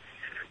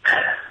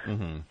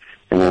 Mm-hmm.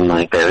 And then,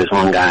 like, there was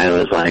one guy who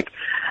was like,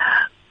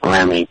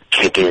 let me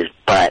kick his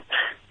butt.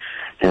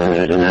 And then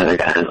there's another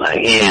guy who's like,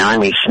 yeah, let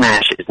me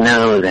smash his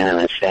nose and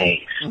his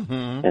face.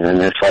 Mm-hmm. And then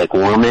this, like,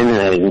 woman,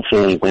 I didn't see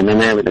any women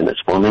there, but then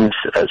this woman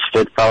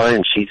stood forward,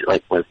 and she,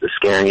 like, was the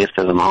scariest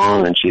of them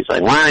all, and she's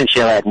like, why don't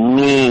you let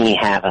me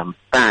have him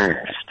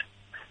first?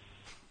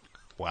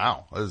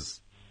 Wow.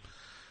 This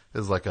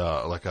is like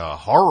a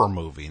horror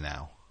movie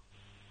now.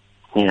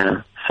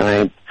 Yeah.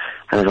 So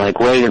I was like,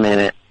 wait a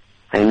minute.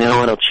 I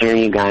know it'll cheer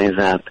you guys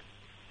up.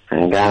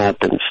 And I got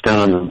up and stood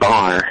on the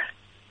bar.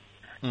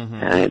 Mm-hmm.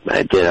 And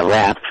I did a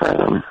rap for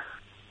them.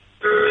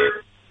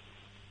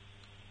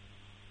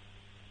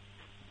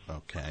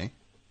 Okay.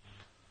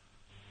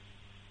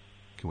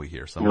 Can we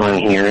hear something? You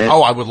want to hear it?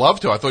 Oh, I would love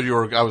to. I thought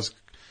I was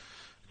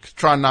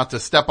trying not to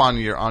step on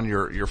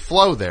your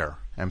flow there,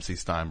 MC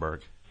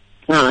Steinberg.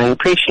 No, I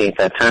appreciate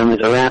that. Time as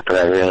a rapper,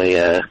 I really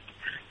am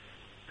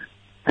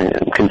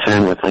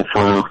concerned with my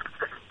flow.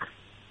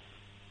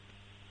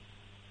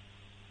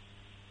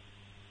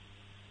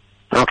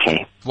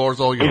 Okay. Floor's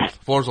all yours.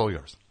 Floor's all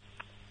yours.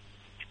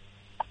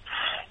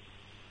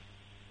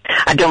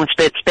 I don't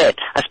spit.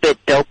 I spit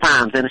dope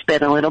rhymes, and I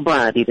spit a little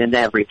blood each and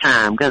every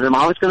time, because I'm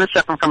always going to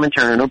suffer from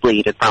internal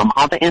bleeding from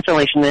all the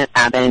insulation that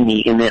I've been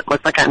eating. It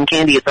looks like cotton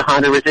candy. It's so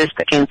hard to resist.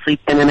 I can't sleep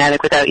in an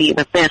attic without eating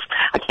a fist.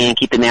 I can't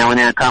keep it now and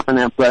out, coughing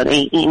up blood.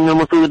 Ain't eating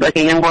normal food like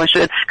a young boy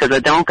should, because I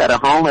don't got a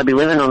home. I be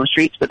living on the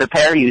streets with a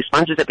pair of used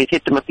sponges that be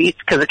hit to my feet,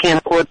 because I can't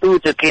afford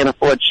foods. I can't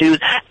afford shoes.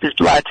 This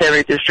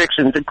dietary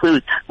restrictions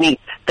include meat,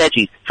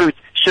 veggies, fruits,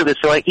 sugar,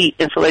 so I eat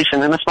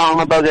insulation and I swallow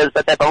my boogers,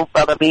 but that don't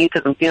bother me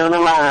because I'm feeling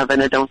alive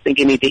and I don't think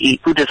I need to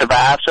eat food to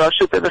survive. So I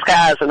shoot for the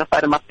skies and I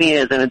fight my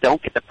fears and I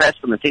don't get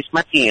depressed when I taste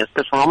my tears.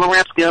 Because for all my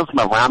rap skills and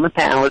my rhyming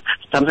powers,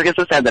 sometimes I get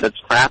so sad that it's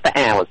cry for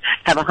hours.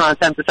 Have a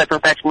hard time to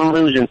separate from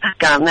illusion.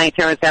 Got night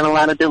terrors, got a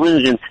lot of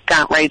delusions.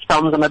 Got rage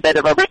problems, I'm a bit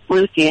of a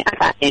recluse. Yeah, I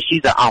got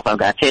issues, I also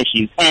got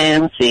tissues.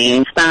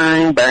 MC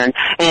Steinberg,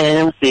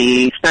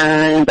 MC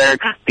Steinberg.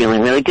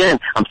 Feeling really good.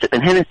 I'm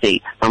sipping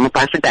Hennessy from a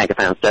plastic bag I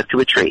found stuck to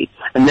a tree.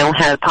 And no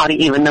have a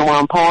party even though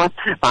I'm poor.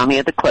 Find me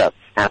at the club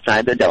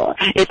outside the door.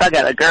 If I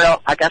got a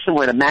girl, I got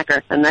somewhere to mack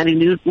her. A 90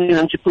 new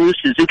Japan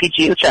Suzuki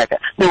Geochecker.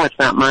 No, it's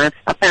not mine.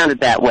 I found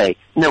it that way.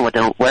 No, it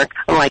don't work.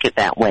 I like it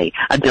that way.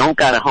 I don't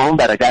got a home,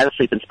 but I got a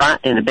sleeping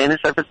spot in a abandoned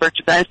surface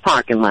merchandise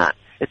parking lot.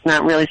 It's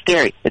not really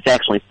scary. It's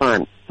actually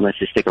fun. Unless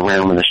you stick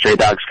around when the stray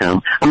dogs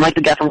come. I'm like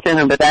the guy from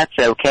Finland, but that's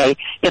okay.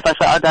 If I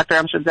saw a doctor,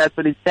 I'm sure that's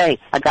what he'd say.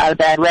 I got a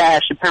bad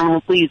rash and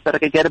permanent fleas, but I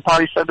could get a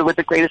party started with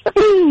the greatest of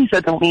ease. I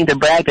don't mean to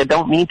brag. I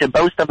don't mean to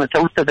boast. I'm the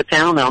toast of the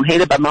town. I'm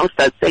hated by most.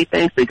 I'd say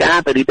thanks to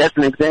God, but he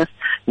doesn't exist.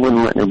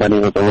 Wouldn't let nobody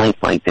live a life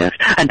like this.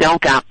 I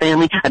don't got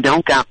family. I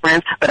don't got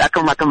friends, but I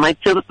can rock a mic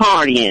till the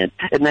party ends.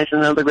 It's nice to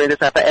know the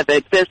greatest rapper ever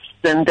exists.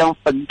 And don't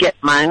forget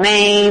my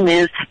name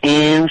is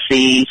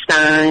MC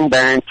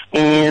Steinberg.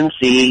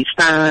 MC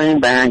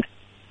Steinberg.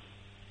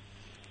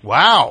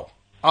 Wow.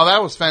 Oh,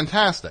 that was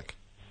fantastic.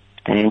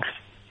 Thanks.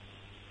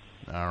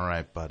 All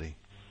right, buddy.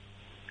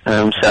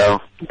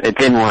 So it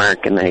didn't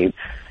work, and they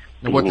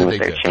what did with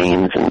they their do?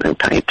 chains and their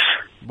pipes.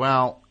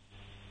 Well,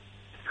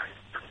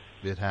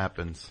 it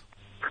happens.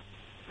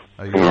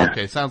 Oh, you're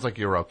okay. Sounds like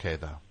you're okay,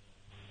 though.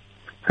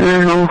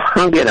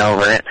 I'll get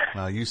over it.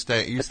 You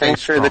stay. You but stay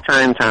thanks strong. for the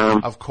time,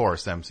 Tom. Of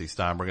course, MC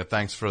Steinberg. And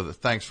thanks for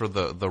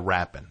the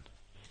rapping.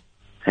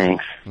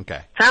 Thanks.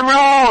 Okay. Time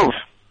rolls.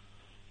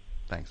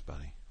 Thanks,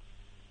 buddy.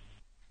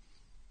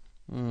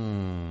 You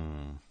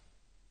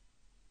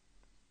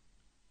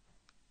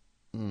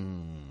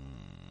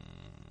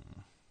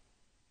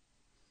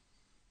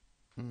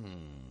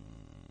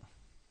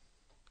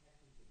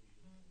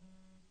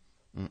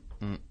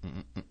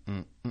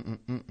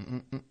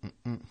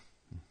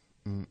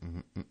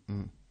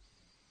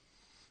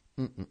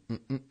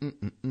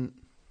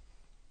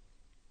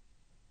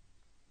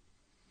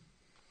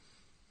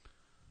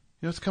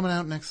know what's coming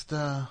out next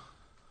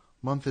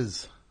month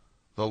is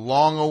the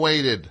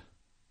long-awaited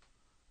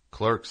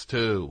Clerks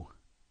 2.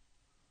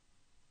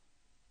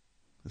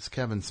 This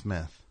Kevin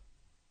Smith.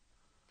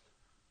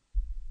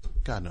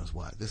 God knows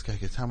why. This guy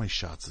gets... How many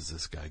shots does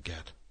this guy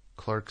get?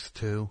 Clerks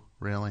 2?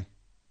 Really?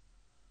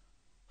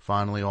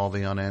 Finally, all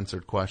the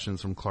unanswered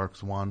questions from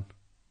Clerks 1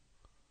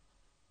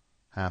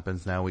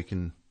 happens. Now we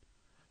can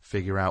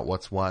figure out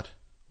what's what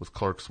with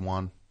Clerks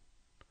 1.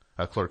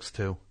 Clerks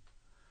 2.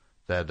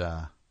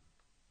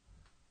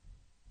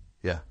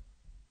 Yeah.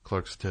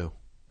 Clerks 2.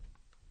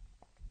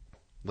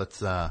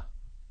 Let's, got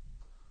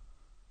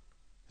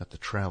the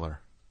trailer.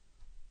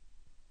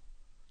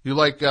 You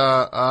like,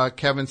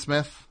 Kevin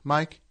Smith,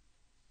 Mike?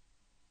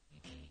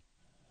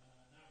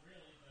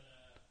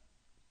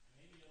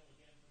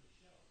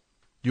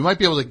 You might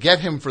be able to get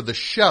him for the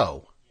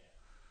show.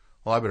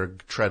 Well, I better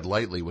tread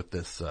lightly with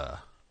this,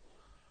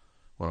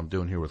 what I'm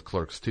doing here with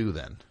Clerks 2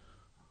 then.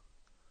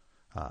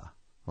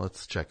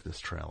 Let's check this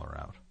trailer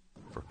out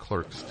for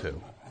Clerks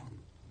 2.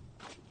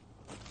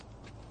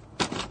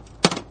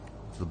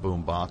 It's the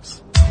boom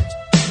box.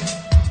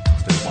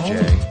 There's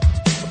Jay.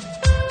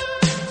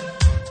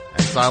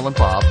 And Silent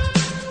Bob.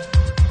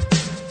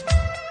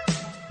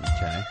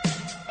 Okay.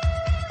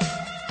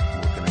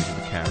 Looking into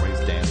the camera.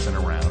 He's dancing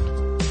around.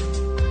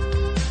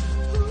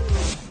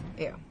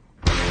 Ew.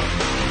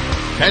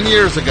 10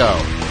 years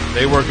ago,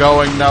 they were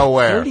going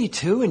nowhere.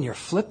 32 and you're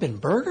flipping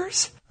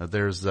burgers?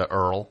 There's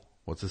Earl.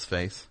 What's his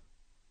face?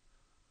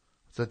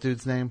 What's that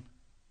dude's name?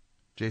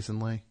 Jason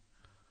Lee?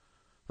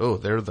 Oh,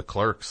 they're the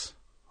Clerks.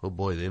 Oh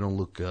boy, they don't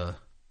look,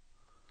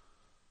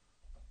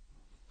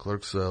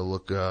 Clerks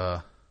look,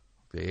 they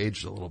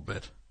aged a little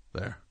bit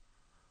there.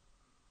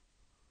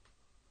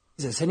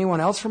 Is this anyone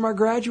else from our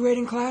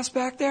graduating class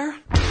back there?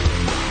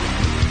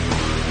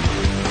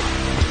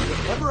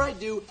 Whatever I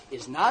do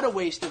is not a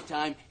waste of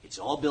time. It's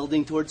all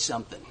building towards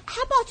something.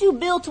 How about you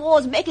build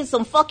towards making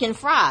some fucking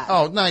fries?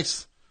 Oh,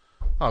 nice.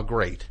 Oh,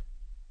 great.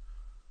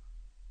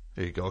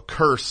 There you go. A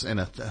curse in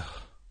a...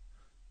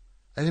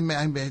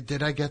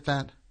 did I get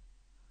that?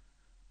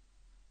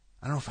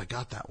 I don't know if I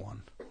got that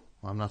one.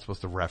 Well, I'm not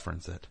supposed to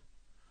reference it.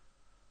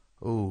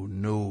 Oh,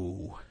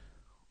 no.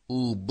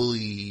 Oh,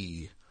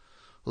 boy.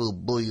 Oh,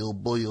 boy, oh,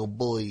 boy, oh,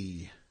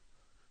 boy.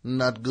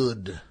 Not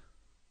good.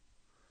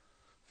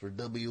 For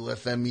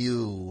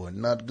WFMU.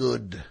 Not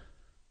good.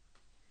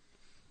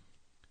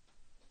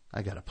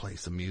 I gotta play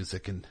some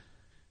music and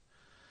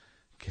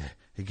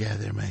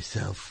gather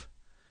myself.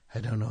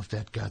 I don't know if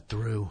that got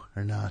through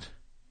or not.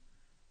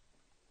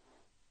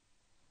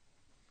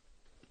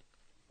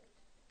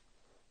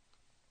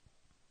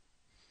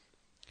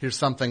 Here's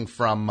something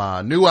from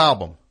a new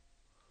album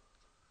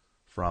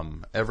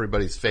from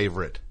everybody's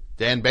favorite,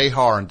 Dan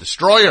Behar and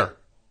Destroyer.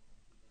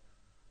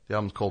 The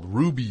album's called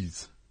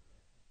Rubies.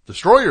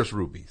 Destroyer's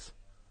Rubies.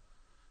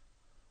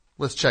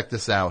 Let's check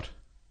this out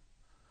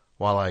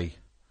while I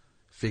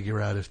figure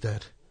out if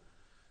that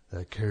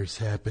curse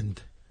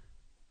happened.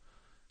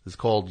 It's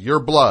called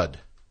Your Blood.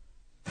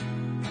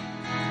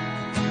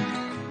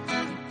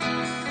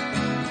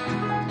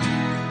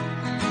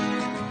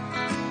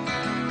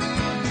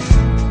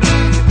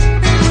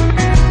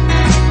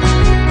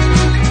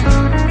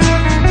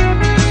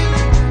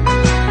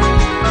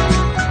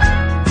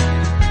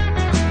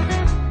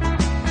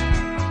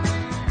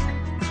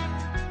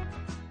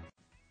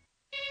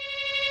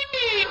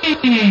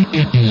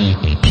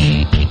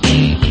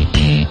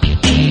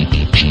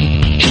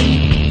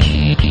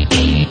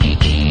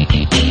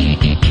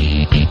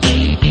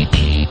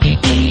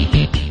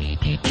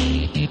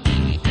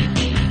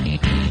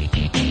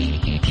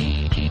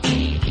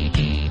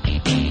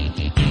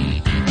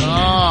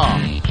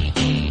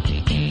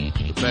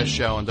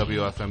 Show on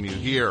WFMU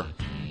here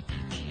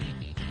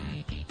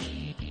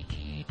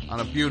on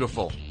a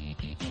beautiful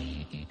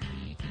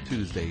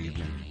Tuesday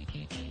evening.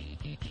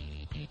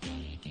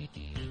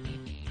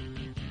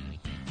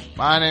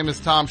 My name is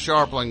Tom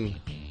Sharpling,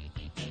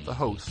 the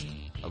host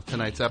of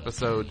tonight's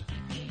episode,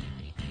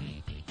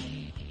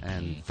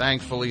 and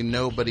thankfully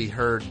nobody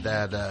heard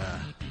that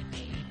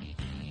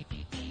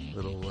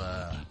little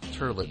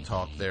turlet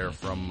talk there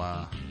from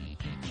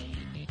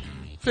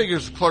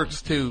Figures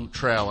Clerks 2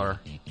 trailer.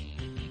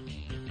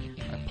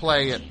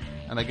 Play it,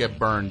 and I get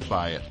burned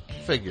by it.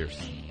 Figures.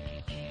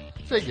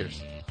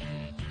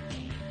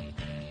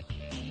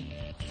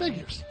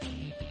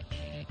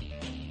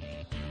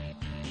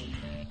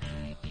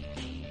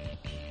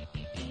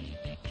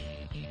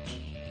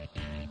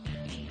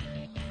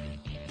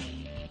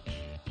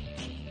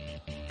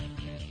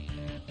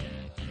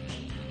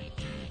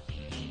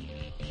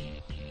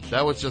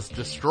 That was just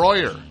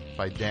Destroyer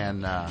by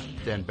Dan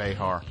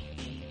Behar.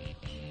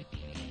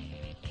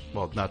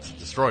 Well, not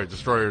Destroyer.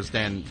 Destroyer's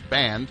Dan's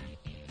band.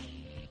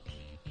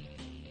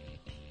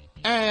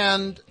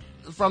 And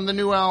from the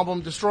new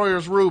album,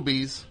 Destroyer's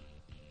Rubies.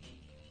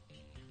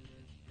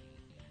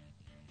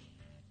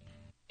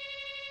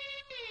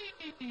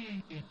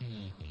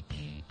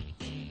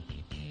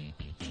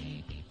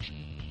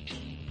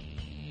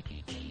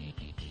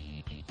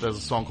 There's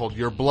a song called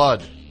Your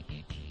Blood.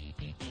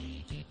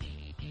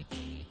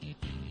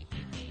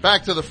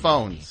 Back to the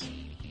phones.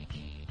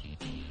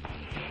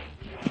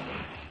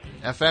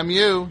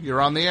 FMU, you're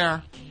on the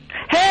air.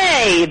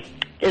 Hey,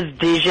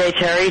 it's DJ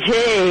Terry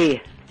T.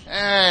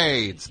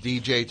 Hey, it's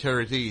DJ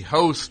Terry T,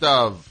 host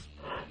of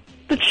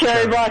the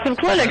Cherry Blossom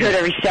Clinic, heard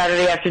every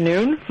Saturday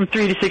afternoon from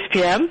 3 to 6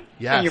 p.m.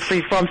 Yes. On your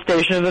free-form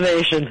station of the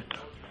nation.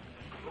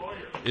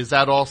 Is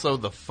that also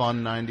the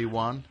Fun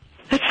 91?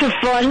 It's the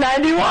Fun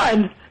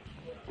 91.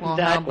 Well,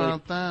 exactly. How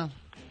about that?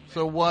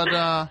 So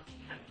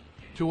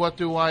to what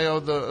do I owe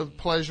the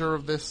pleasure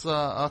of this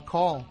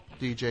call?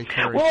 DJ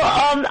Terry.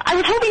 Well, I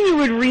was hoping you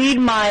would read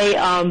my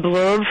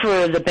blurb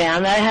for the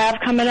band that I have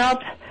coming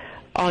up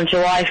on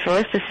July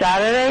 1st, this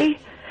Saturday.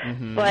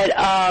 Mm-hmm. But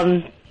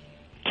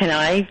can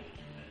I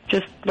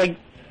just,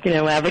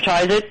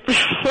 advertise it?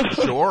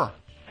 Sure.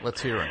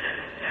 Let's hear it.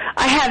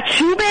 I have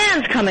two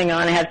bands coming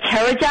on. I have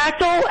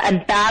Pterodactyl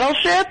and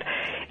Battleship,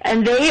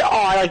 and they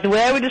are, the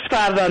way I would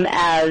describe them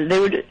as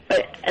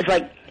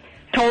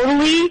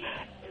totally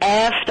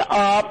effed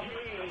up,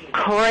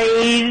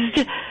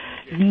 crazed,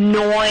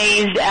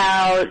 noised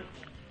out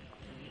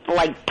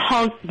like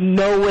punk,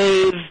 no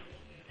wave,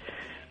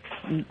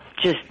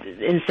 just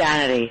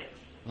insanity.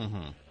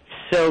 Mm-hmm.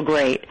 So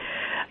great.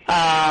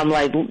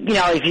 Like, you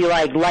know, if you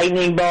like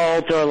Lightning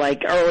Bolt or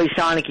like early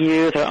Sonic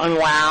Youth or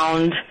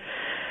Unwound,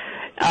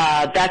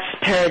 that's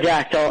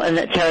Pterodactyl. And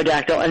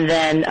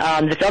then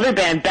this other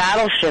band,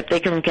 Battleship, they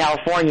come from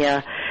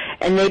California,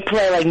 and they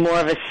play like more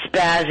of a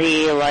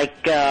spazzy,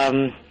 like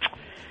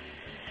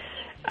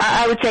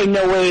I would say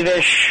no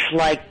wave-ish,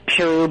 like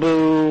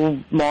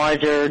Purubu,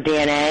 Mars, or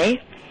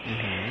DNA.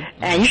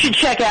 And you should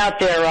check out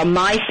their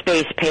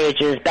MySpace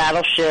pages,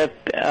 Battleship,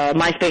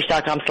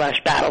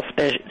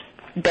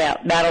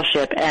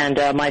 myspace.com/battleship and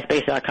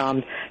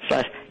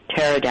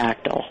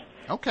myspace.com/pterodactyl.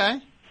 Okay.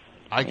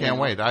 I can't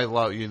wait. I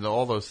love, you know,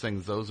 all those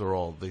things. Those are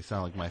all, they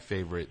sound like my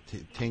favorite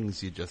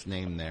things you just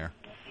named there.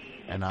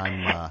 And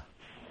I'm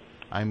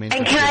interested.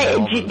 And can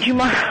I, do you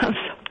mind,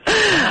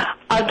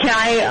 can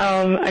I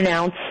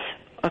announce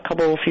a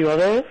few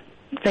other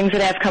things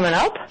that I have coming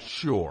up?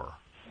 Sure.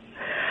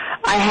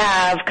 I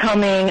have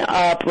coming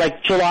up,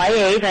 like July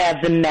 8th, I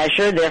have The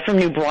Measure. They're from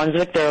New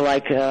Brunswick. They're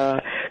like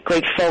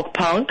great folk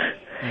punk.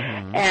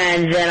 Mm-hmm.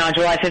 And then on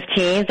July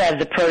 15th, I have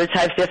The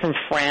Prototypes. They're from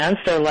France.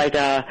 They're like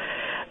a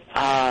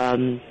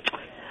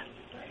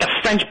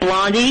French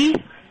blondie,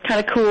 kind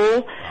of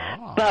cool.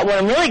 Oh. But what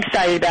I'm really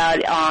excited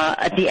about,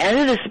 at the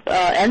end of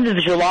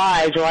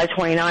July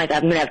 29th,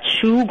 I'm going to have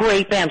two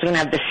great bands. I'm going to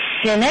have The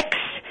Cynics.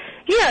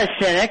 You know The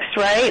Cynics,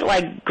 right?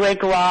 Like great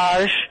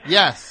garage.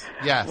 Yes.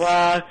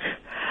 Rock.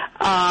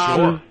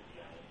 Sure.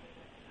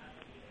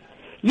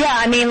 Yeah,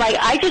 I mean, like,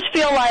 I just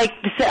feel like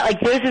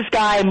there's this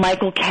guy,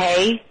 Michael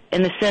Kay,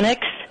 in The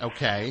Cynics.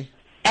 Okay.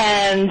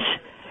 And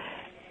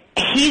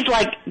he's,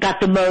 like,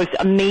 got the most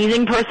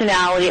amazing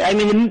personality. I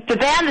mean, the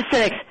band The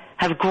Cynics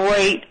have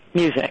great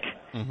music.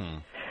 Mm-hmm.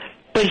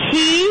 But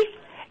he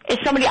is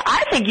somebody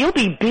I think you'll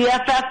be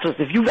BFFs with.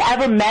 If you've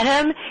ever met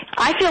him,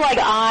 I feel like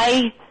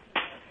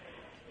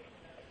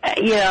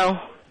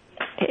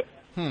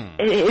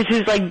it's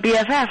his, like,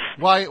 BFF.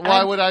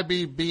 Why would I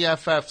be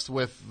BFFs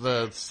with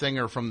the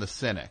singer from The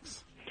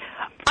Cynics?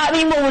 I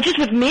mean, well, just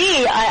with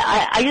me,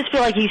 I just feel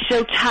like he's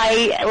so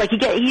tight. Like, he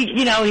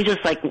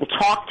just, like, will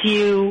talk to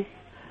you.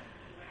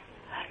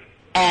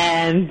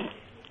 And,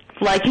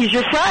 like, he's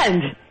your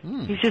friend.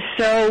 He's just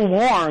so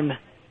warm.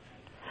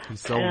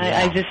 He's so warm.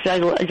 I just,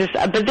 but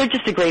they're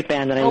just a great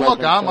band that I love.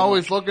 Look, I'm so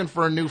always looking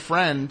for a new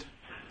friend.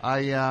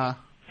 I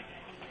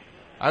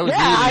was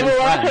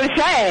that's what I'm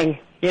saying.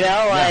 You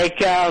know,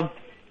 like, I'm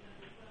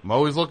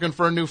always looking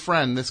for a new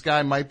friend. This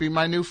guy might be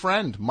my new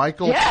friend,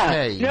 Michael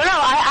Kay. No,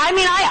 I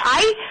mean,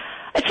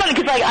 it's funny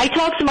because, like, I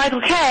talked to Michael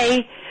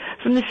Kay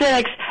from The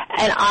Cynics,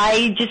 and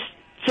I just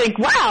think,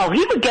 wow,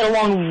 he would get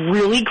along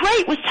really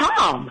great with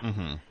Tom.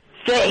 Mm-hmm.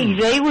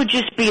 They would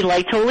just be,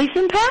 like, totally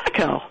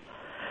simpatico.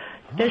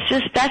 That's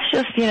just,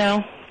 you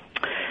know,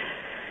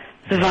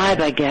 the vibe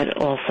I get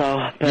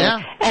also. But,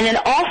 yeah. And then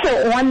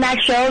also on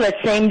that show,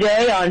 that same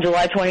day, on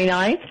July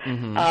 29th,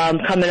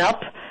 coming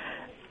up,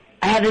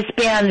 I have this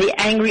band, The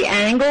Angry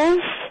Angles,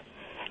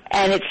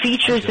 and it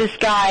features this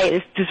guy,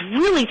 this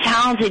really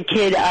talented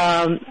kid,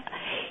 Jay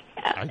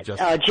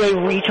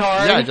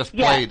Retard. Yeah, I just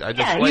played. You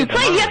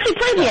actually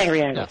played The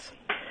Angry Angles.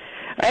 Yes.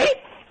 Right?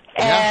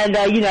 And,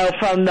 you know,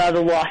 from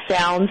the Lost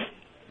Sounds.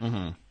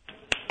 Mm-hmm.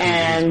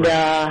 And,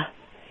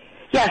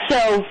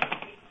 so,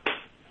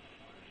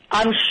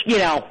 you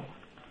know,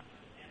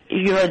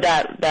 if you heard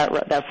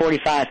that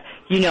 45,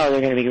 you know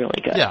they're going to be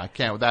really good. Yeah, I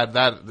can't. That's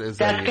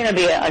going to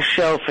be a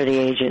show for the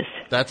ages.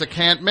 That's a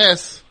can't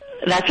miss.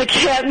 That's a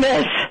can't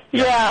miss.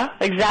 Yeah,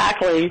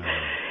 exactly.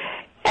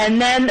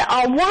 And then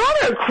one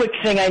other quick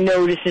thing I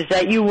noticed is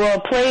that you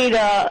played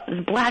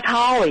Black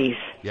Hollies.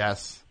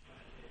 Yes,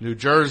 New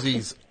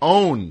Jersey's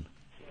own.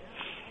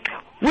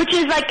 Which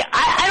is like,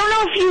 I don't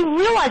know if you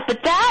realize,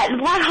 but that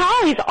Black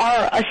Hollies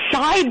are a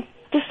side,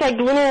 just like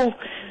little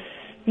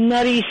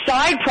nutty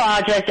side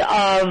project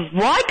of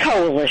Rye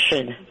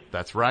Coalition.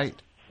 That's right.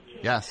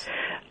 Yes.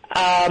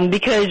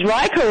 Because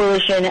Rye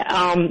Coalition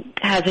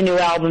has a new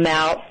album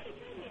out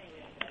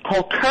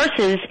called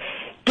Curses.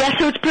 Guess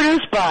who it's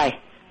produced by?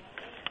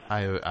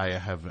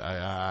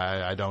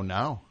 I don't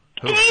know.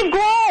 Who? Dave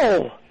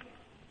Grohl.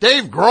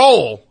 Dave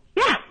Grohl.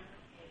 Yeah.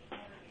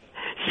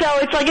 So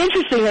it's like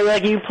interesting that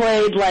like you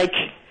played like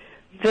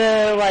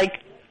the like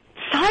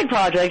side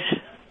projects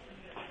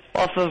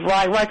off of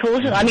Rye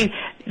Coalition. I mean,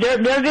 they're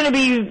going to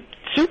be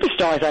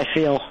superstars. I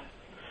feel.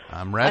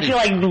 I'm ready.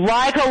 I feel like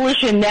Rye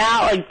Coalition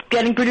now, like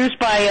getting produced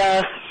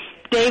by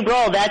Dave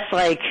Grohl. That's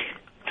like,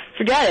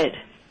 forget it.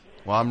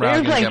 Well, I'm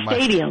ready. Like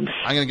stadiums.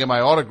 I'm going to get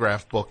my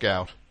autograph book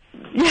out.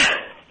 Yeah.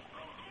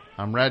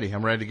 I'm ready.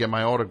 I'm ready to get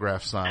my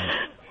autograph signed.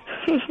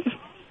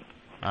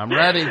 I'm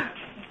ready.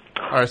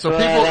 All right, so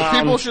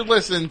people should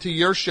listen to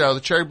your show, the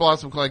Cherry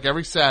Blossom Clinic,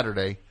 every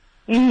Saturday.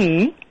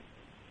 Mm-hmm.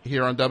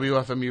 Here on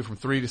WFMU from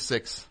 3 to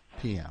 6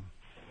 p.m.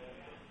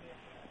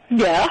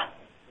 Yeah.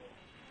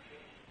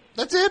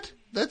 That's it.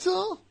 That's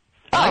all.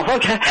 Oh,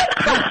 okay.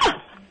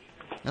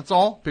 That's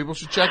all. People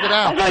should check it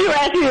out. I thought you were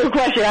asking me a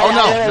question.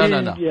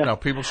 No.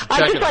 People should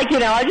check it out. I just like,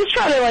 I just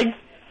try to like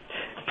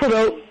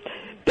promote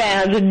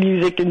bands and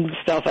music and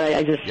stuff. And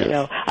I just,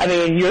 I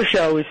mean, your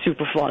show is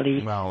super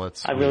funny. Well,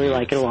 it's. I really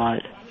like it a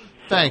lot.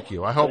 Thank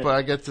you. I hope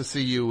I get to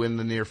see you in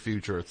the near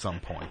future at some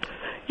point.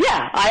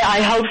 Yeah,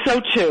 I hope so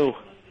too,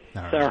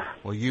 All sir. right.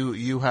 Well,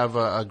 you have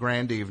a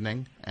grand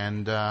evening,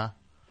 and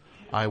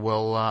I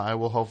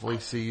will hopefully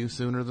see you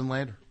sooner than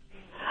later.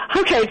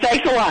 Okay,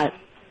 thanks a lot.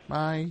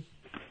 Bye.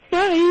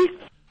 Bye.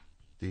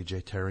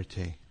 DJ Terry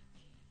T.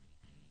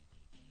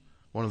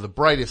 One of the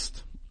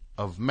brightest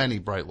of many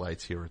bright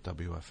lights here at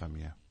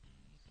WFMU.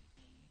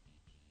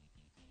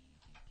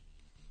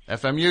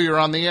 FMU, you're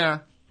on the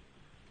air.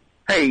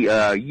 Hey,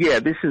 yeah,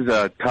 this is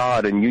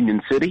Todd in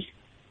Union City.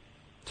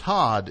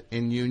 Todd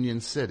in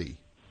Union City.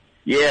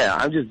 Yeah,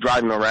 I'm just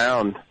driving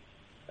around,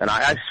 and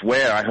I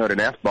swear I heard an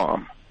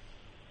F-bomb.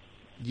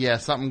 Yeah,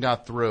 something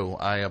got through.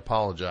 I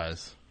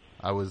apologize.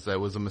 That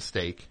was a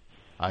mistake.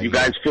 You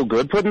guys feel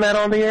good putting that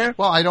on the air?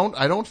 Well, I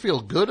don't feel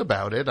good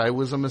about it. It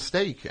was a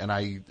mistake, and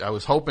I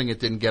was hoping it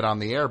didn't get on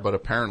the air, but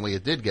apparently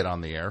it did get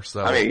on the air.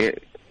 So I mean,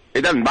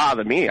 it doesn't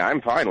bother me.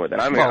 I'm fine with it.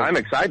 I mean, I'm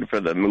excited for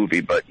the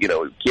movie, but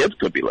kids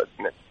could be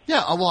listening.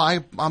 Yeah,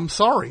 well, I'm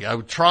sorry. I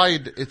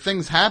tried.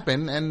 Things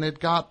happen, and it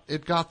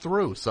got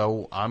through.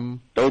 So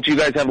I'm. Don't you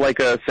guys have like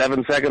a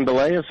 7-second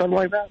delay or something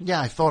like that?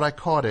 Yeah, I thought I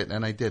caught it,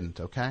 and I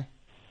didn't. Okay.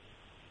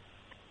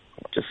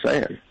 Just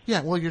saying.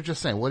 Yeah, well, you're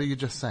just saying. What are you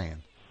just saying?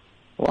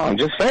 Well, I'm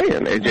just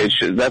saying.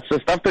 That's the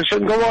stuff that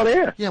shouldn't go on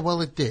air. Yeah,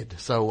 well, it did.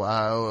 So,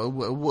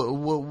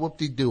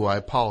 whoop-de-doo, I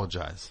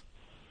apologize.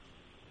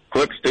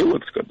 Clerks 2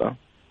 looks good, though.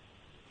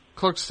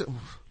 Clerks 2.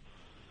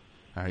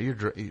 All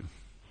right,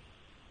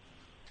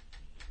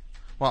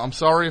 well, I'm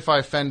sorry if I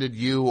offended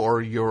you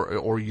or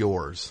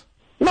yours.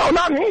 No,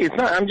 not me. It's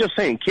not. I'm just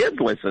saying kids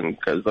listen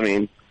because, I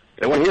mean,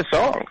 they want to hear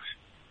songs.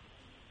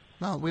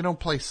 No, we don't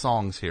play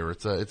songs here.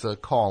 It's a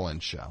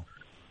call-in show.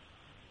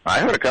 I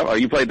heard a couple.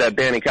 You played that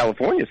Danny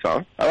California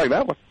song. I like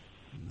that one.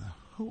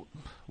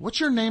 What's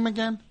your name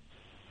again?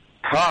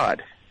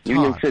 Todd.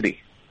 Union City.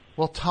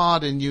 Well,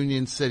 Todd in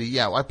Union City.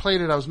 Yeah, I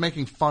played it. I was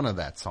making fun of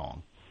that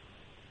song.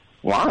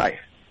 Why?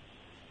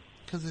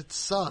 Because it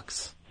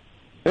sucks.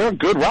 They're a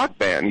good rock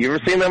band. You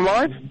ever seen them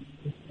live?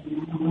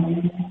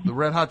 The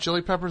Red Hot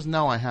Chili Peppers?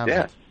 No, I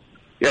haven't.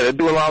 Yeah, they're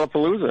doing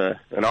Lollapalooza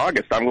in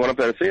August. I'm going up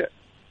there to see it.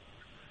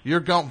 You're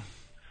going...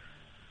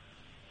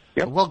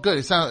 Yep. Well, good.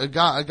 It sounds,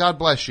 God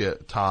bless you,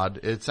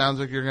 Todd. It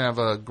sounds like you're going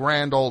to have a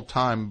grand old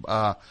time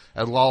at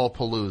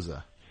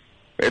Lollapalooza.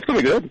 It's going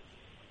to be good.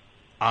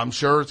 I'm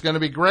sure it's going to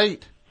be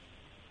great.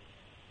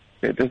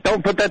 Just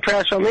don't put that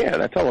trash on the air.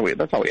 That's all we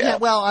have. Yeah,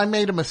 well, I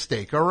made a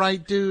mistake, all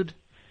right, dude?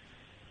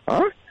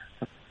 Huh?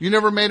 You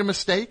never made a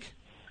mistake?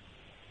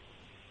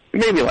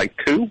 Maybe like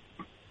 2.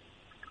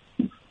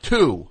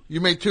 2.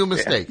 You made 2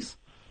 mistakes.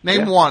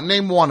 Name one.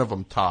 Name one of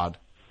them, Todd.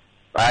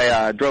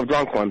 I drove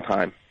drunk one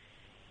time.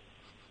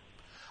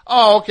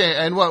 Oh, okay.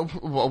 And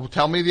what?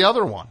 Tell me the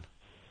other one.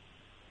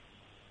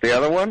 The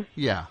other one?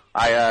 Yeah.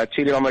 I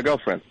cheated on my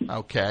girlfriend.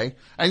 Okay.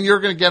 And you're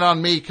going to get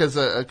on me because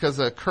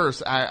a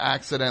curse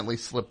accidentally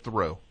slipped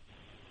through.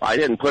 I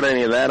didn't put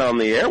any of that on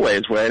the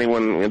airwaves where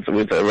anyone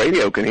with the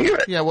radio can hear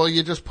it. Yeah, well,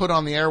 you just put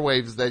on the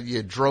airwaves that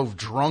you drove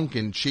drunk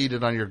and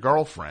cheated on your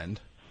girlfriend.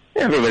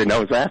 Yeah, everybody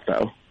knows that,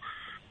 though.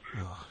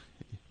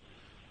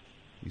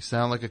 You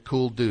sound like a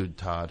cool dude,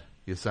 Todd.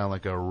 You sound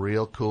like a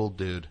real cool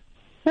dude.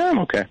 Yeah, I'm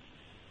okay.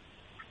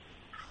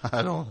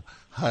 I don't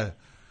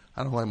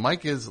like.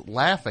 Mike is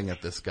laughing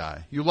at this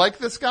guy. You like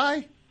this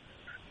guy?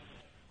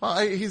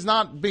 Well, he's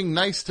not being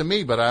nice to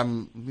me, but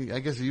I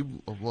guess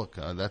you look.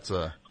 That's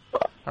a.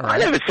 All right. I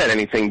never said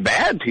anything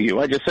bad to you.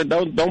 I just said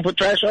don't put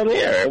trash on the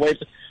air.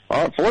 Airwaves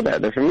aren't for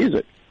that. They're for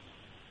music.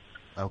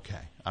 Okay,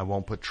 I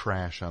won't put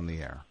trash on the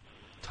air,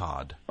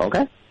 Todd.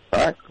 Okay.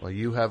 All right. Well,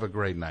 you have a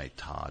great night,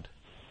 Todd.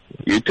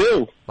 You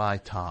too. Bye,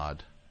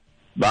 Todd.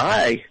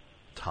 Bye.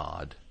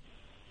 Todd.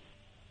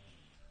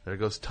 There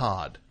goes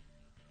Todd.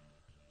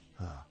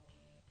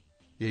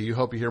 Yeah, you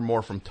hope you hear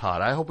more from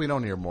Todd. I hope we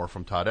don't hear more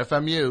from Todd.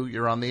 FMU,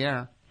 you're on the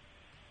air.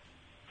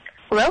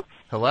 Hello?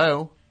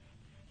 Hello?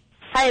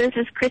 Hi, this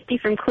is Christy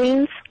from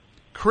Queens.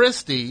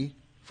 Christy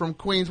from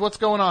Queens. What's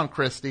going on,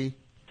 Christy?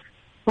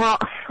 Well,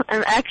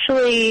 I'm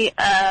actually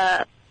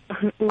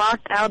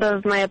locked out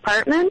of my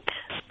apartment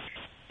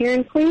here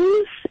in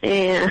Queens,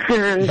 and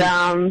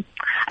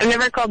I've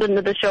never called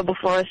into the show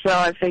before, so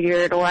I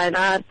figured why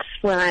not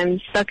when I'm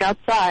stuck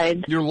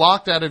outside. You're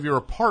locked out of your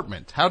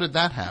apartment. How did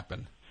that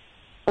happen?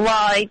 Well,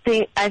 I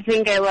think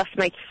I left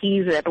my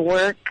keys at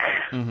work,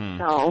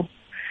 so,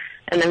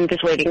 and I'm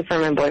just waiting for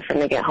my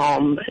boyfriend to get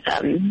home.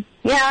 But,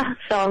 yeah,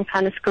 so I'm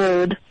kind of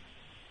screwed.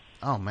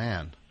 Oh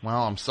man,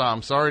 well,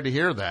 I'm sorry to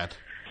hear that.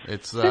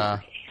 It's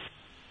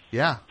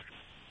yeah,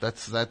 that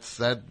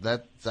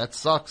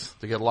sucks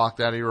to get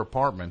locked out of your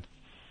apartment.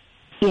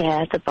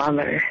 Yeah, it's a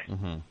bummer.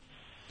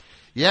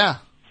 Yeah,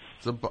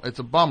 it's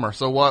a bummer.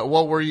 So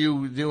what were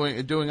you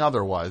doing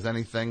otherwise?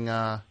 Anything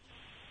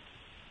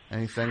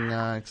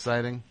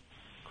exciting,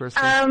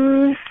 Christy?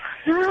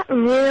 Not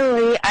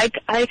really.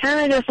 I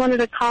kind of just wanted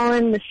to call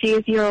in to see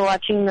if you were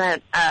watching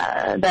that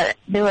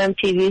new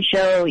MTV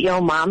show, Yo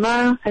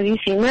Mama. Have you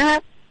seen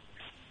that?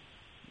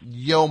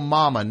 Yo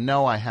Mama.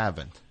 No, I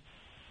haven't.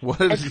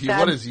 What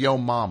is Yo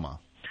Mama?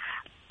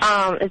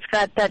 It's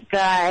got that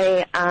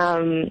guy,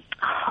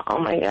 oh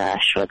my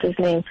gosh, what's his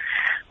name?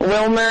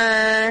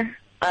 Wilmer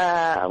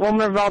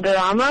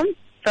Valderrama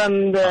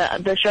from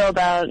the show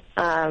about,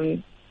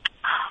 the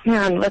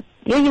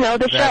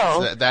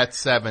show. That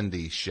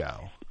 70s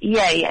show.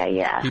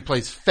 Yeah. He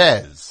plays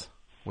Fez,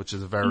 which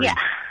is a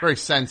very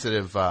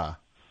sensitive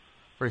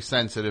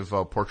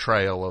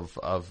portrayal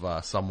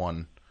of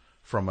someone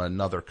from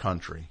another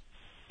country.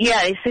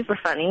 Yeah, he's super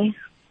funny.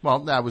 Well,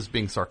 that was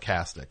being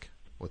sarcastic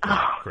with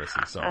that,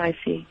 Chrissy. So I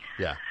see.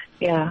 Yeah.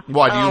 Yeah.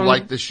 Why do you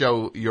like the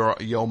show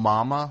Yo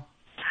Mama?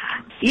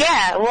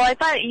 Yeah, well, I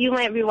thought you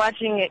might be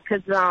watching it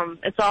because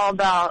it's all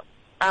about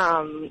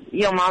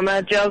Yo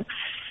Mama jokes,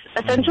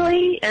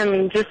 essentially,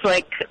 and just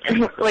like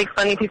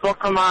funny people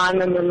come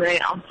on and then there's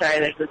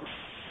a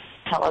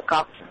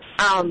helicopter.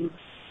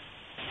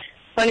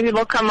 Funny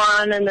people come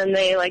on and then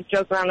they like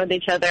joke around with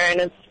each other, and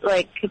it's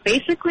like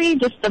basically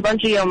just a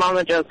bunch of Yo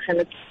Mama jokes, and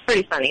it's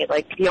pretty funny,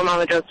 like Yo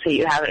Mama jokes that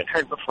you haven't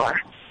heard before.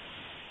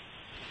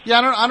 Yeah,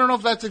 I don't know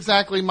if that's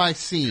exactly my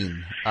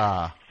scene.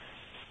 I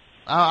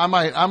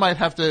might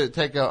have to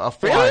take a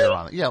flyer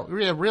on it. Yeah,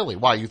 really.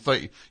 Why you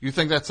think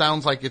that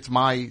sounds like it's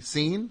my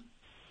scene?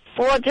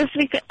 Well, just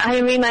because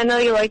I know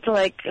you like to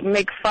like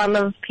make fun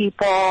of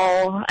people.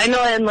 I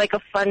know in like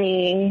a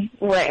funny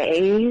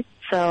way.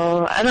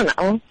 So I don't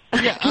know.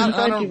 Yeah, I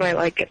thought you might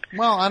like it.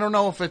 Well, I don't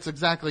know if it's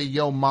exactly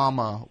Yo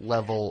Mama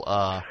level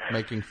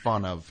making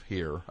fun of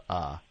here.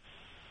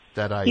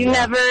 That I you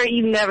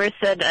never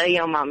said a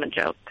Yo Mama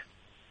joke.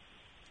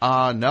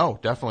 No,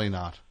 definitely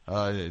not.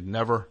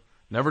 Never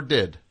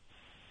did.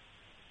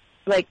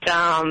 Like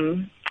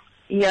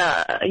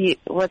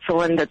what's the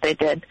one that they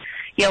did?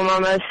 Yo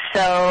Mama's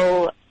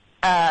so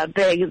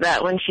big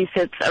that when she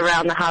sits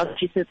around the house,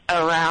 she sits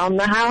around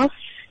the house.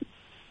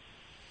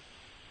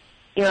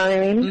 You know what I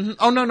mean? Mm-hmm.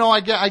 Oh no,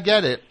 I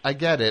get it.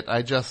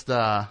 I just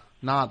not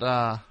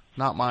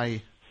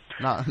my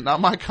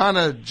kind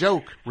of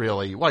joke,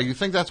 really. Why, you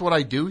think that's what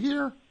I do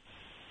here?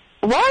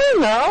 Well, I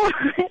don't know.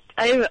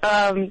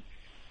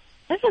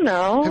 I don't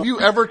know. Have you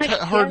ever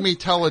heard me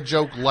tell a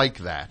joke like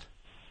that?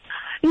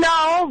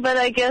 No, but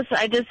I guess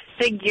I just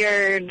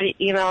figured,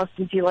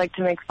 since you like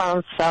to make fun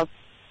of stuff,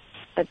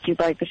 that you'd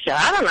like to show.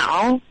 I don't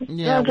know.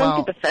 Yeah,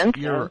 don't get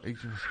defensive.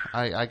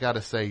 I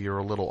gotta say, you're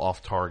a little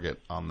off target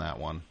on that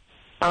one.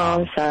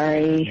 Oh, I'm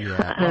sorry.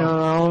 Yeah, I don't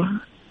know.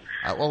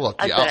 Well,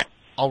 look,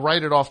 I'll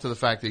write it off to the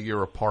fact that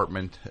your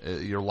apartment,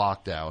 you're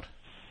locked out.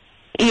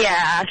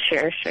 Yeah,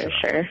 sure.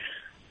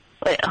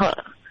 Wait, hold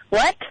on.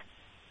 What?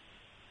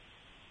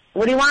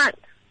 What do you want?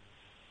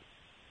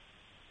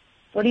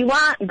 What do you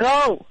want?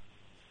 Go.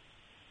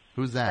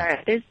 Who's that? All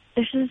right, there's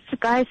just a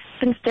guy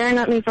been staring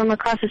at me from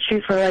across the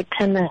street for like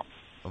 10 minutes.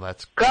 Well,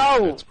 that's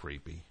Go. That's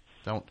creepy.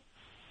 Don't.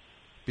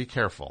 Be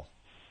careful.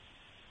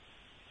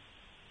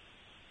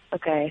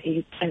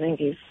 Okay, I think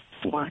he's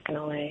walking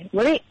away.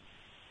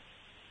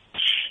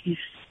 Jeez.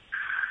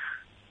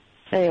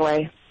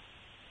 Anyway.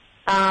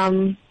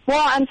 Well,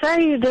 I'm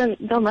sorry you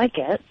don't like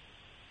it.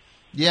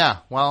 Yeah,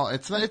 well,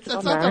 it's not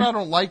that I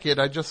don't like it.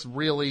 I just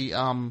really,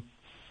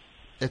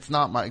 it's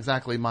not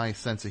exactly my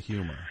sense of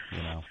humor,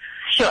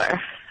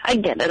 Sure. I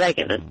get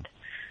it.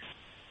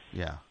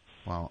 Yeah.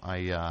 Well,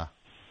 Well,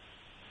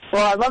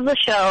 I love the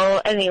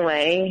show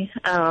anyway.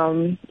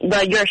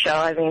 Your show,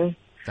 I mean.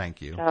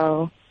 Thank you.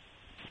 So.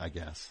 I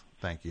guess.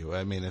 Thank you.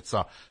 I mean, it's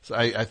so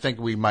I think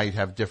we might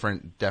have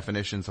different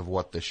definitions of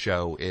what the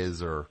show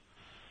is or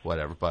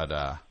whatever,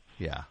 but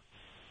yeah.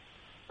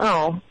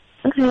 Oh,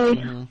 okay.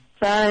 Mm-hmm.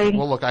 Bye.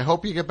 Well, look, I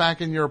hope you get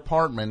back in your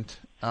apartment.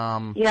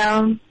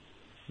 Yeah.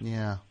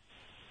 Yeah.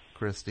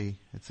 Christy,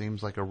 it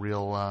seems like a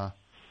real,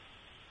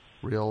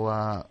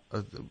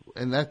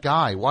 and that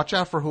guy, watch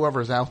out for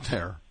whoever's out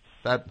there.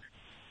 That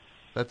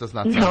does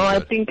not sound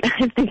good.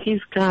 I think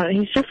he's got it. He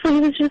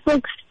was just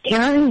like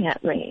staring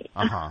at me.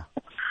 Uh-huh.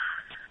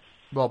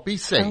 Well, be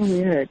safe. So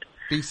weird.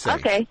 Be safe.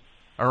 Okay.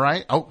 All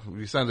right? Oh,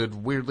 you sounded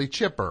weirdly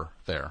chipper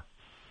there.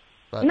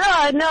 But... No,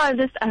 I'm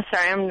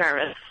sorry, I'm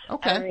nervous.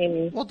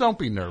 Okay. Well, don't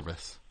be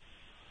nervous.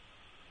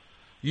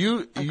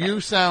 You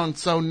sound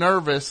so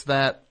nervous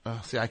that,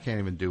 see, I can't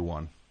even do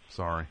one.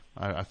 Sorry.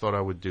 I thought I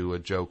would do a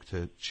joke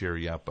to cheer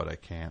you up, but I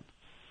can't.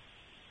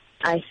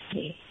 I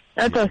see.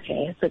 That's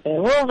okay. It's okay.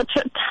 Well,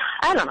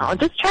 I don't know.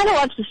 Just try to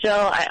watch the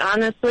show. I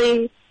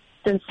honestly,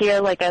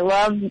 sincere, I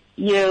love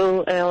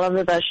you, and I love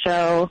the best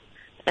show,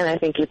 and I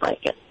think you'd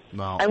like it.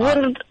 No, I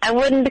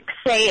wouldn't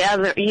say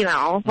other,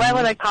 why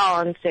would I call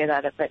and say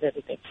that if I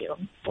didn't think you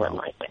wouldn't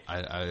like it?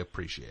 I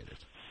appreciate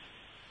it.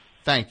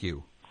 Thank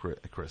you,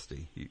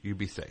 Christy. You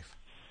be safe.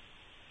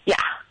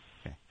 Yeah.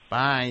 Okay.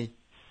 Bye.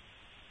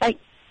 Bye.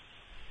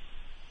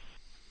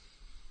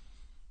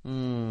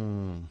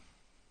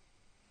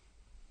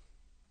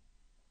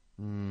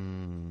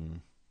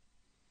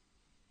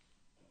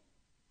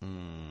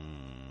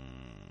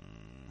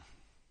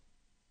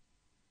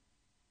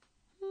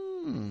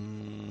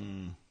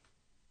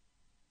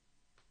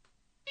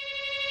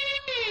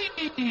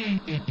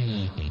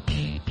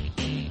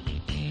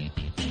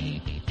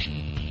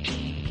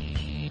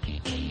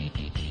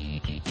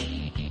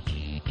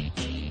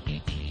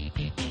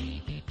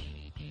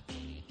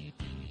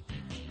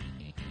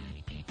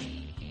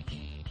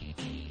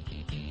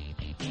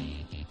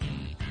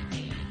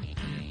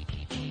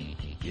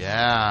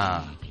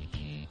 Yeah.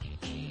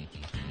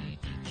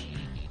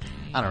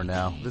 I don't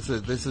know. This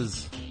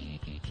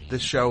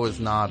show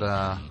is not,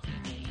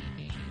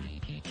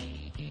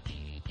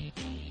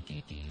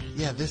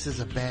 yeah, this is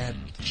a bad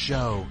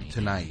show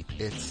tonight.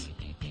 It's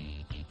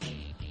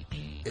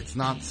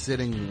not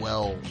sitting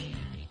well.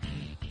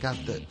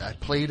 I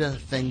played a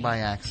thing by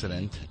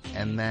accident,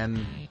 and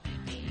then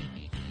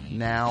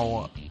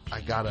now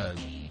I got a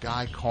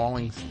guy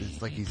calling.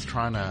 It's like he's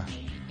trying to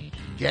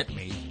get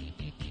me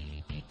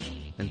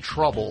in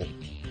trouble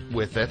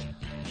with it.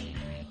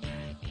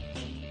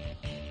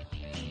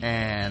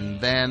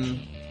 And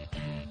then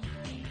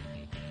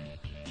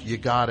you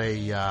got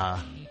a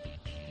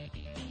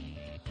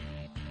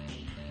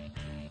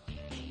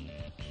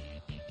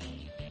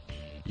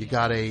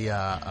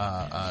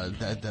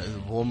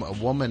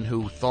woman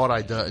who thought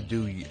I'd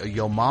do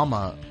Yo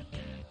Mama,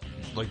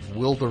 like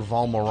Wilder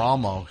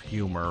Valderrama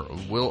humor.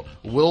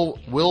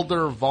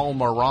 Wilder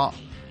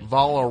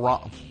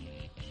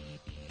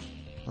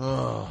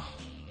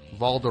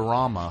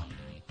Valderrama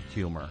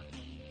humor.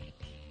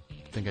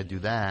 I think I'd do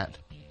that.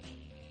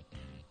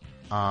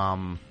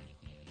 I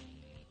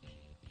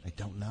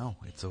don't know.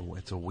 It's a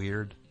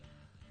weird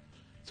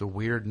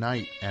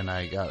night, and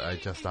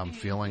I'm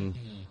feeling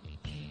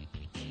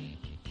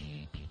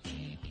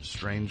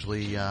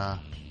strangely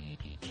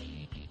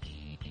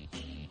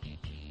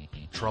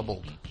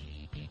troubled.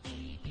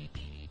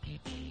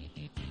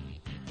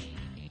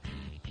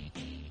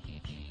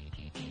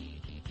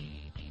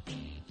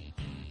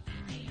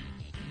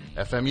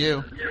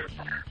 FMU.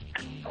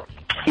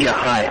 Yeah,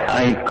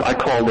 hi. I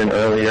called in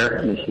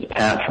earlier. This is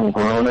Pat from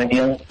Verona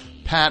again.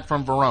 Pat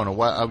from Verona.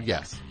 Well,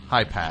 yes.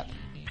 Hi, Pat.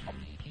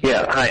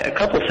 Yeah, hi. A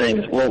couple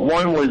things. Well,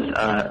 one was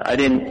I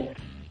didn't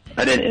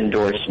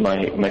endorse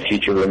my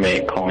future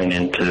roommate calling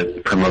in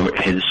to promote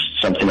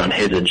something on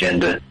his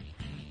agenda.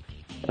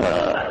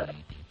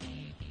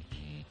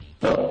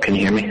 Can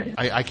you hear me?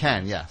 I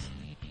can, yes.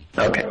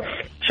 Okay.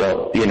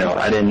 So,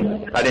 I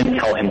didn't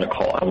tell him to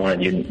call. I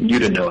wanted you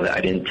to know that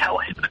I didn't tell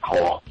him to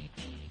call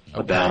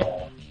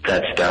about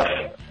that stuff.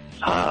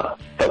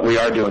 But we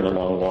are doing a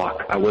long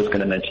walk. I was going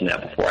to mention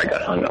that before I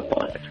got hung up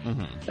on it.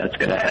 Mm-hmm. That's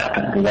going to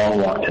happen. A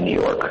long walk to New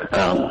York.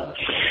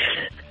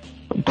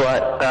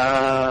 But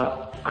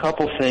a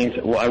couple things.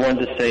 Well, I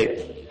wanted to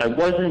say I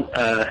was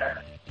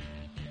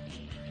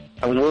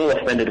a little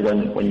offended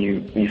when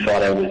you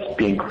thought I was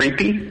being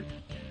creepy.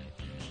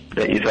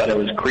 That you thought I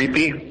was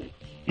creepy.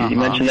 You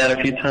mentioned that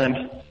a few times.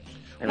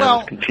 And I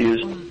was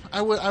confused.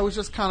 I was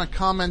just kind of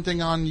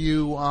commenting on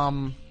you.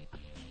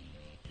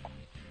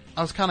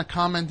 I was kind of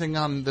commenting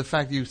on the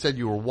fact that you said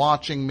you were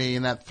watching me,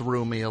 and that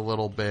threw me a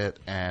little bit.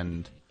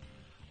 And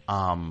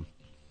no,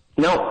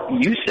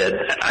 you said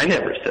that. I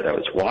never said I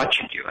was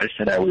watching you. I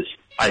said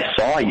I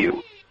saw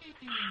you.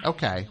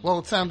 Okay. Well,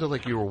 it sounded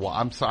like you were.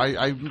 I'm sorry.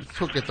 I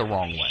took it the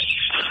wrong way.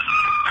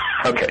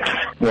 Okay.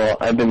 Well,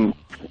 I've been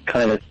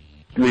kind of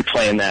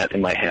replaying that in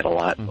my head a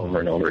lot over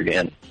and over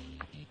again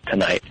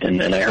tonight.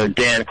 And then I heard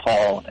Dan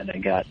call, and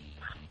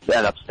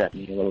that upset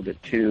me a little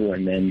bit too.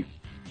 And then,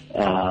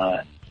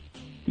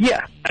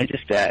 yeah, I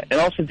just, and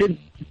also did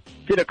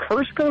a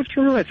curse go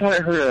through? I thought I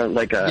heard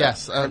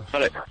yes. I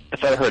thought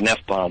I heard an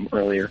F-bomb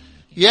earlier.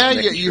 Yeah,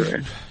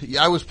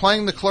 I was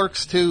playing the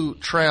Clerks 2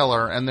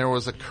 trailer, and there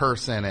was a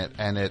curse in it,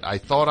 and I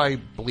thought I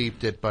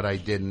bleeped it, but I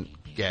didn't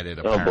get it,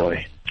 apparently. Oh,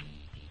 boy.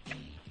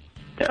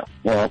 Yeah,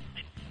 well,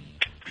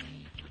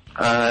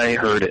 I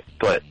heard it,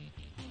 but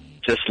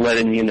just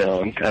letting you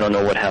know. I don't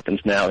know what happens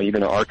now. Are you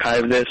going to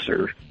archive this,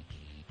 or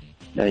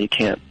no, you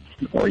can't,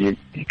 or you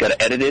got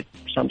to edit it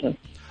or something?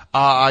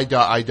 I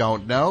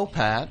don't know,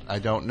 Pat. I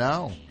don't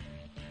know.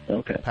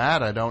 Okay,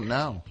 Pat, I don't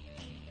know.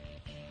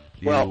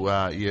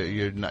 Well,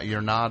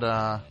 you're not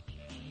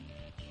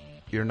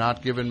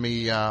giving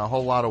me a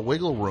whole lot of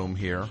wiggle room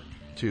here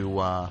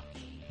to,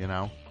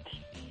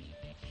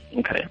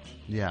 Okay.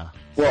 Yeah.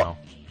 Well,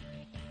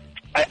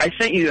 I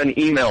sent you an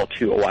email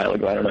too a while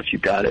ago. I don't know if you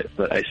got it,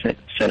 but I sent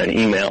an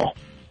email.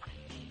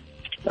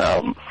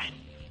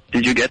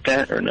 Did you get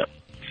that or no?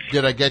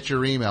 Did I get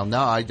your email?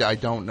 No, I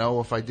don't know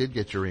if I did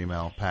get your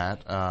email,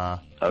 Pat.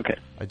 Okay.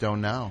 I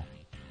don't know.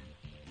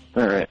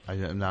 All right.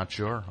 I'm not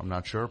sure.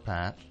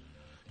 Pat.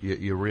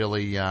 You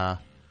really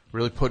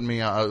putting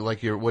me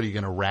like you're. What are you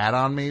going to rat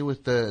on me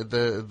with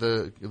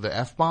the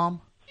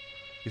F-bomb?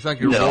 You sound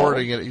like you're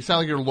lording it. You sound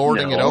like you're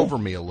lording it over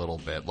me a little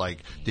bit.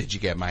 Like, did you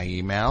get my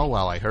email?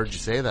 Well, I heard you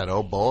say that.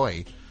 Oh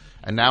boy!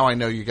 And now I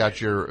know you got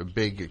your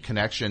big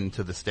connection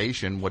to the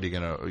station. What are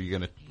you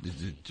gonna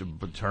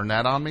turn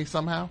that on me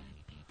somehow?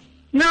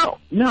 No.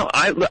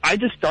 I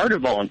just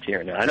started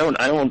volunteering.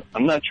 I'm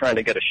not trying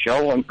to get a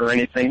show or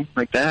anything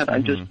like that.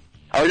 Mm-hmm.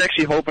 I was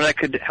actually hoping I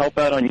could help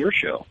out on your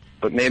show,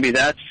 but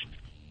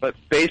but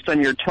based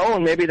on your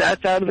tone, maybe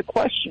that's out of the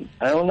question.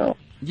 I don't know.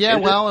 Yeah,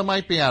 it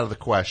might be out of the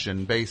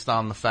question based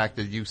on the fact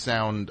that you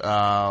sound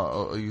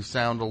a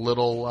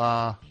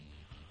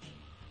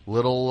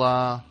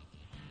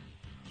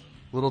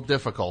little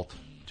difficult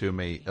to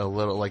me. A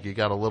little like you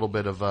got a little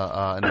bit of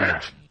an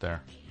edge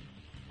there.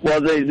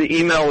 Well, the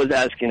email was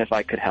asking if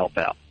I could help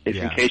out. If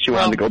in case you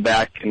wanted to go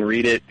back and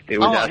read it, it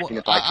was asking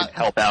if I could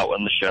help out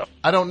on the show.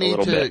 I don't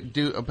need to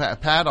do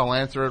Pat, I'll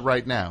answer it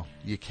right now.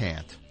 You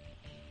can't.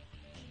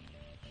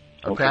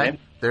 Okay?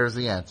 There's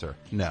the answer.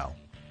 No.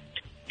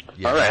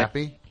 You All right.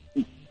 happy?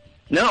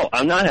 No,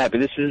 I'm not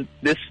happy.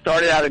 This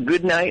started out a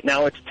good night.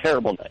 Now it's a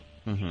terrible night.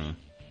 Mm-hmm.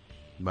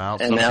 Well,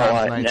 and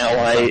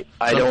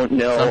I don't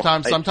know.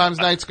 Sometimes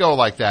nights go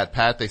like that,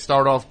 Pat. They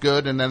start off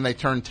good and then they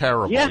turn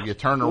terrible. Yeah, you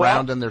turn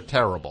around and they're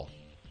terrible.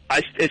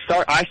 I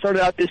started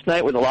out this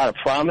night with a lot of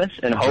promise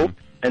and hope,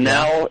 and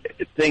now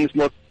things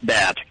look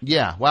bad.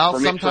 Yeah, well, for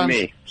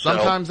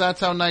sometimes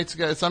that's how nights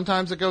go.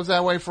 Sometimes it goes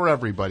that way for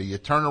everybody. You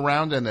turn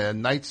around and the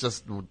night's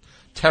just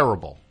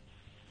terrible.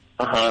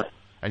 Uh-huh.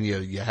 And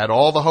you had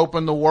all the hope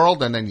in the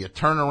world, and then you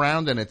turn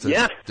around and it's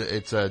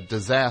a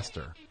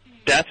disaster.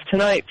 That's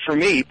tonight for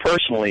me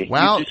personally.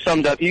 Well, you just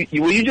summed up.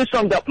 You just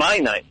summed up my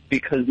night,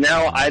 because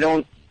now I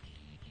don't.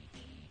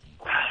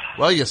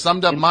 Well, you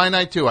summed up my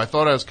night too. I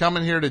thought I was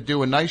coming here to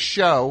do a nice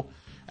show,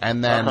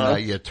 and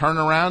then you turn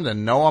around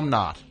and no, I'm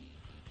not.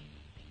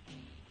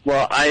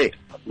 Well, I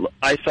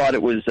thought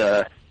it was.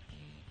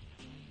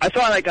 I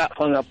thought I got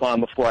hung up on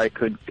before I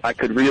could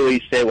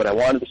really say what I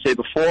wanted to say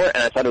before, and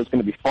I thought it was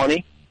going to be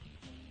funny,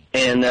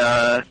 and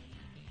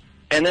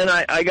then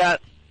I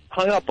got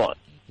hung up on.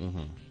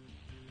 Mm-hmm.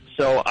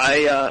 So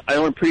I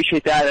don't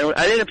appreciate that.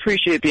 I didn't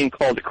appreciate being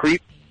called a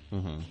creep,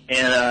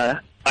 and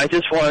I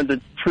just wanted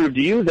to prove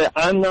to you that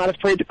I'm not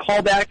afraid to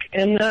call back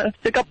and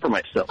stick up for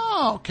myself.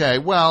 Oh, okay.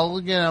 Well,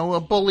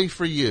 a bully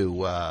for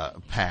you,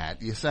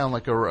 Pat. You sound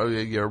like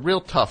you're a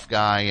real tough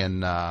guy,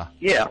 and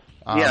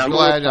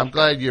I'm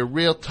glad you're a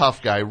real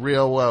tough guy.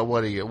 Real.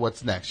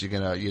 What's next? You're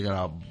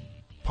gonna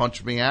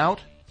punch me out?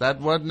 Is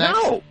that what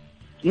next?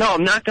 No,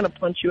 I'm not gonna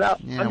punch you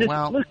out. Yeah,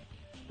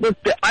 Look,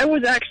 I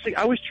was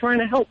trying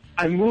to help.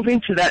 I'm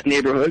moving to that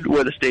neighborhood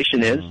where the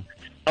station is.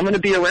 I'm going to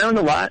be around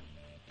a lot,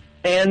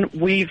 and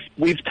we've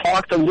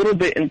talked a little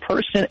bit in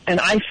person, and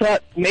I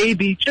thought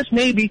maybe, just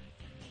maybe,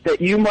 that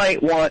you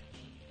might want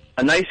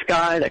a nice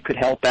guy that could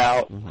help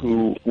out,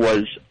 who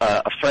was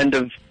a friend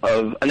of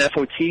an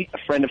FOT, a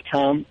friend of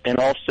Tom, and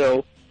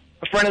also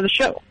a friend of the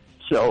show.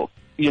 So,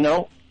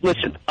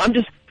 listen,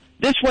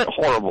 this went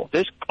horrible.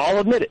 I'll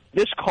admit it.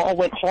 This call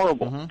went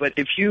horrible. But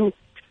if you,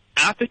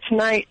 after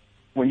tonight,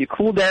 when you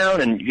cool down,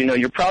 and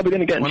you're probably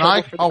going to get in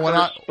trouble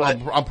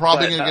I'm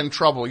probably going to get in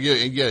trouble.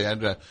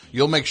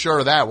 You'll make sure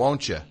of that,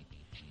 won't you?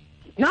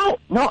 No,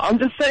 I'm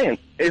just saying,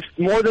 if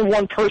more than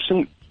one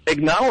person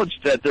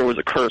acknowledged that there was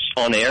a curse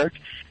on air,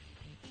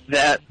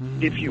 that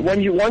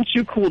once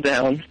you cool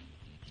down,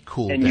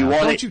 you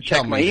want to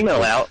check my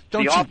email out,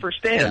 the offer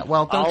stands. Yeah,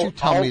 well, don't you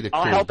tell me to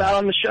cool down. I'll help out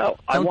on the show.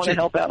 I want to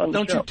help out on the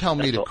show. Don't you tell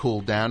me to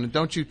cool down, and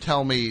don't you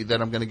tell me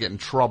that I'm going to get in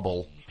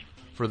trouble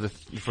for the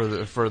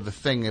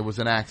thing. It was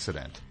an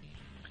accident.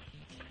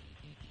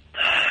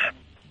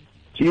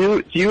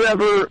 Do you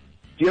ever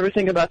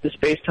think about the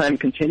space-time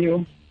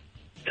continuum,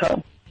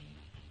 Tom?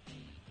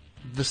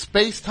 The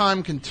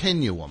space-time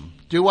continuum?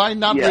 Do I?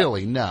 Not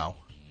really. No.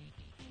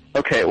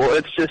 Okay. Well,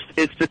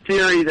 it's the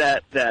theory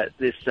that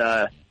this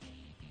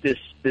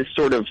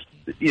sort of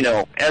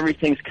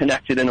everything's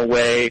connected in a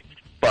way,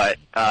 but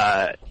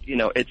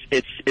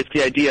it's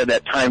the idea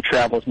that time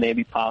travel is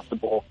maybe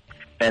possible,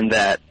 and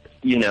that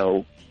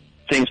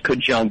things could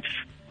jump,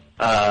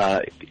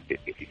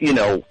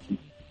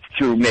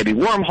 through maybe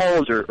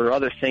wormholes or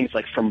other things,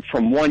 like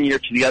from 1 year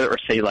to the other, or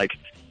say like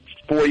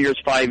 4 years,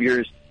 5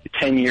 years,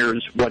 10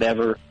 years,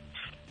 whatever.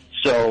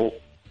 So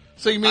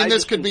you mean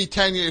this could be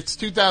 10 years? It's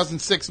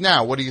 2006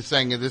 now. What are you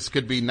saying? This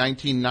could be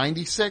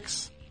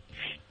 1996?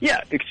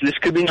 Yeah, this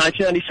could be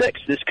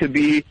 1996. This could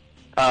be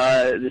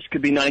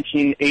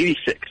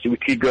 1986. We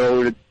could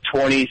go to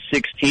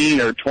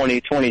 2016 or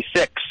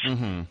 2026.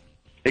 Mm-hmm.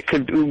 It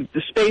could be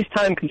the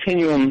space-time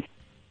continuum.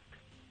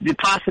 The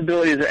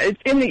possibilities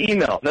it's in the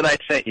email that I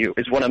sent you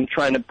is what I'm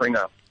trying to bring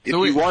up. If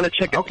you want to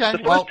check it, the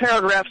first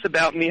paragraph's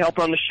about me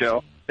helping on the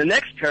show. The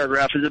next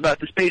paragraph is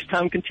about the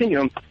space-time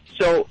continuum.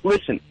 So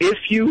listen, if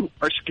you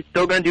are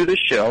still going to do this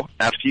show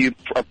after you,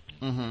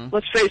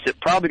 let's face it,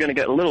 probably going to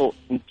get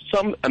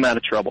some amount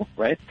of trouble,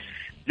 right?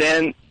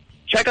 Then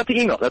check out the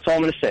email. That's all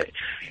I'm going to say.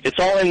 It's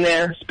all in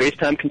there.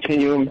 Space-time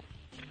continuum.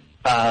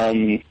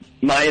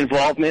 My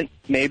involvement,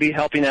 maybe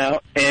helping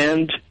out,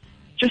 and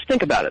just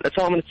think about it. That's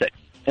all I'm going to say.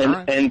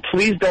 And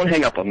please don't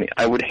hang up on me.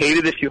 I would hate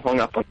it if you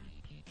hung up on me.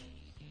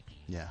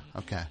 Yeah,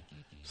 okay.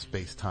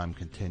 Space-time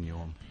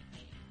continuum.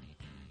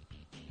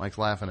 Mike's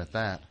laughing at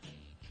that.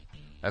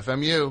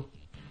 FMU.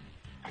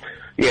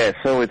 Yeah,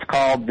 so it's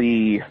called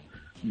the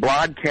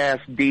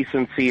Broadcast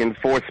Decency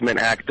Enforcement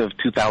Act of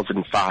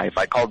 2005.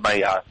 I called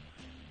my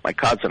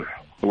cousin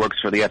who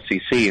works for the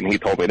FCC, and he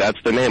told me that's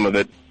the name of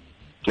it.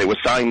 It was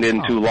signed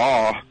into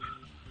law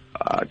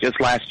just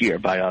last year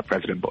by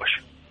President Bush.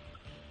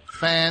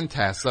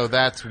 Fantastic. So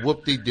that's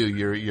whoop-de-doo.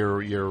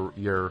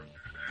 Your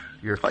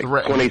like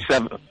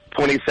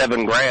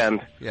 27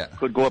 grand. Yeah.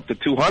 Could go up to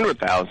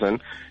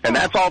 200,000, and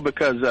that's all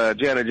because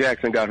Janet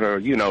Jackson got her,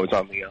 is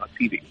on the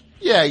TV.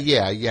 Yeah,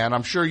 and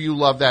I'm sure you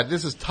love that.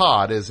 This is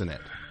Todd, isn't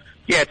it?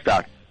 Yeah, it's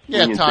Todd.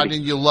 Yeah, Union Todd, City.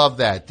 and you love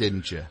that,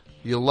 didn't you?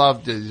 You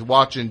loved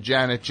watching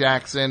Janet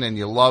Jackson, and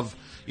you love,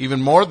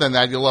 even more than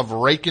that, you love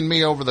raking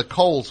me over the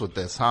coals with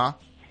this, huh?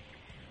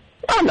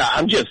 Oh, no,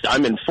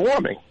 I'm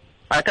informing.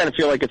 I kind of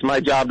feel like it's my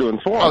job to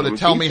inform. Oh, to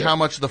tell me how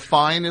much the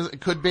fine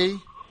could be?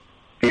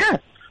 Yeah.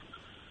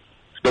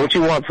 Don't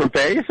you want to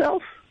prepare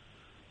yourself?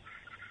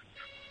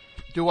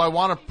 Do I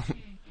want to,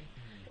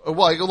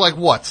 like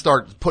what,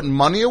 start putting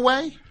money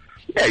away?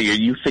 Yeah,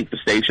 you think the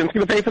station's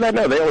going to pay for that?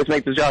 No, they always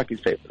make the jockeys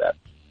pay for that.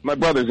 My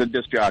brother's a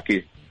disc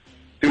jockey.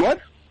 Do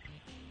what?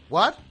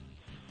 What?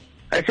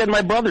 I said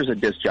my brother's a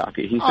disc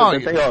jockey. He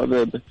said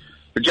the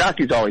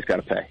jockey's always got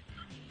to pay.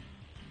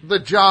 The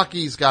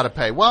jockey's got to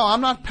pay. Well, I'm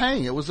not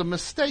paying. It was a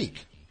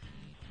mistake.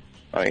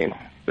 I mean,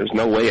 there's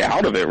no way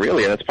out of it,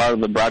 really. That's part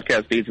of the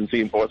Broadcast Decency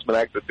Enforcement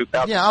Act of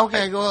 2000. Yeah,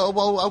 okay.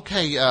 Well,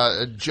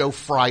 okay, Joe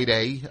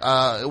Friday.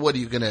 What, are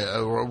you going to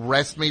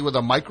arrest me with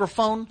a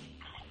microphone?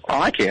 Oh,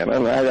 I can't.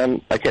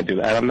 I can't do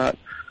that. I'm not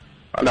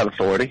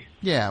authority.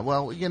 Yeah,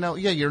 well,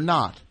 you're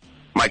not.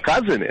 My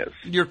cousin is.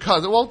 Your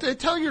cousin. Well,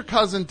 tell your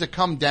cousin to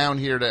come down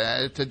here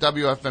to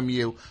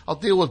WFMU. I'll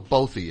deal with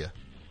both of you.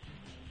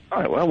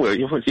 All right, well,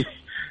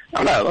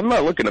 I'm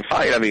not looking to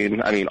fight. I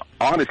mean,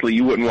 honestly,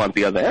 you wouldn't want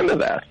the other end of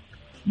that.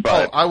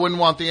 But I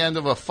wouldn't want the end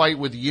of a fight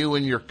with you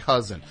and your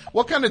cousin.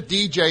 What kind of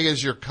DJ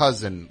is your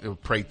cousin,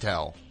 pray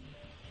tell?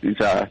 He's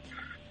a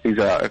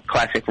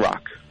classic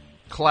rock.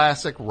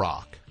 Classic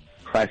rock.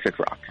 Classic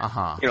rock.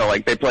 Uh-huh.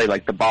 Like they play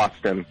like the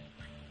Boston,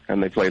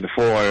 and they play the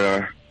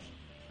Four,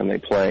 and they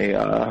play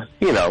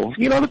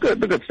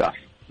the good stuff.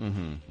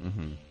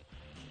 Mm-hmm.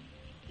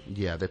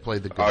 Yeah, they play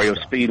the good REO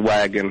stuff.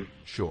 Speedwagon.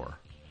 Sure.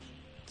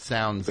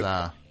 Sounds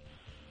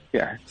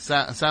yeah.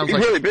 Sounds He's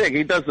like really big.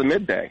 He does the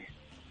midday.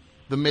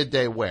 The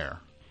midday where?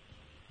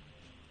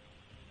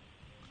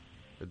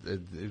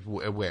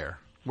 Where?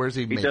 Where's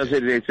he? He does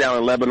it. It's down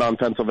in Lebanon,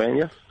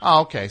 Pennsylvania.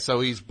 Oh, okay. So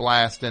he's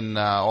blasting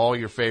all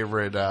your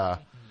favorite,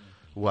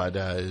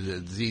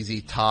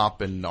 ZZ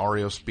Top and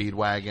REO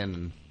Speedwagon.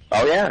 And...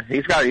 Oh yeah,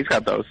 he's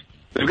got those.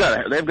 They've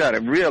got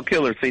a real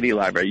killer CD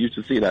library. You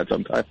should see that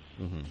sometime.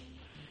 Mm-hmm.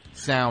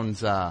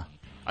 Sounds. I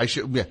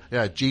should.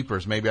 Yeah.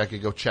 Jeepers. Maybe I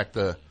could go check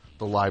the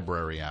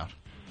library out.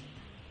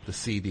 The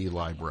CD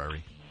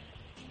library.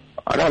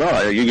 I don't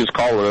know. You just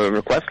call the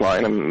request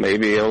line and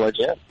maybe he'll let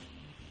you in.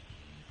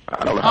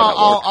 I don't know how that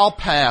works. I'll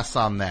pass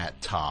on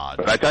that, Todd.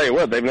 But I tell you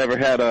what, they've never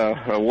had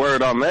a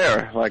word on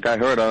there like I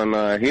heard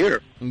on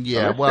here.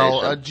 Yeah, on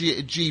well,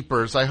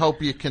 Jeepers. I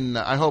hope you can.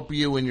 I hope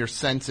you and your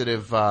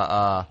sensitive,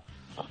 your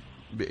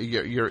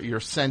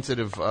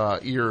sensitive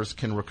ears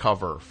can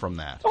recover from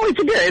that. Oh,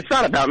 it's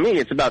not about me.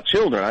 It's about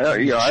children.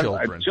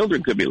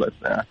 Children could be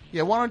listening.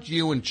 Yeah, why don't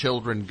you and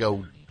children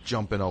go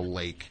jump in a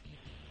lake,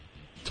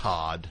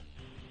 Todd?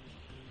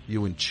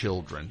 You and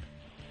children.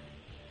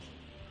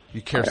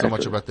 You care so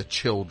much about the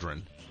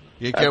children.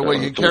 You care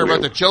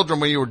about the children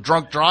when you were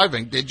drunk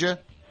driving, did you?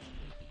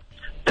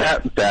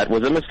 That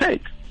was a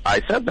mistake.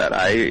 I said that.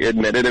 I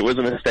admitted it was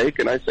a mistake,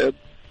 and I said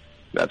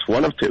that's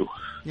one of two.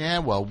 Yeah,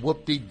 well,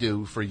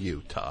 whoop-de-doo for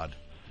you, Todd.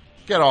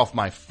 Get off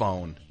my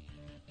phone.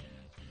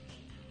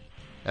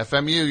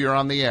 FMU, you're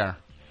on the air.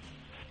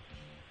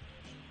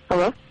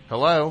 Hello?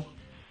 Hello?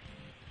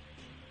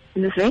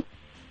 Is this me?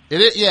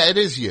 It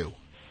is you.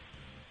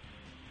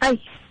 Hi.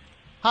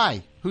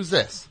 Hi. Who's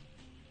this?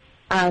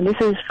 This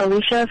is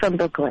Felicia from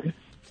Brooklyn.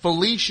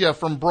 Felicia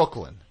from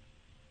Brooklyn.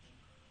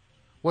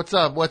 What's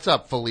up? What's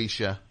up,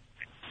 Felicia?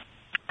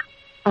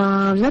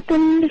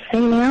 Nothing. Just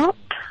hanging out.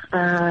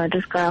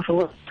 Just got off of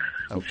work.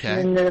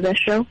 Okay. Into the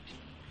best show.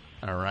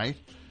 All right.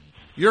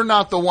 You're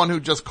not the one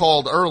who just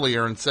called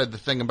earlier and said the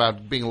thing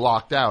about being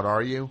locked out,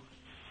 are you?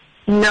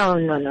 No.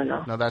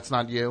 No, that's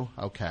not you?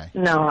 Okay.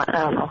 No, I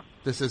don't know.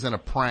 This isn't a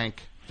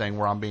prank thing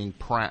where I'm being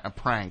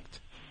pranked.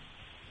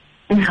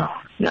 No.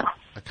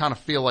 I kind of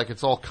feel like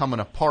it's all coming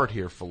apart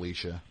here,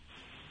 Felicia.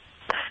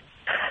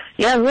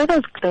 Yeah,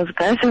 those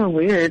guys are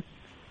weird.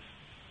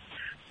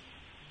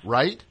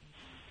 Right?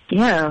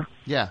 Yeah.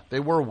 Yeah, they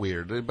were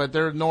weird, but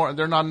they're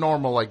not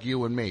normal like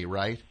you and me,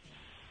 right?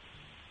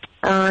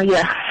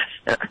 Yeah.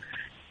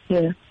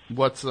 Yeah.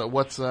 What's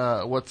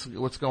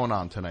going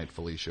on tonight,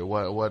 Felicia?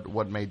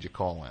 What made you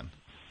call in?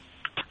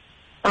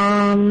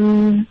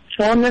 So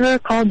I never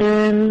called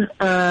in,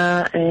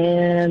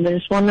 and I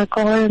just wanted to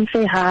call in and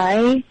say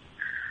hi.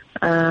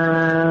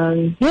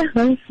 Yeah,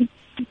 that's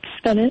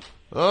about it.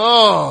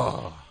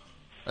 Oh,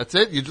 that's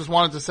it? You just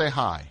wanted to say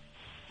hi?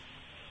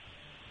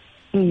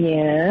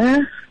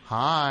 Yeah.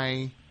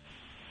 Hi.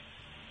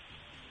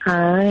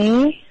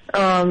 Hi.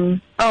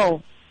 I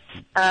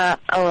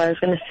was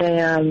gonna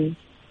say,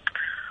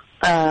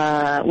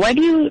 why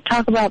do you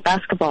talk about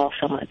basketball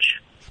so much?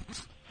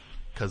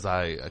 Because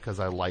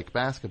I like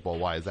basketball.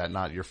 Why is that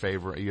not your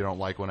favorite? You don't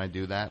like when I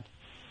do that?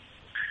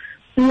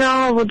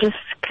 No, well, just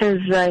because,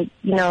 like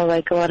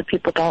a lot of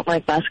people don't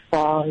like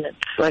basketball, and it's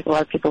like a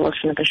lot of people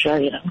listen to the show,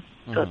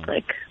 so it's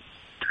like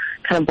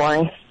kind of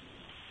boring.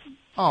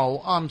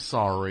 Oh, I'm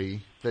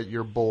sorry. that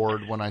you're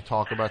bored when I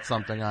talk about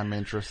something I'm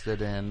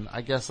interested in.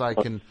 I guess I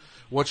can.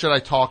 What should I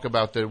talk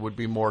about that would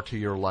be more to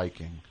your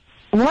liking?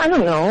 Well, I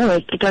don't know.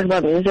 Like, you talk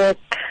about music.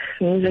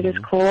 Music is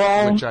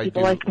cool. Which I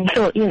People do.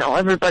 like,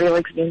 everybody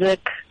likes music.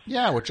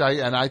 Yeah,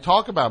 I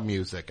talk about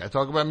music. I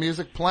talk about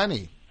music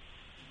plenty.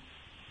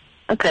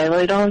 Okay,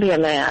 well, you don't have to get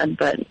mad,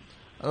 but...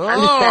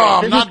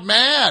 I'm not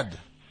mad.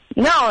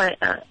 No,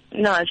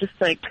 it's just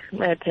like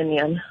my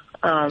opinion.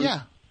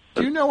 Yeah.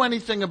 Do you know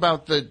anything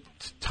about the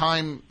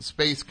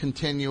time-space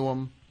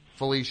continuum,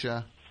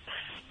 Felicia?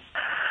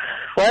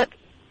 What?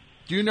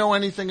 Do you know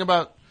anything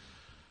about...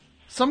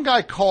 Some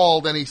guy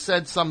called and he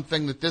said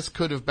something that this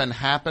could have been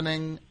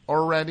happening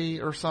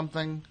already or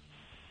something.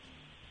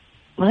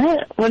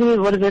 What? What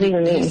does that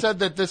even mean? He said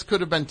that this could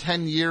have been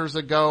 10 years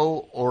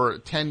ago or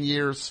 10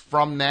 years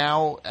from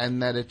now,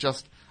 and that it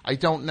just... I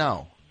don't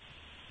know.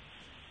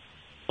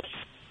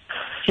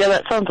 Yeah,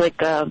 that sounds like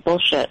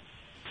bullshit.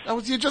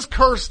 You just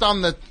cursed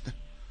on the...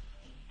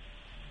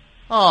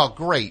 Oh,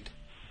 great.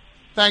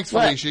 Thanks,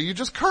 What? Felicia. You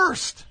just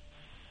cursed.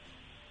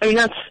 Are you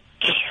not...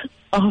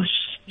 Oh,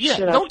 yeah,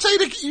 shit. don't say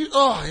that...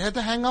 I had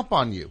to hang up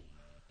on you.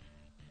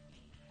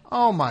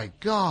 Oh, my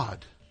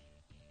God.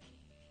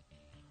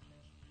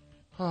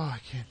 Oh, I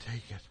can't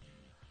take it.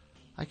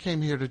 I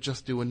came here to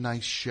just do a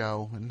nice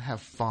show and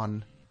have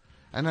fun.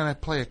 And then I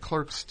play a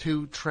Clerks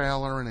 2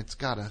 trailer and it's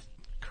got a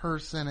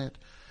curse in it.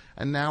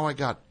 And now I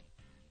got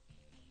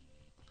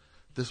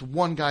this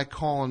one guy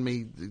calling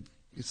me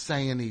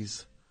saying he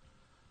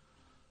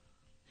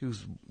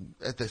was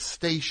at the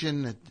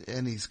station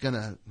and he's going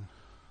to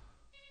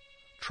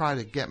try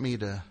to get me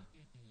to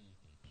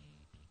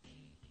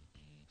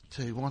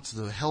he wants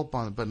to help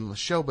on the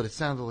show, but it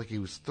sounded like he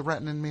was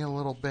threatening me a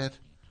little bit.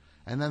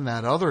 And then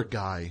that other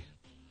guy,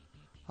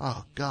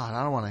 oh God,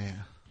 I don't want to.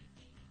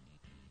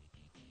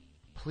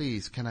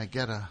 Please, can I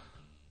get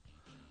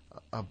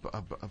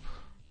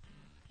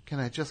can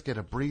I just get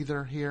a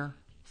breather here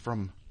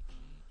from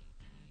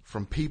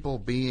people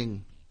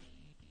being?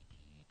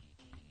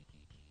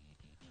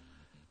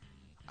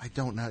 I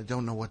don't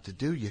know what to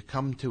do. You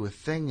come to a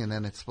thing and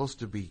then it's supposed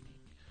to be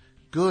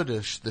good.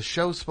 The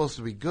show's supposed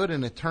to be good,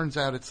 and it turns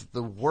out it's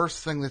the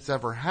worst thing that's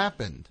ever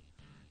happened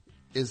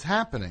is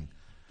happening.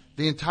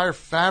 The entire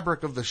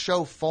fabric of the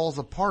show falls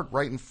apart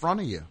right in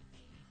front of you.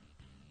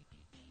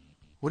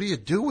 What do you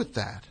do with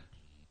that?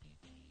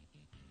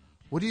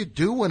 What do you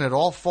do when it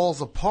all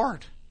falls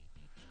apart?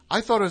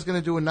 I thought I was going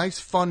to do a nice,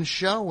 fun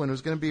show and it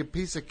was going to be a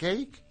piece of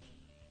cake.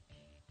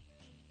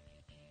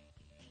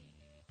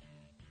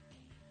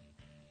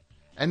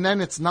 And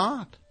then it's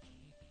not.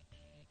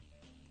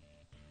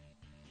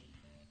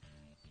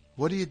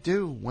 What do you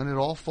do when it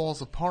all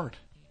falls apart?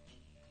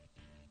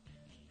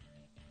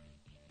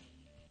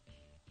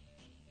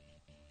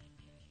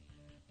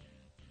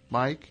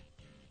 Mike,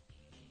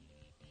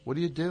 what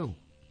do you do?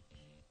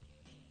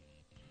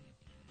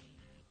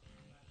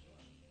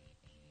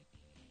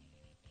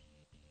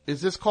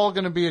 Is this call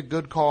going to be a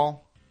good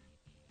call?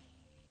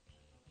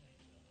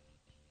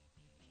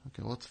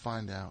 Okay, let's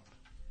find out.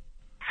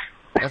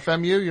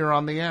 FMU, you're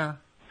on the air.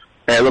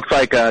 Hey, it looks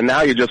like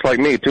now you're just like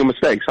me. 2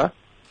 mistakes, huh?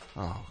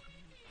 Oh,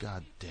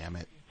 God damn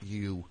it.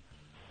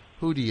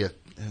 Who do you...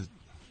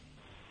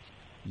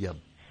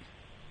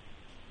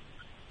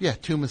 Yeah,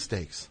 2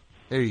 mistakes.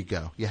 There you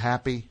go. You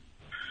happy?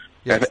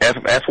 Yes.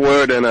 F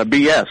word and a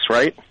BS,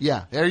 right?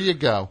 Yeah, there you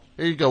go.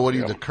 There you go. What are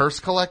you, the curse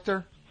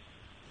collector?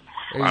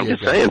 I'm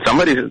just saying,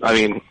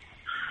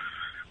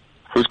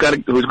 who's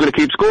going to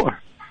keep score?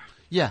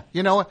 Yeah,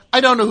 you know what?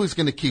 I don't know who's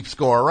going to keep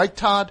score, right,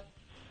 Todd?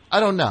 I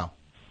don't know.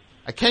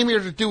 I came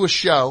here to do a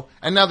show,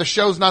 and now the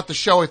show's not the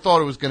show I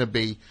thought it was going to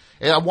be.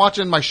 And I'm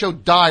watching my show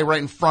die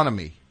right in front of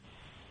me.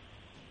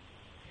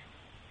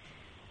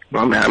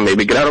 Well, man,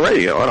 maybe get out of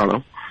radio. I don't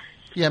know.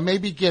 Yeah,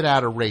 maybe get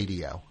out of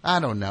radio.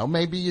 I don't know.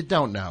 Maybe you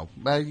don't know.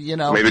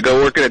 Maybe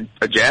go work at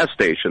a jazz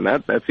station.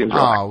 That seems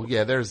right. Oh,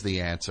 yeah, there's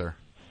the answer.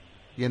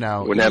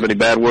 Wouldn't have any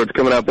bad words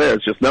coming out there.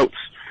 It's just notes.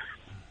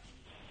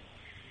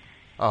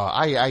 Oh,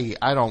 I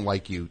don't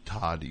like you,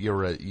 Todd.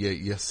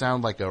 You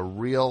sound like a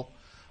real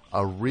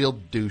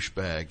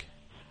douchebag.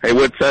 Hey,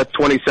 what's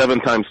 27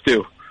 times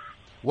 2?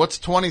 What's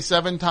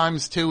 27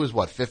 times 2 is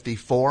what,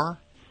 54?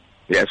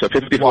 Yeah, so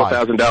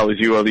 $54,000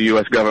 you owe the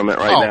U.S. government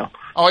now.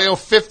 Oh, I owe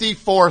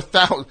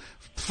 $54,000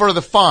 for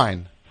the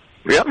fine.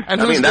 Yep.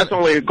 And that's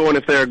only going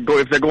if they're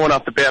going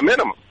off the bare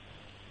minimum.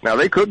 Now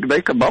they could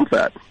bump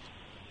that.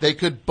 They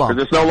could bump.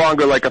 Because it's no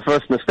longer like a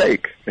first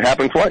mistake. It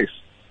happened twice.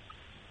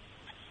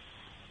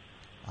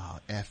 Oh,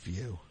 F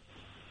you.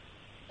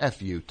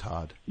 F you,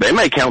 Todd. They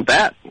may count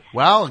that.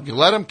 Well,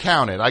 let them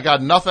count it. I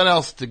got nothing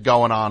else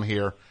going on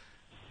here.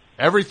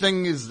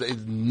 Everything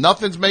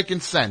nothing's making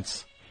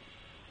sense.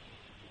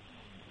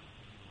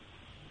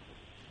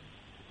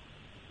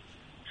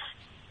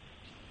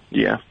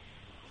 Yeah.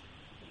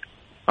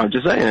 I'm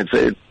just saying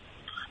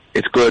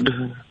it's good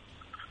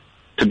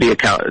to be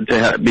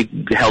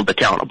held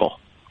accountable.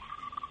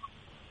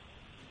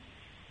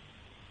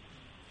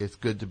 It's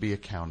good to be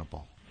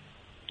accountable.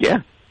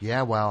 Yeah.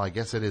 Yeah, well, I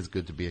guess it is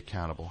good to be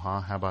accountable,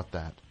 huh? How about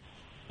that?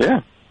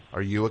 Yeah.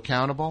 Are you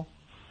accountable?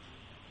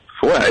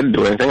 For what? I didn't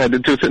do anything. I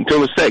did two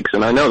mistakes,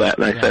 and I know that,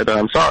 and I said,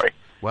 I'm sorry.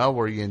 Well,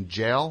 were you in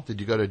jail? Did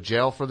you go to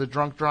jail for the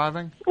drunk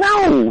driving?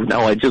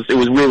 No, it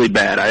was really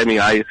bad. I mean,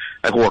 I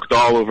worked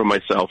all over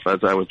myself as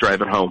I was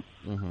driving home.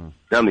 Mm-hmm.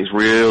 Down these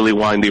really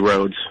windy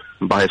roads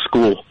by a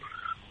school.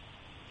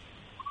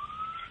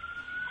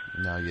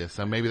 No, yeah,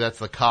 so maybe that's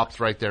the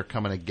cops right there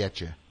coming to get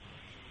you.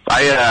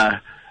 I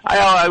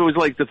always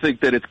like to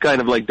think that it's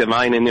kind of like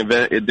divine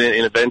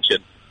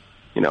intervention.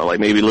 You know, like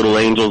maybe little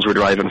angels were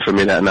driving for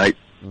me that night.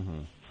 Mm-hmm.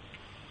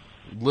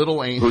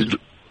 Little angels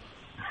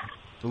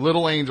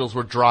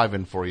were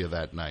driving for you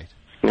that night.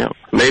 Yeah,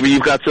 maybe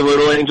you've got some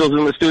little angels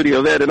in the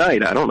studio there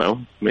tonight. I don't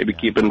know. Maybe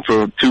keeping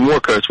for 2 more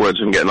curse words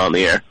from getting on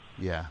the air.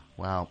 Yeah,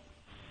 wow.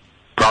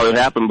 Probably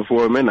happened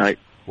before midnight.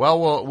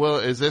 Well,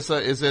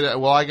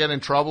 will I get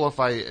in trouble if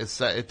I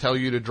tell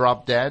you to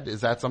drop dead?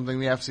 Is that something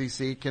the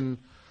FCC can?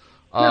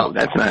 No,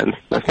 that's not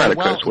a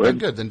curse word. Then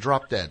good. Then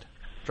drop dead.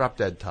 Drop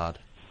dead, Todd.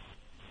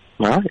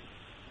 All right.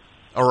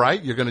 All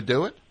right. You're going to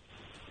do it?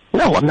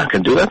 No, I'm not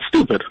going to do that.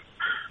 Stupid.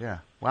 Yeah.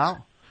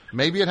 Well,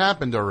 maybe it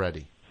happened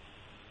already.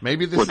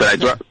 Maybe this. Did I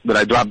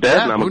drop dead?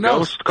 Yeah, and I'm who a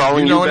knows? ghost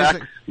calling you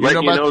back,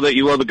 letting you know that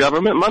you owe the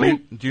government money?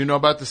 Do you know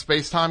about the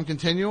space-time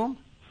continuum?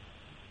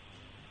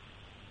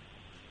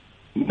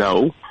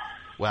 No.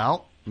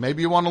 Well,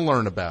 maybe you want to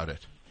learn about it.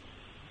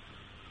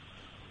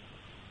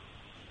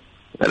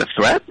 Is that a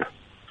threat?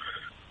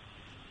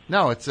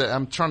 No,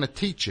 I'm trying to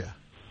teach you.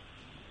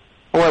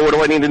 Well, what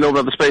do I need to know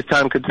about the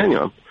space-time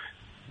continuum?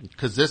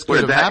 Because this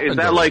could have happened. Is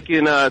that like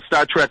in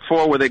Star Trek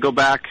 4 where they go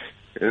back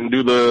and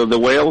do the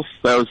whales?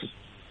 That was.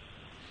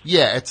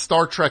 Yeah, it's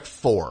Star Trek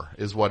 4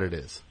 is what it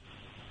is.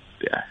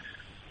 Yeah.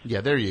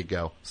 Yeah, there you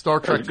go. Star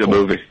Trek 4. Good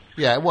movie.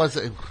 Yeah, it was.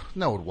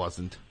 No, it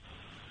wasn't.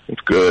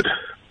 It's good.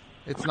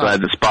 It's I'm not.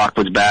 glad that Spock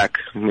was back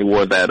and he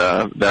wore that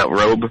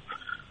robe. It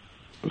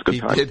was a good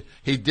time.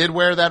 He did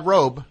wear that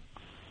robe.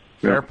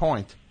 Fair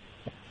point.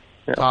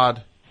 Yeah.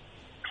 Todd,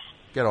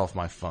 get off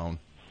my phone.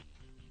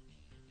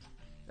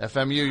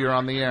 FMU, you're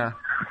on the air.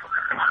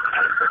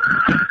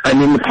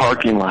 I'm in the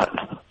parking lot.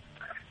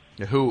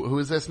 Who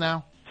is this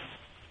now?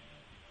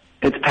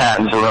 It's Pat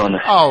and Verona.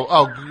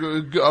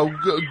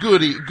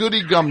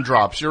 Goody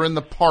gumdrops. You're in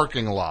the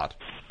parking lot.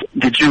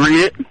 Did you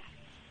read it?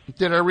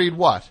 Did I read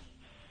what?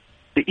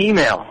 The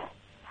email.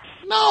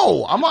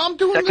 No, I'm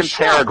doing the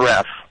show. Second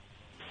paragraph.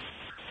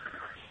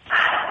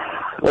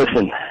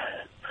 Listen,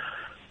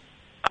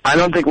 I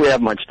don't think we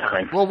have much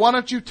time. Well, why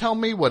don't you tell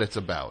me what it's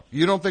about?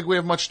 You don't think we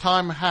have much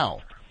time?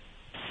 How?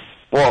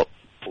 Well,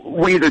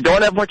 we either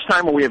don't have much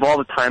time or we have all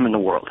the time in the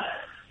world.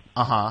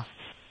 Uh-huh.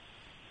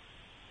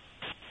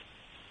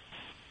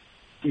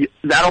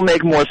 That'll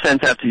make more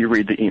sense after you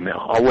read the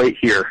email. I'll wait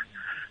here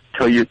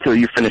till you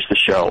finish the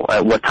show.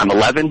 At what time,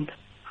 11?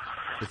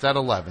 It's at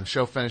 11.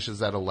 Show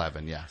finishes at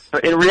 11, yes.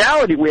 But in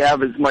reality, we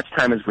have as much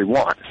time as we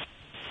want.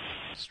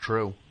 It's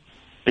true.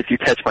 If you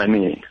catch my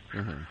meaning.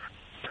 Mm-hmm.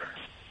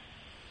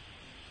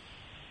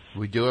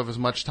 We do have as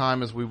much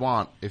time as we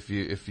want if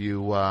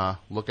you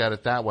look at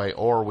it that way,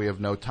 or we have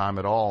no time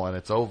at all and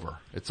it's over.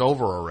 It's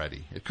over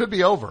already. It could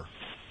be over.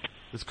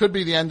 This could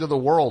be the end of the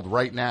world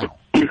right now.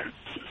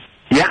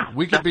 Yeah.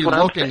 We could be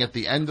looking at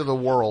the end of the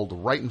world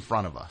right in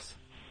front of us.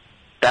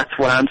 That's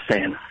what I'm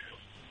saying.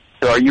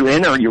 So are you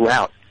in or are you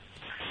out?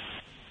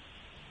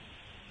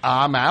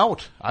 I'm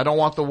out. I don't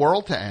want the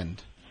world to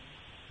end.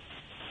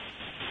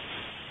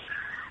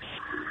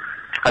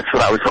 That's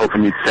what I was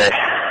hoping you'd say.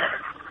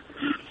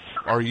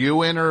 Are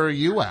you in or are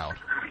you out?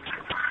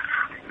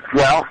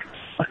 Well,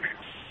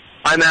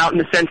 I'm out in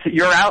the sense that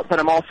you're out, but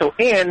I'm also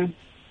in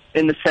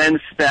the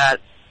sense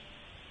that,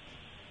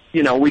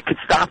 you know, we could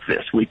stop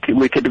this. We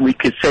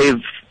could save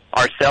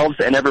ourselves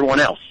and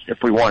everyone else if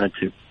we wanted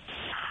to.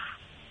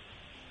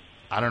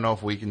 I don't know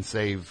if we can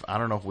save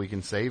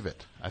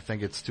it. I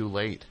think it's too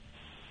late.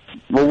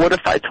 Well, what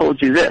if I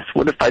told you this?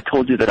 What if I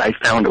told you that I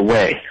found a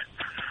way?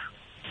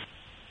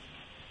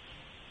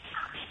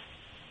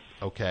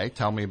 Okay,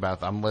 tell me about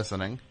that. I'm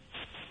listening.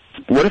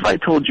 What if I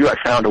told you I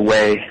found a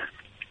way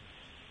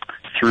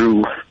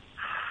through,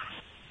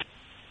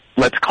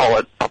 let's call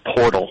it a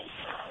portal?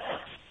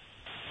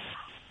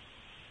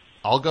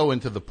 I'll go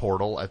into the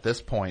portal at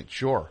this point,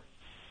 sure.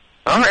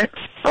 All right.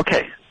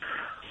 Okay.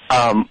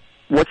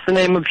 What's the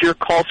name of your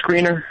call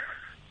screener?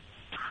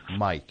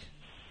 Mike.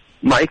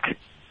 Mike?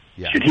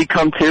 Yeah. Should he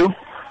come too?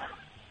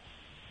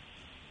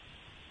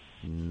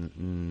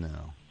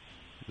 No.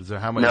 Is there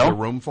is there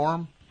room for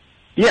him?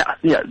 Yeah.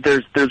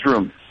 There's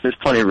room. There's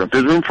plenty of room.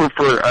 There's room for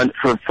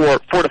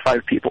 4 to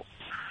 5 people.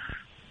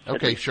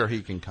 Okay, sure,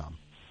 he can come.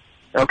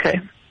 Okay.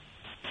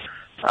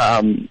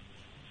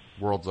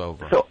 World's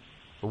over. So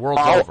the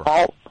world's over.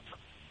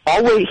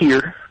 I'll wait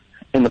here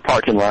in the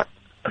parking lot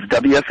of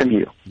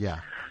WFMU. Yeah.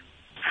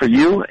 For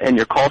you and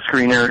your call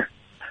screener,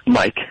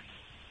 Mike,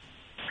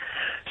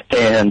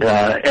 and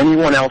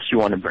anyone else you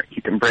want to bring.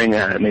 You can bring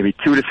maybe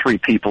 2 to 3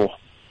 people.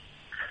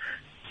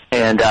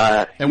 And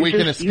we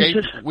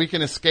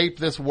can escape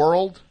this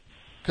world,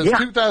 because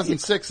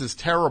 2006 is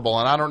terrible,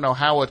 and I don't know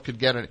how it could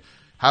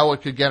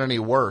get any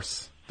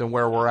worse. than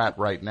where we're at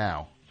right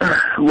now.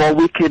 Well,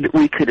 we could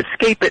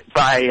escape it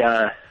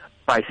by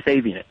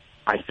saving it,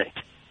 I think.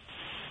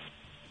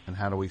 And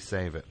how do we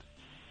save it?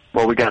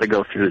 Well, we got to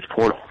go through this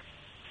portal.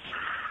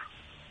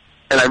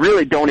 And I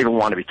really don't even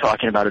want to be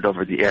talking about it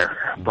over the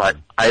air, but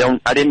I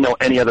didn't know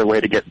any other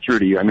way to get through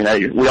to you. I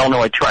mean, we all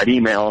know I tried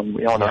email, and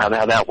we all know how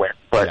that went.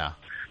 But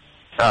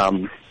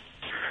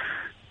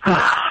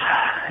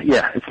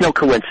yeah, it's no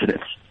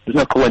coincidence. There's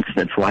no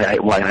coincidence why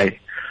I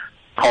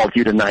called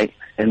you tonight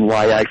and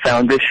why I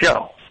found this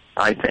show,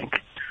 I think.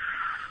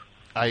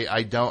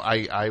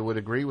 I would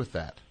agree with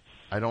that.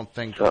 I don't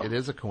think it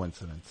is a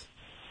coincidence.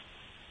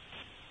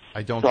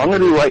 I don't. So I'm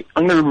going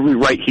to be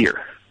right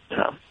here.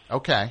 So.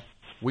 Okay,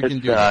 we can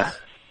do this.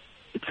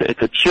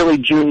 It's a chilly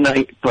June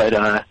night, but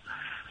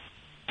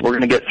we're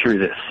going to get through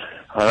this.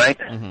 All right?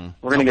 Mm-hmm.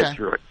 We're going to get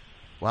through it.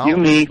 Well, you,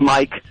 me,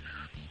 Mike,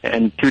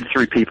 and 2 to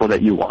 3 people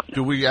that you want.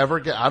 Do we ever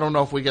get? I don't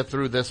know if we get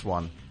through this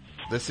one.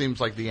 This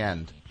seems like the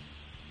end.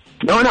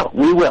 No,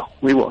 we will.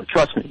 We will.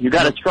 Trust me. You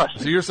got to trust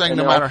me. So you're saying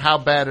no matter how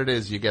bad it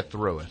is, you get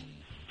through it?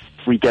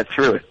 We get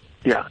through it.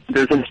 Yeah.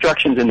 There's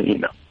instructions in the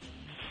email.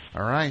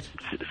 All right.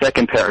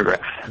 Second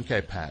paragraph.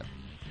 Okay, Pat.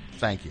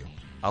 Thank you.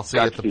 I'll see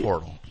you at the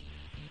portal.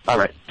 All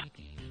right.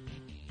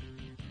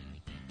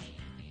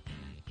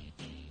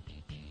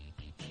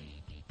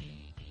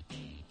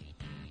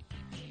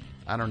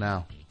 I don't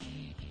know.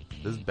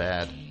 This is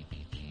bad.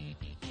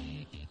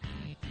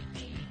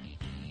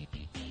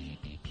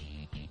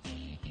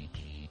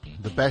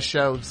 The best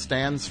show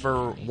stands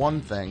for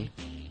one thing,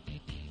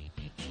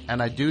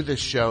 and I do this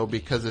show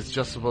because it's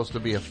just supposed to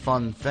be a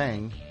fun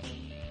thing,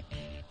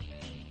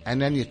 and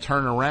then you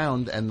turn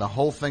around and the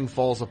whole thing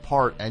falls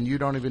apart and you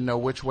don't even know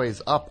which way's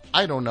up.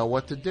 I don't know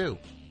what to do.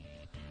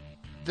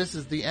 This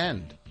is the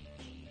end.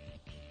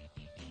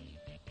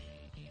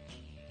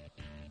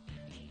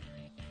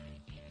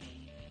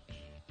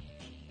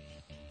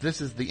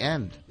 This is the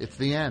end. It's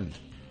the end.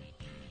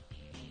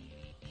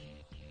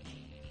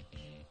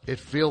 It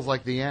feels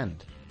like the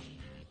end.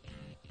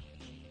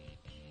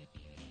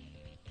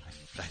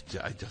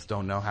 I just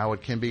don't know how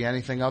it can be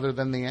anything other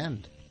than the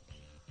end.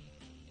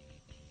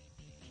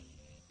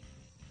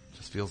 It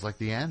just feels like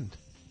the end.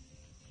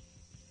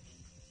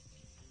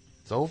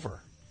 It's over.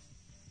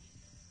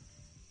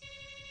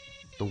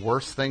 The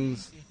worst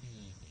things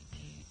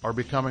are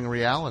becoming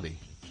reality.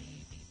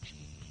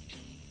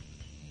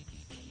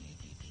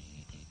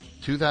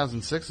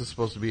 2006 is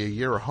supposed to be a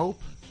year of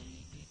hope.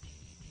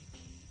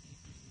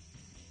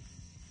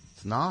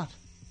 It's not.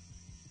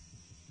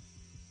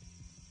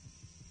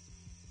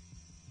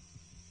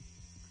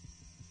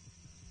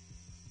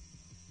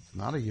 It's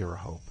not a year of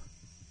hope.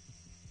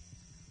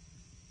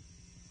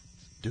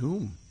 It's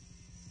doom.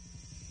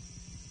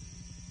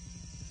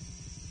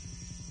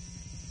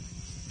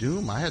 It's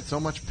doom. I had so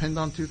much pinned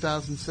on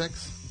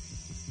 2006.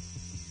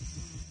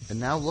 And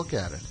now look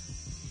at it.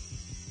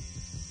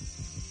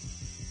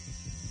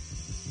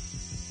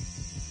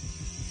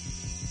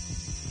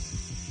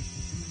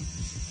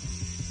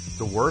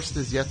 The worst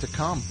is yet to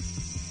come.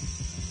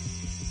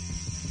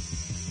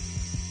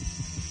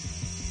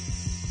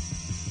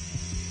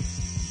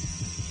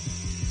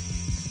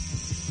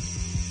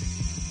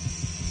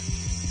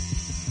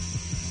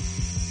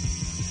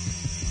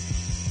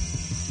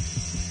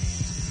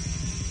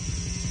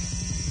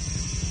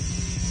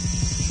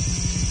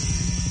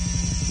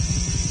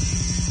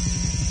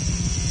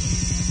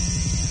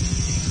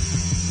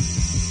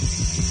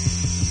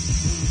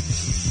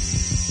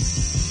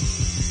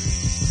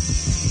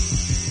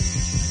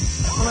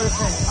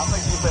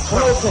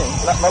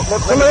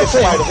 Let me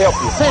try to help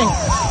you. Sing.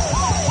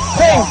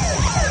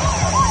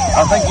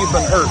 I think you've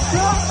been hurt.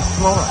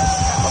 Come on.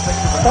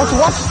 Watch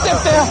your step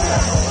there.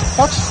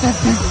 Watch your step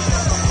there.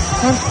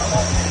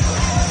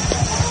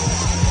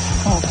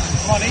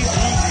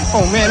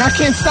 Oh, man, I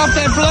can't stop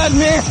that blood,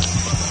 man.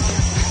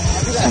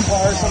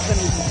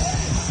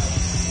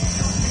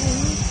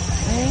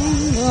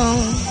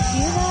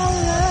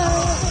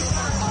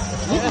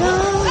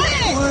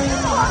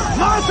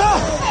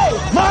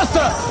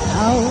 Martha!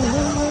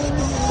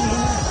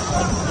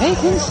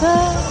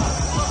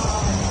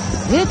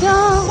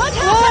 What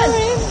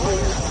happened?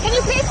 Can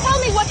you please tell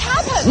me what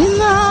happened?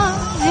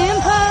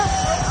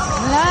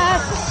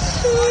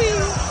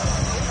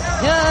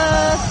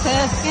 Just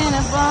asking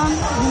upon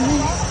me.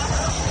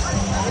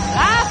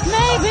 Life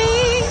may be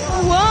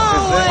one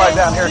Is there anybody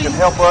down here can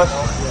help us?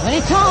 but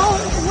it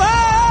don't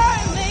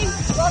worry me.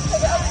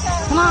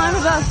 Come on,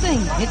 everybody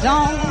sing. It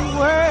don't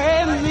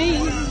worry me.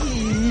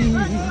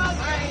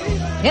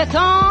 It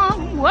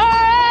don't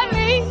worry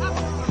me.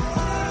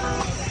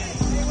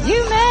 You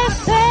may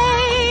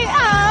say I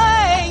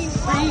ain't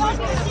free.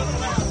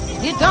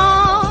 It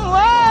don't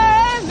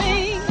worry me.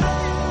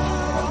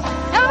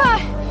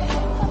 Everybody,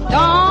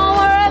 don't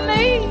worry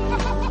me.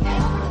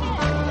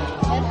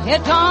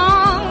 It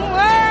don't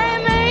worry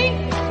me.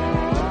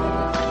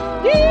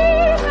 You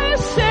may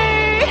say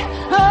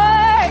I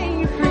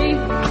ain't free.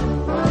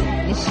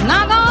 It's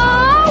not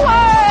gonna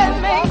worry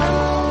me.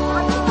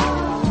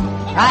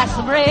 Price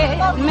of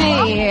bread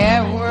may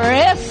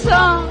every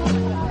song.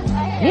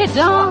 It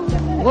don't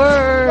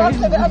worry me.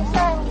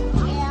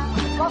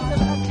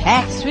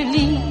 Tax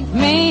relief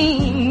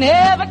may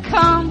never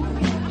come.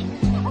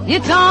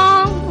 It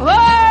don't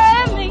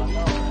worry me.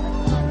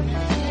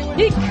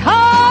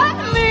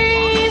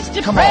 Economy's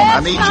depressed. Come on, I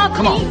need you.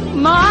 Come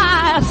on.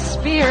 My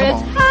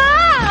spirit's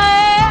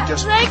high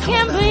as they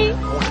can be.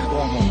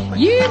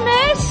 You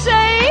may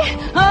say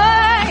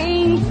I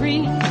ain't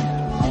free.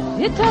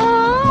 It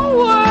don't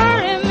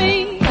worry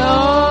me.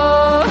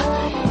 Oh,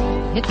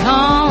 it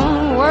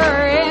don't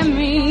worry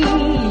me.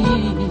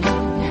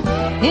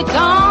 It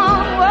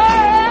don't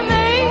worry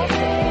me.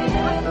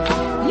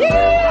 You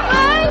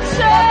may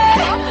say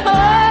I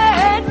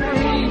ain't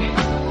free.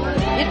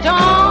 It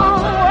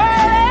don't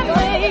worry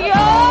me. Oh,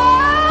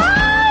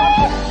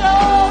 it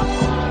don't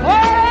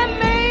worry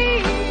me.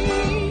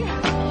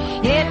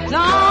 It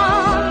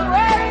don't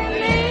worry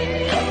me.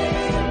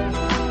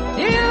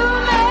 You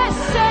may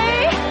say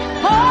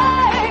I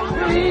ain't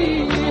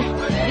free.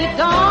 It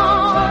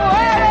don't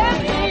worry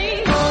me.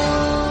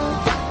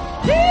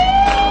 It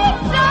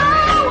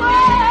don't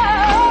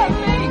worry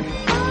me.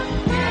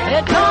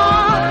 It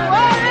don't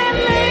worry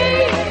me.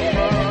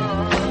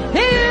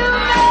 You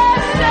may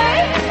say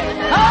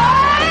I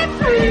ain't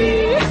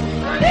free.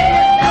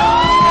 It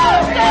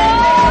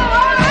don't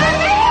worry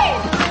me.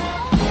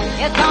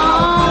 It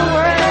don't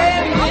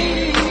worry me.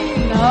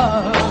 No.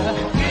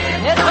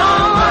 It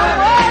don't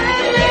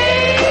worry me.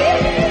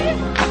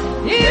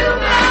 You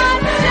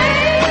might say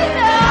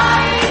that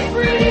I ain't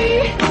free.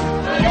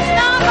 It's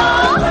not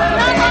gonna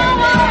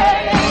worry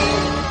me.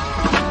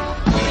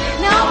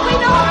 Now we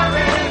know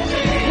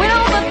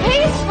we'll be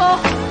peaceful.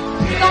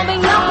 There's gonna be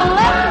nothing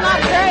left in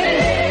our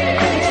days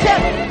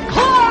except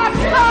Clorox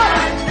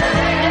products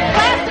and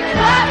plastic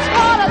glass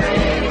bottles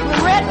with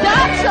red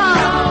dots on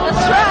them.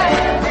 That's right.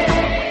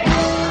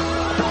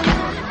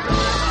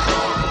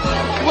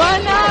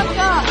 One I've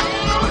got.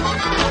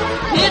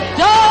 It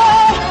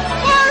don't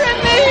worry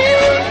me.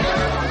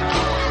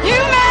 You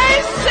may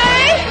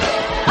say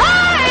I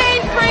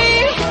ain't free,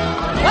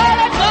 but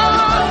it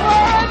don't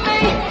worry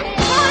me.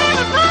 Come on,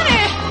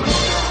 everybody.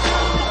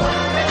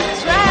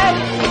 That's right.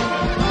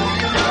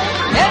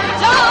 It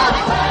don't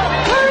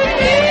worry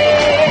me.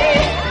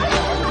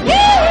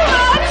 You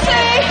might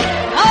say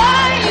I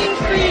ain't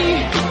free.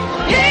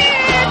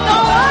 It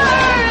don't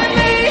worry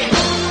me.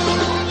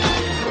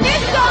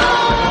 It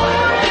don't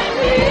worry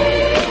me.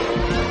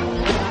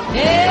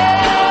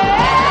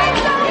 Yeah, it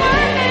don't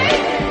worry me.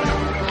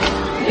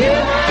 You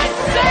might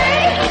say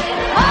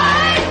I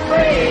ain't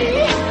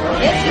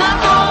free. It's not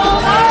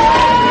gonna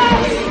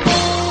last.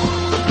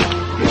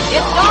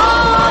 It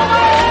don't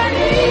worry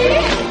me.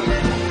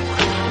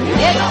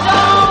 It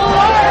don't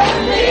worry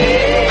me.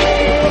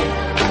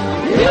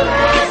 You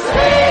might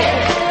say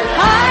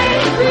I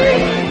ain't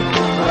free.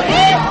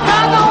 It's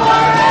not gonna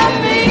worry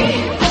me.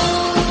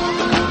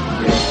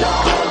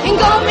 Ain't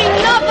gonna be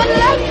nothing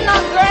left in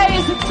our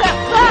graves except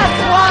glass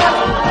water.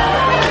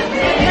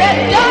 Red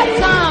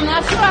dots on 'em,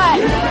 that's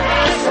right.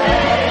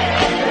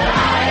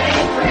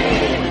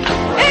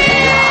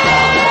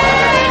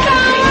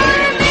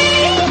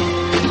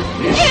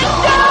 It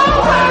don't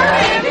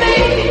worry me.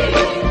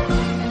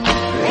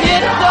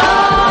 It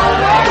don't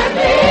worry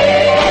me.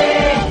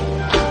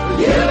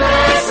 You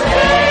might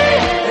say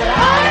that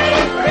I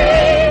ain't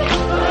free.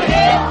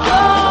 It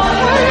don't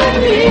worry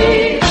me.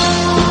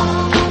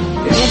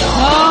 It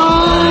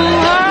don't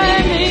worry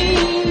me.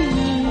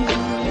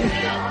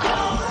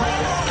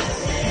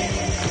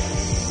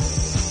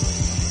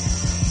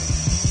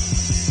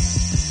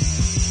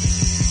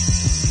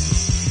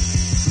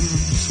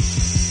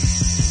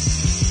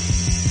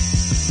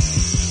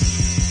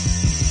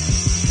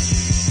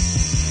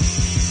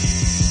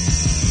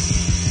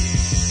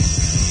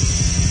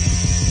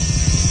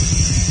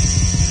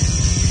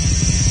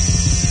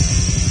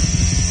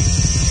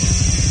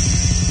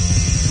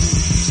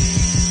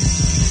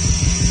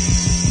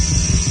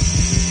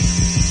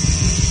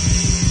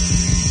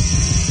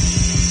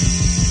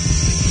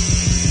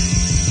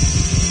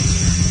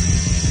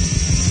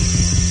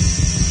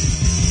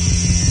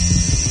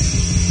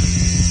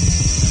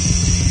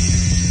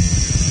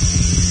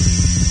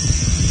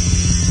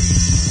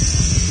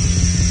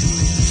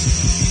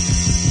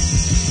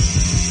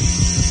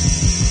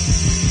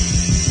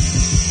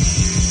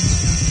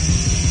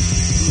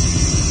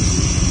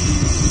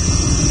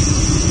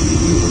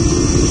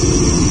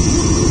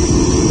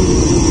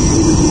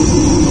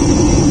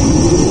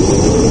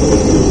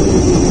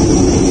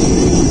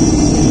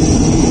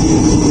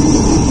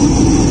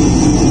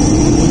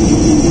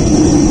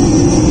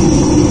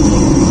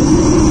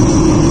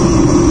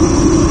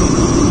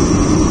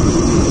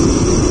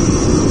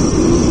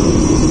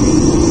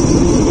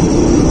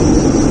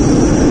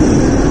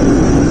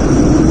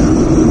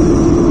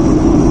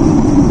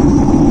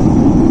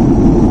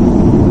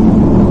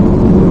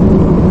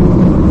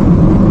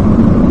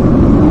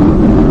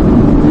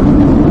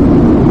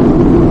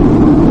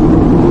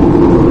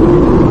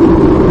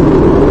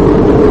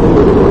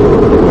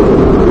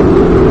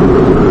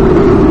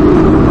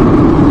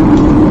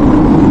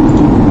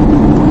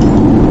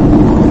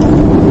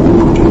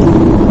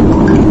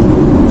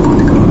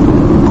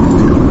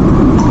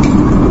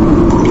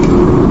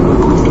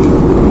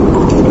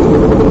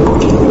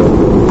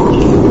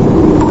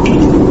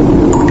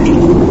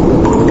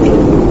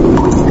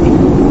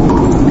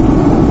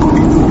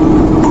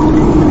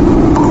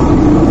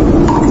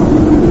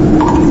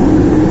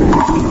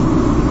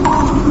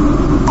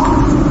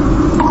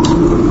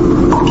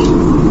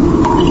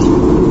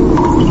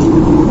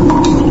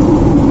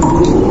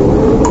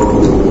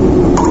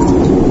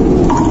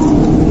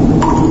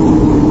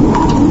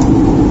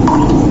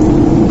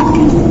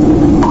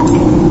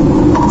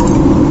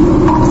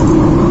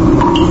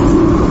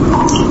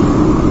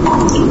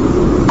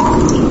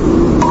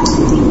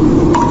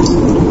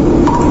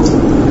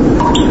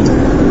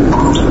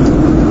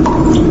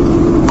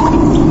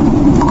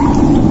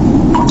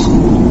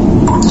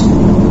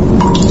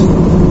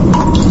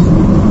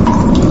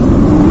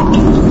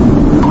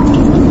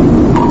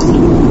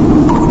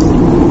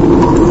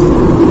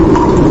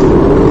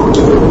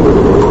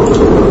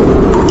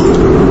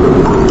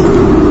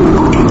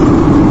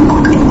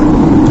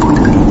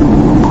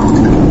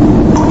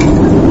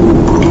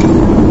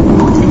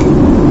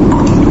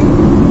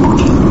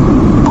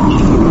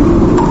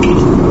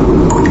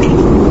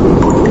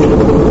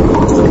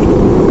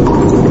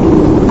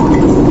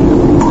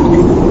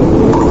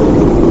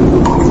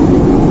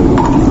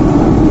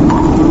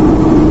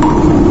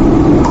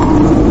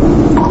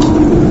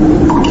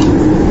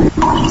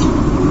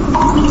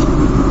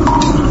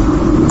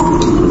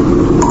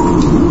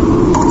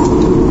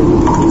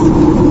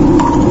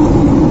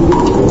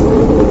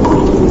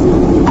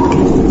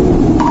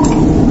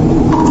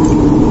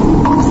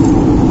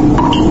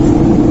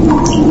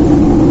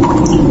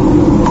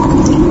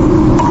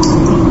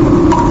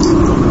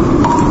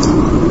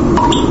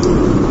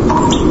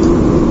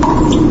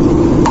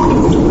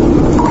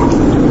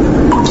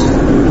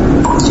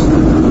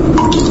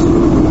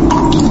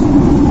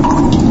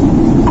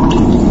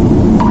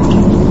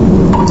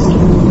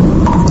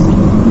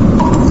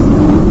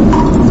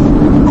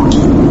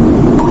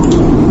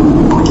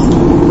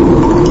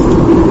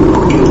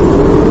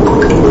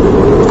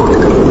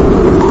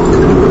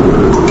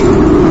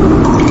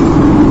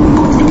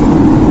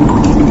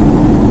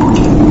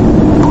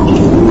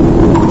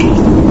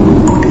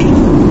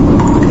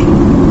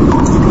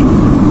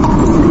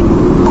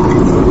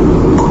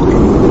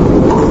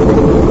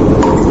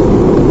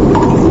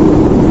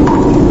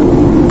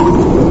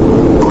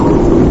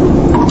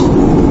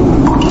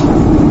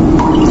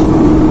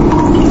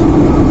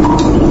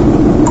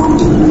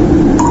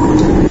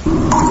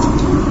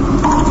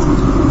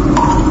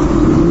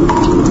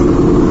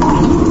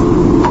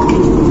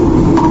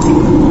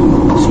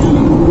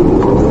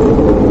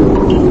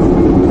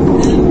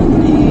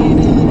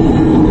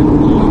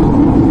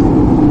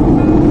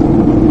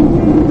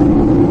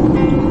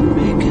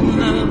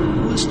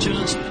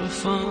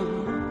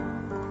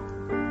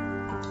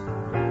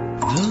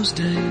 those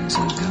days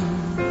are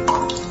gone.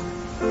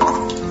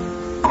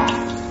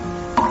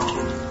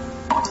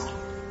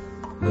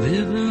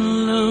 Living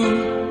alone,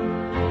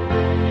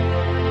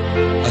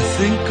 I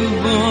think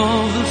of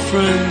all the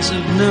friends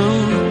I've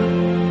known.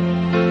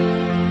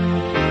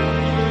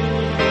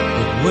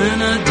 But when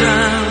I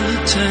dial the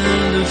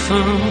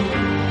telephone,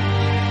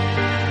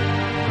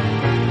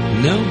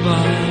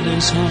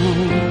 nobody's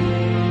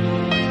home.